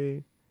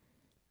say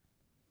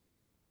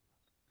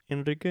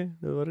Enrique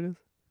de Vargas.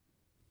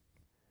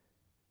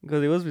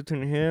 Because it was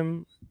between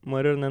him,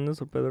 Mario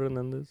Hernandez, or Pedro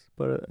Hernandez.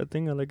 But I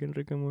think I like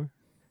Enrique more.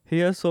 He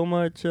has so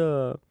much,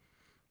 well,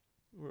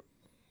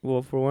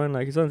 for one,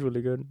 like, he sounds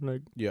really good.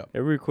 Like, yeah.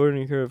 Every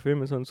recording you hear of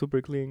him, it sounds super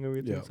clean.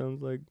 Everything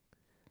sounds, like,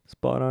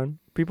 spot on.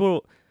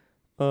 People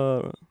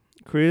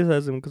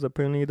criticize him because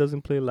apparently he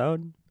doesn't play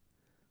loud.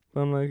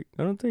 But I'm like,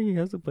 I don't think he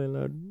has to play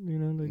loud,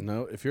 like.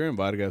 No, if you're in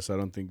Vargas, I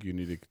don't think you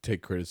need to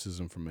take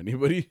criticism from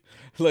anybody.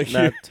 Like,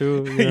 that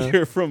too,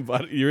 yeah.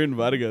 You're in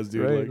Vargas,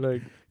 dude. Right,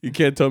 like you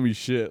can't tell me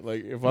shit.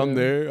 Like, if I'm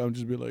there, I'm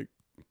just be like,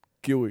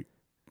 Kiwi.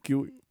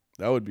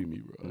 That would be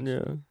me, bro.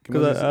 Yeah,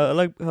 because I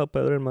like how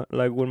Pedro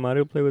like when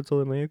Mario played with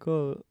Sol de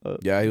Mexico.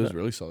 Yeah, he was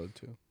really solid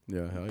too.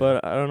 Yeah, hell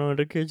but I don't know.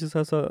 Enrique just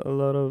has a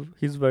lot of.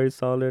 He's very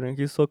solid and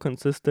he's so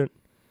consistent.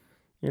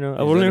 I've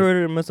only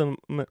heard him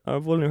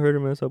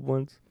mess up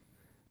once.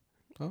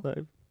 Oh.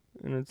 Live,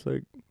 and it's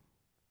like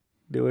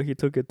the way he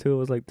took it too. I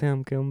was like,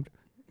 damn, Kim.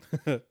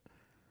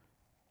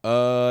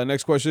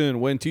 Next question.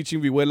 When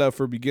teaching vihuela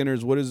for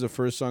beginners, what is the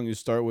first song you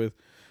start with?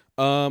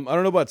 I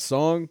don't know about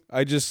song.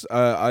 I just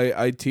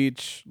I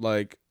teach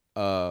like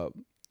from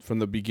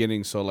the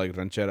beginning, so like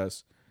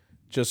rancheras,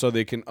 just so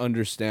they can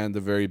understand the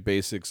very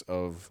basics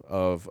of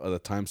the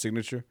time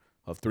signature.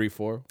 of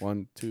 3/4.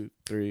 1, 2,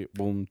 3,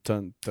 boom,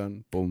 dun,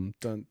 dun, boom,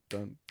 dun,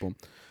 dun, boom.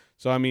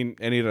 So I mean,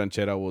 any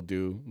ranchera will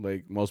do.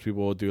 Like most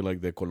people will do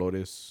like the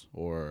colores,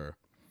 or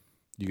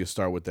you can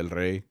start with el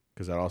rey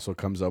because that also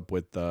comes up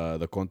with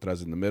the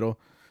contras in the middle.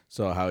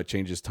 So how it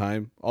changes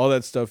time, all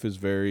that stuff is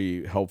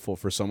very helpful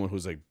for someone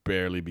who's like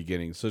barely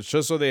beginning. So it's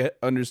just so they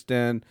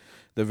understand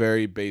the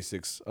very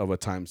basics of a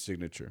time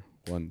signature.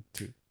 1,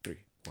 2, 3,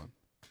 1.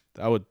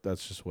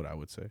 That's just what I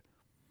would say.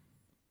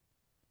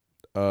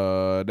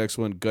 Next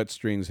one, gut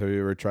strings. Have you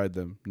ever tried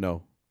them?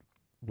 No.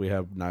 We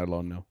have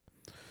nylon now.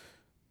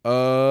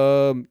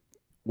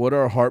 What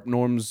are harp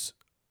norms?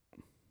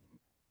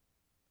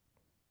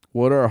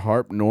 What are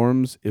harp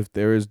norms if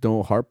there is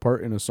no harp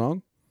part in a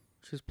song?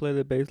 Just play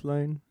the bass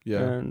line.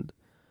 Yeah. And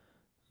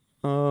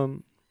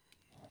from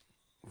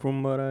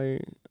what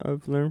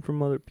I've learned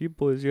from other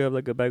people is you have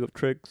like a bag of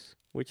tricks,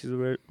 which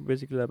is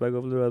basically a bag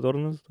of little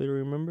adornos. Do you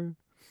remember? And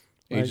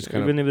you Like, just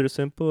kind even if they're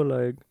simple,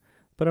 like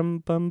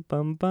pam pam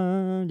pam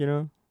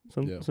pam,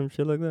 some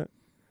shit like that.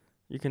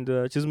 You can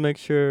do that. Just make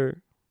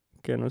sure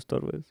que no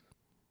estorbes.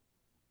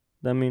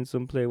 That means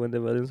don't play when the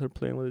violins are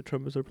playing, when the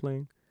trumpets are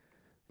playing.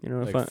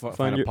 Like find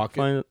find a your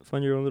pocket?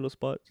 find your own little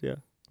spots. Yeah.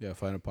 Yeah,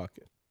 find a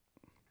pocket.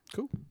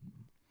 Cool.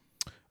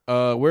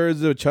 Where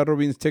is the Charro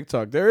Beans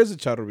TikTok? There is a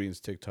Charro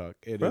Beans TikTok.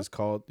 It is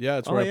called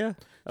it's Oh where yeah.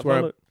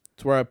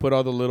 it's where I put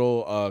all the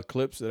little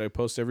clips that I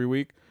post every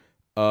week.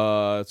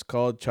 It's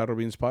called Charro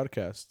Beans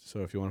Podcast.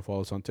 So if you want to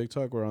follow us on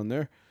TikTok, we're on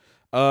there.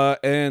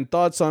 And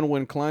thoughts on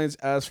when clients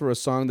ask for a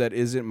song that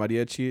isn't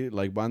mariachi,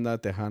 like banda,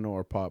 tejano,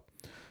 or pop.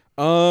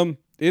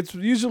 It's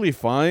usually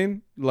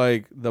fine.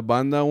 Like the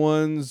banda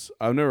ones,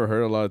 I've never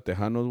heard a lot of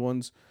tejano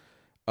ones.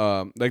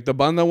 Like the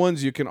banda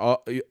ones, you can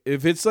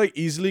if it's like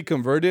easily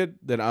converted,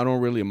 then I don't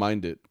really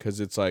mind it because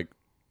it's like,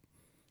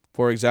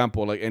 for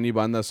example, like any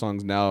banda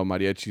songs now,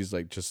 mariachis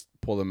like just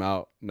pull them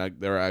out. Like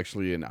they're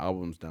actually in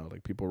albums now.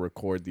 Like people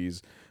record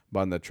these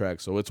banda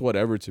tracks, so it's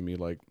whatever to me.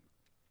 Like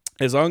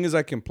as long as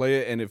I can play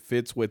it and it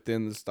fits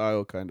within the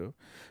style, kind of.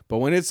 But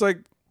when it's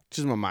like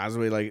just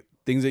mamazwe, like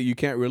things that you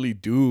can't really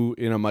do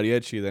in a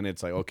mariachi, then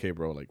it's like, okay,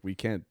 bro, like we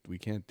can't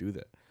do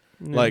that.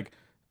 Yeah. Like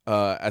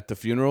at the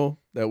funeral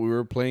that we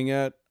were playing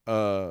at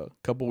a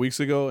couple weeks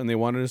ago, and they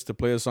wanted us to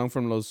play a song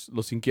from Los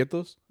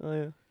Inquietos, Oh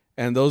yeah.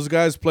 and those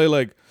guys play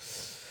like.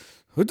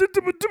 I'm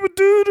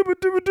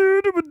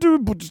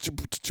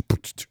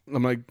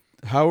like,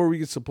 how are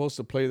we supposed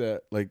to play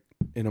that like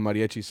in a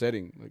mariachi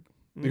setting? Like,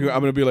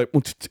 I'm gonna be like,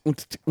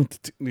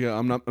 yeah,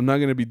 I'm not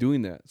gonna be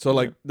doing that. So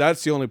like,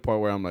 that's the only part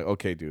where I'm like,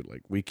 okay, dude,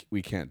 like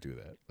we can't do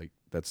that. Like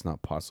that's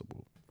not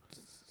possible.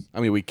 I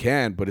mean, we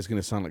can, but it's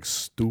gonna sound like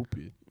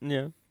stupid.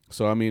 Yeah.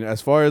 So I mean, as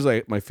far as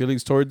like my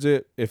feelings towards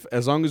it,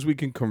 as long as we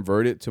can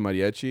convert it to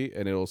mariachi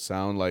and it'll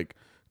sound like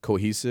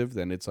cohesive,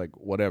 then it's like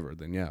whatever.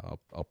 Then yeah,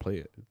 I'll play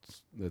it.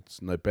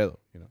 It's no pedo,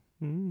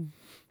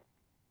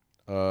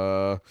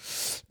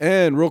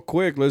 And real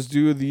quick, let's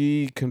do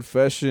the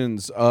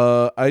confessions.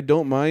 I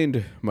don't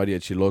mind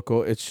Mariachi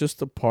Loco. It's just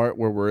the part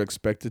where we're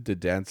expected to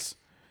dance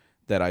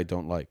that I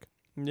don't like.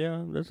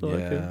 Yeah, that's all I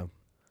care.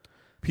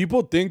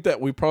 People think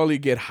that we probably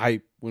get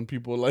hype when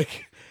people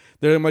like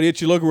they're in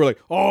Mariachi Loco. We're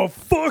like, oh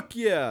fuck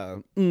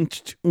yeah,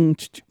 and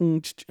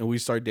we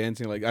start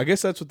dancing. Like I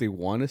guess that's what they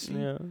want to see.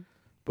 Yeah.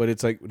 But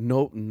it's like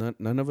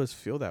none of us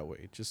feel that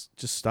way. Just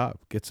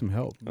stop. Get some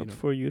help. It's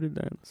for you to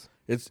dance.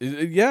 It's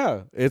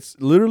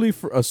literally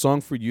for a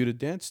song for you to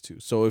dance to.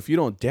 So if you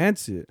don't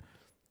dance it,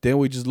 then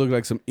we just look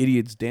like some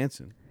idiots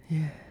dancing.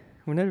 Yeah,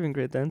 we're not even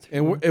great dancers.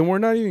 And we're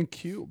not even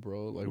cute,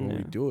 bro. Like when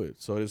we do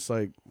it. So it's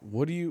like,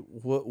 what are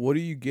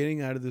you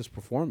getting out of this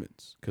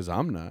performance? Because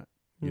I'm not.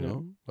 You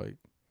know, like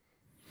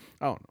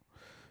I don't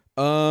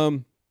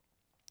know.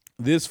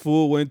 This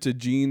fool went to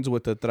jeans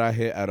with a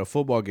traje at a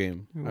football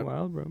game.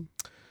 Wow, bro.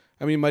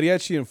 I mean,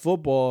 mariachi in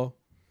football,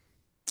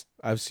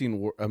 I've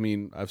seen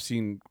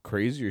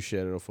crazier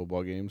shit at a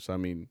football game. So, I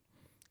mean,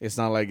 it's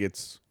not like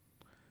it's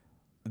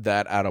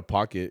that out of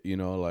pocket,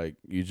 like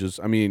you just,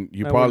 I mean,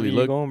 you now, probably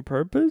you go on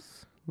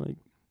purpose? Like,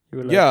 you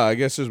were like, yeah, I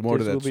guess there's more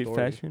to that story. This will be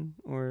story. fashion,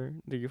 or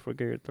did you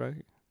forget your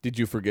traje? Did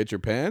you forget your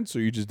pants,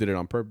 or you just did it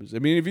on purpose? I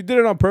mean, if you did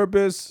it on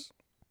purpose,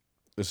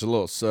 it's a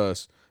little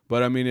sus.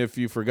 But, I mean, if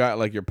you forgot,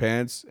 like, your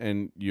pants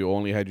and you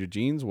only had your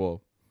jeans,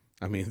 well,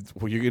 I mean,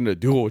 you're going to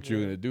do what you're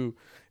going to do.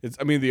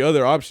 The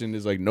other option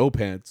is like no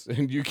pants,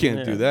 and you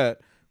can't do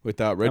that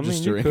without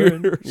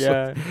registering.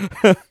 Yeah.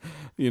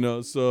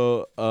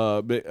 So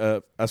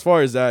as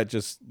far as that,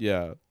 just,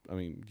 yeah, I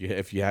mean,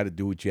 if you had to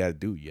do what you had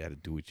to do, you had to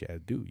do what you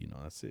had to do.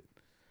 That's it.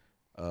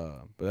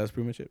 But that's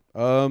pretty much it.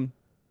 And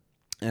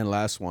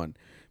last one,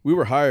 we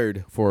were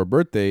hired for a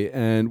birthday,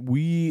 and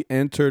we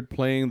entered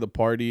playing the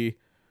party.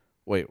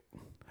 Wait,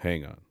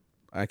 hang on.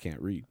 I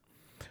can't read.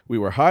 We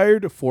were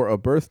hired for a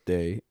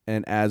birthday,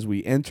 and as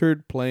we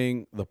entered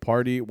playing, the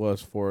party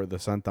was for the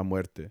Santa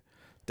Muerte.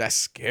 That's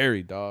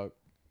scary, dog.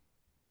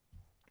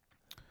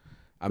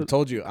 I've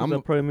told you.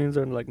 That probably means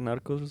they're like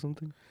narcos or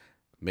something.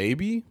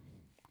 Maybe.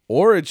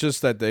 Or it's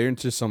just that they're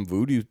into some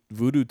voodoo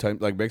type,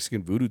 like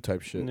Mexican voodoo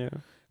type shit. Yeah.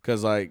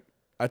 Because, like,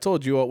 I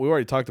told you, we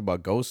already talked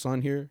about ghosts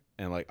on here,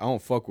 and like I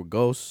don't fuck with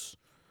ghosts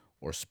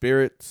or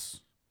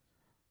spirits,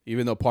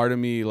 even though part of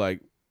me like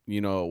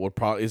would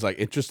probably is like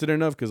interested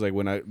enough because like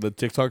when the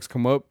TikToks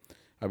come up,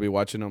 I'll be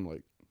watching them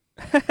like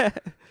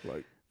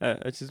like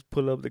I just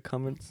pull up the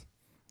comments.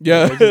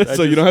 yeah, I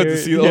so you just don't have hear to it.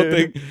 see the whole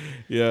thing.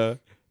 Yeah.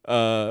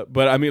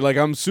 But I mean, like,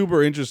 I'm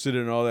super interested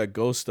in all that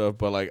ghost stuff,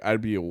 but like,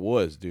 I'd be a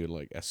wuss, dude.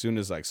 Like, as soon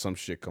as like some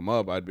shit come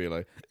up, I'd be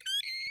like,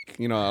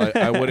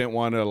 I wouldn't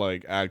want to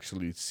like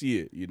actually see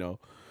it.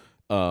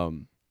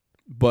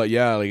 But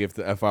yeah, like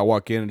if I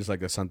walk in and just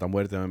like a Santa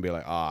Muerte, I'm gonna be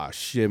like,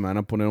 shit, man,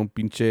 I'm putting un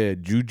pinche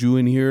juju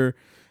in here.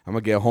 I'm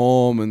gonna get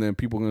home, and then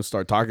people gonna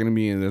start talking to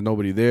me, and there's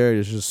nobody there.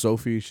 It's just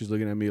Sophie. She's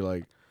looking at me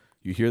like,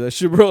 you hear that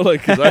shit, bro?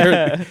 Like, cause I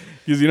heard,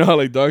 cause you know how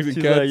like dogs and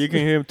She's cats. like, you can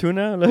hear him too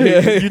now. Like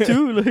Yeah. you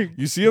too. Like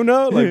You see him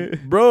now?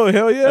 Like, bro,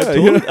 hell yeah.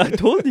 I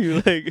told you.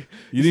 Like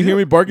You didn't hear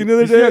me barking the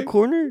other you see day? that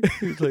corner?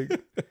 He's like,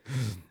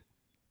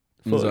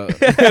 Fuck.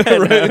 fuck.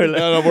 Right?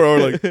 No,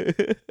 we're like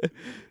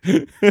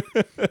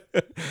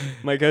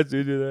my cats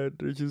do that.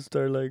 They just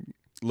start like,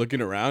 looking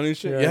around and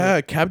shit. Yeah.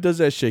 Yeah, Cap does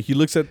that shit. He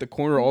looks at the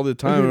corner all the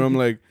time, and I'm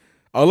like,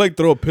 I'll like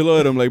throw a pillow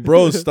at him, like,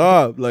 bro,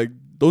 stop, like,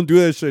 don't do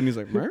that shit. And he's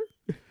like, "Mer?"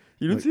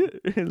 you don't Like- see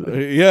it.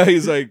 Like, Yeah,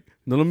 he's like,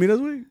 no lo miras,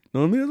 güey,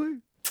 no lo miras, güey.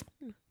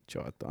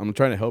 Chata, I'm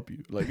trying to help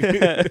you, like,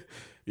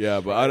 yeah,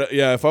 but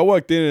if I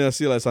walked in and I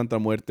see like Santa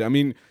Muerte, I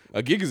mean,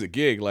 a gig is a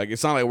gig. Like,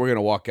 it's not like we're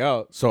gonna walk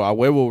out. So a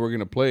huevo we're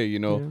gonna play,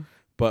 yeah.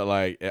 But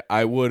like,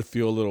 I would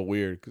feel a little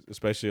weird,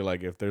 especially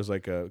like if there's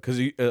like because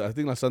I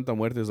think La Santa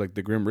Muerte is like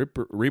the Grim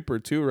Reaper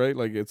too, right?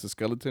 Like it's a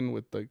skeleton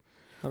with like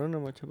I don't know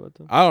much about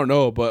them. I don't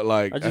know, but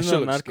like I that just shit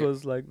know looks scary.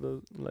 Narcos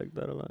like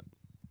that a lot.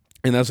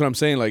 And that's what I'm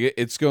saying. Like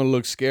it's gonna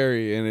look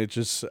scary, and it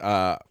just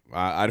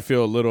I'd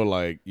feel a little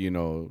like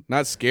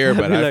not scared,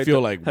 but I feel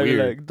like I'd be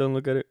weird. like, don't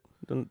look at it.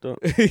 Don't.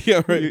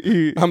 Yeah,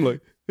 right. I'm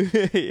like,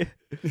 Yeah.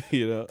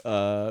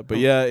 but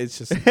yeah, it's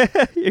just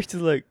You're just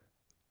like,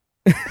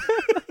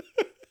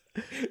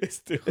 it's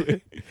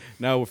doing.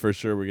 Now for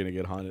sure we're gonna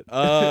get haunted.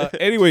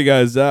 Anyway,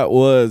 guys, that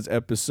was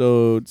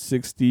episode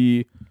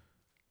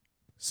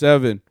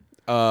 67.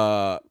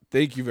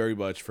 Thank you very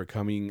much for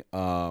coming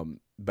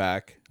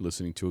back,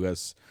 listening to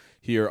us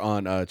here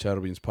on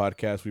Chattel Beans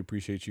Podcast. We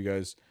appreciate you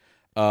guys.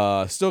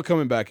 Still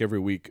coming back every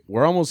week.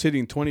 We're almost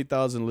hitting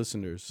 20,000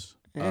 listeners.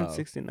 and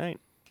 69.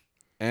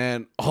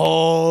 And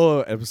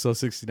episode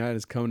 69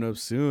 is coming up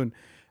soon.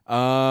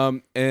 Yeah,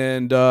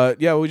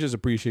 we just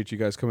appreciate you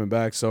guys coming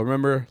back. So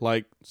remember,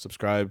 like,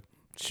 subscribe,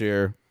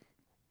 share,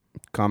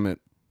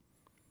 comment,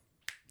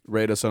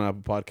 rate us on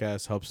Apple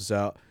Podcasts, helps us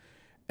out.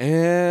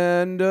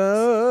 And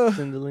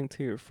Send the link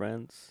to your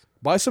friends.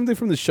 buy something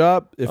from the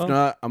shop. If Oh.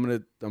 not, I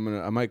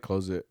might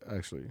close it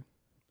actually.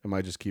 I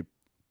might just keep,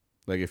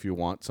 like, if you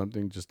want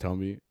something, just tell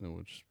me and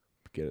we'll just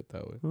get it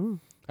that way. Ooh.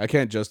 I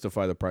can't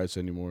justify the price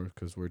anymore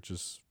because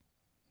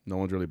no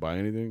one's really buying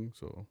anything.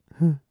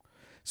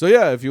 So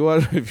yeah, if you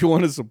want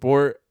to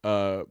support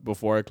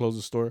before I close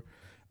the store,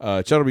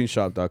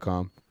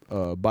 chattelbeanshop.com.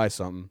 Buy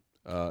something.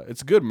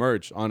 It's good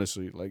merch,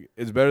 honestly. Like,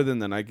 it's better than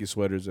the Nike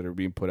sweaters that are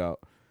being put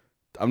out.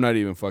 I'm not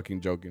even fucking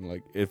joking.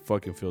 Like, it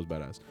fucking feels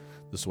badass,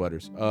 the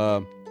sweaters.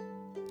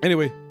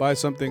 Anyway, buy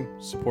something,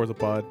 support the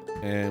pod,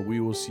 and we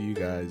will see you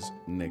guys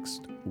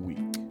next week.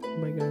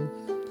 Bye, guys.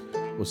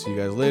 We'll see you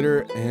guys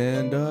later,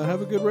 and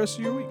have a good rest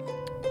of your week.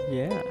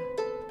 Yeah.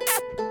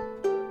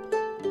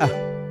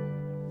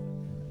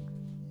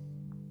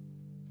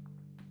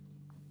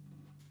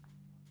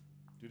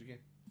 Do it again.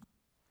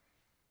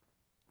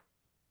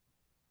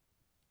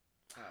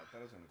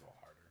 That was gonna go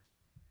hard.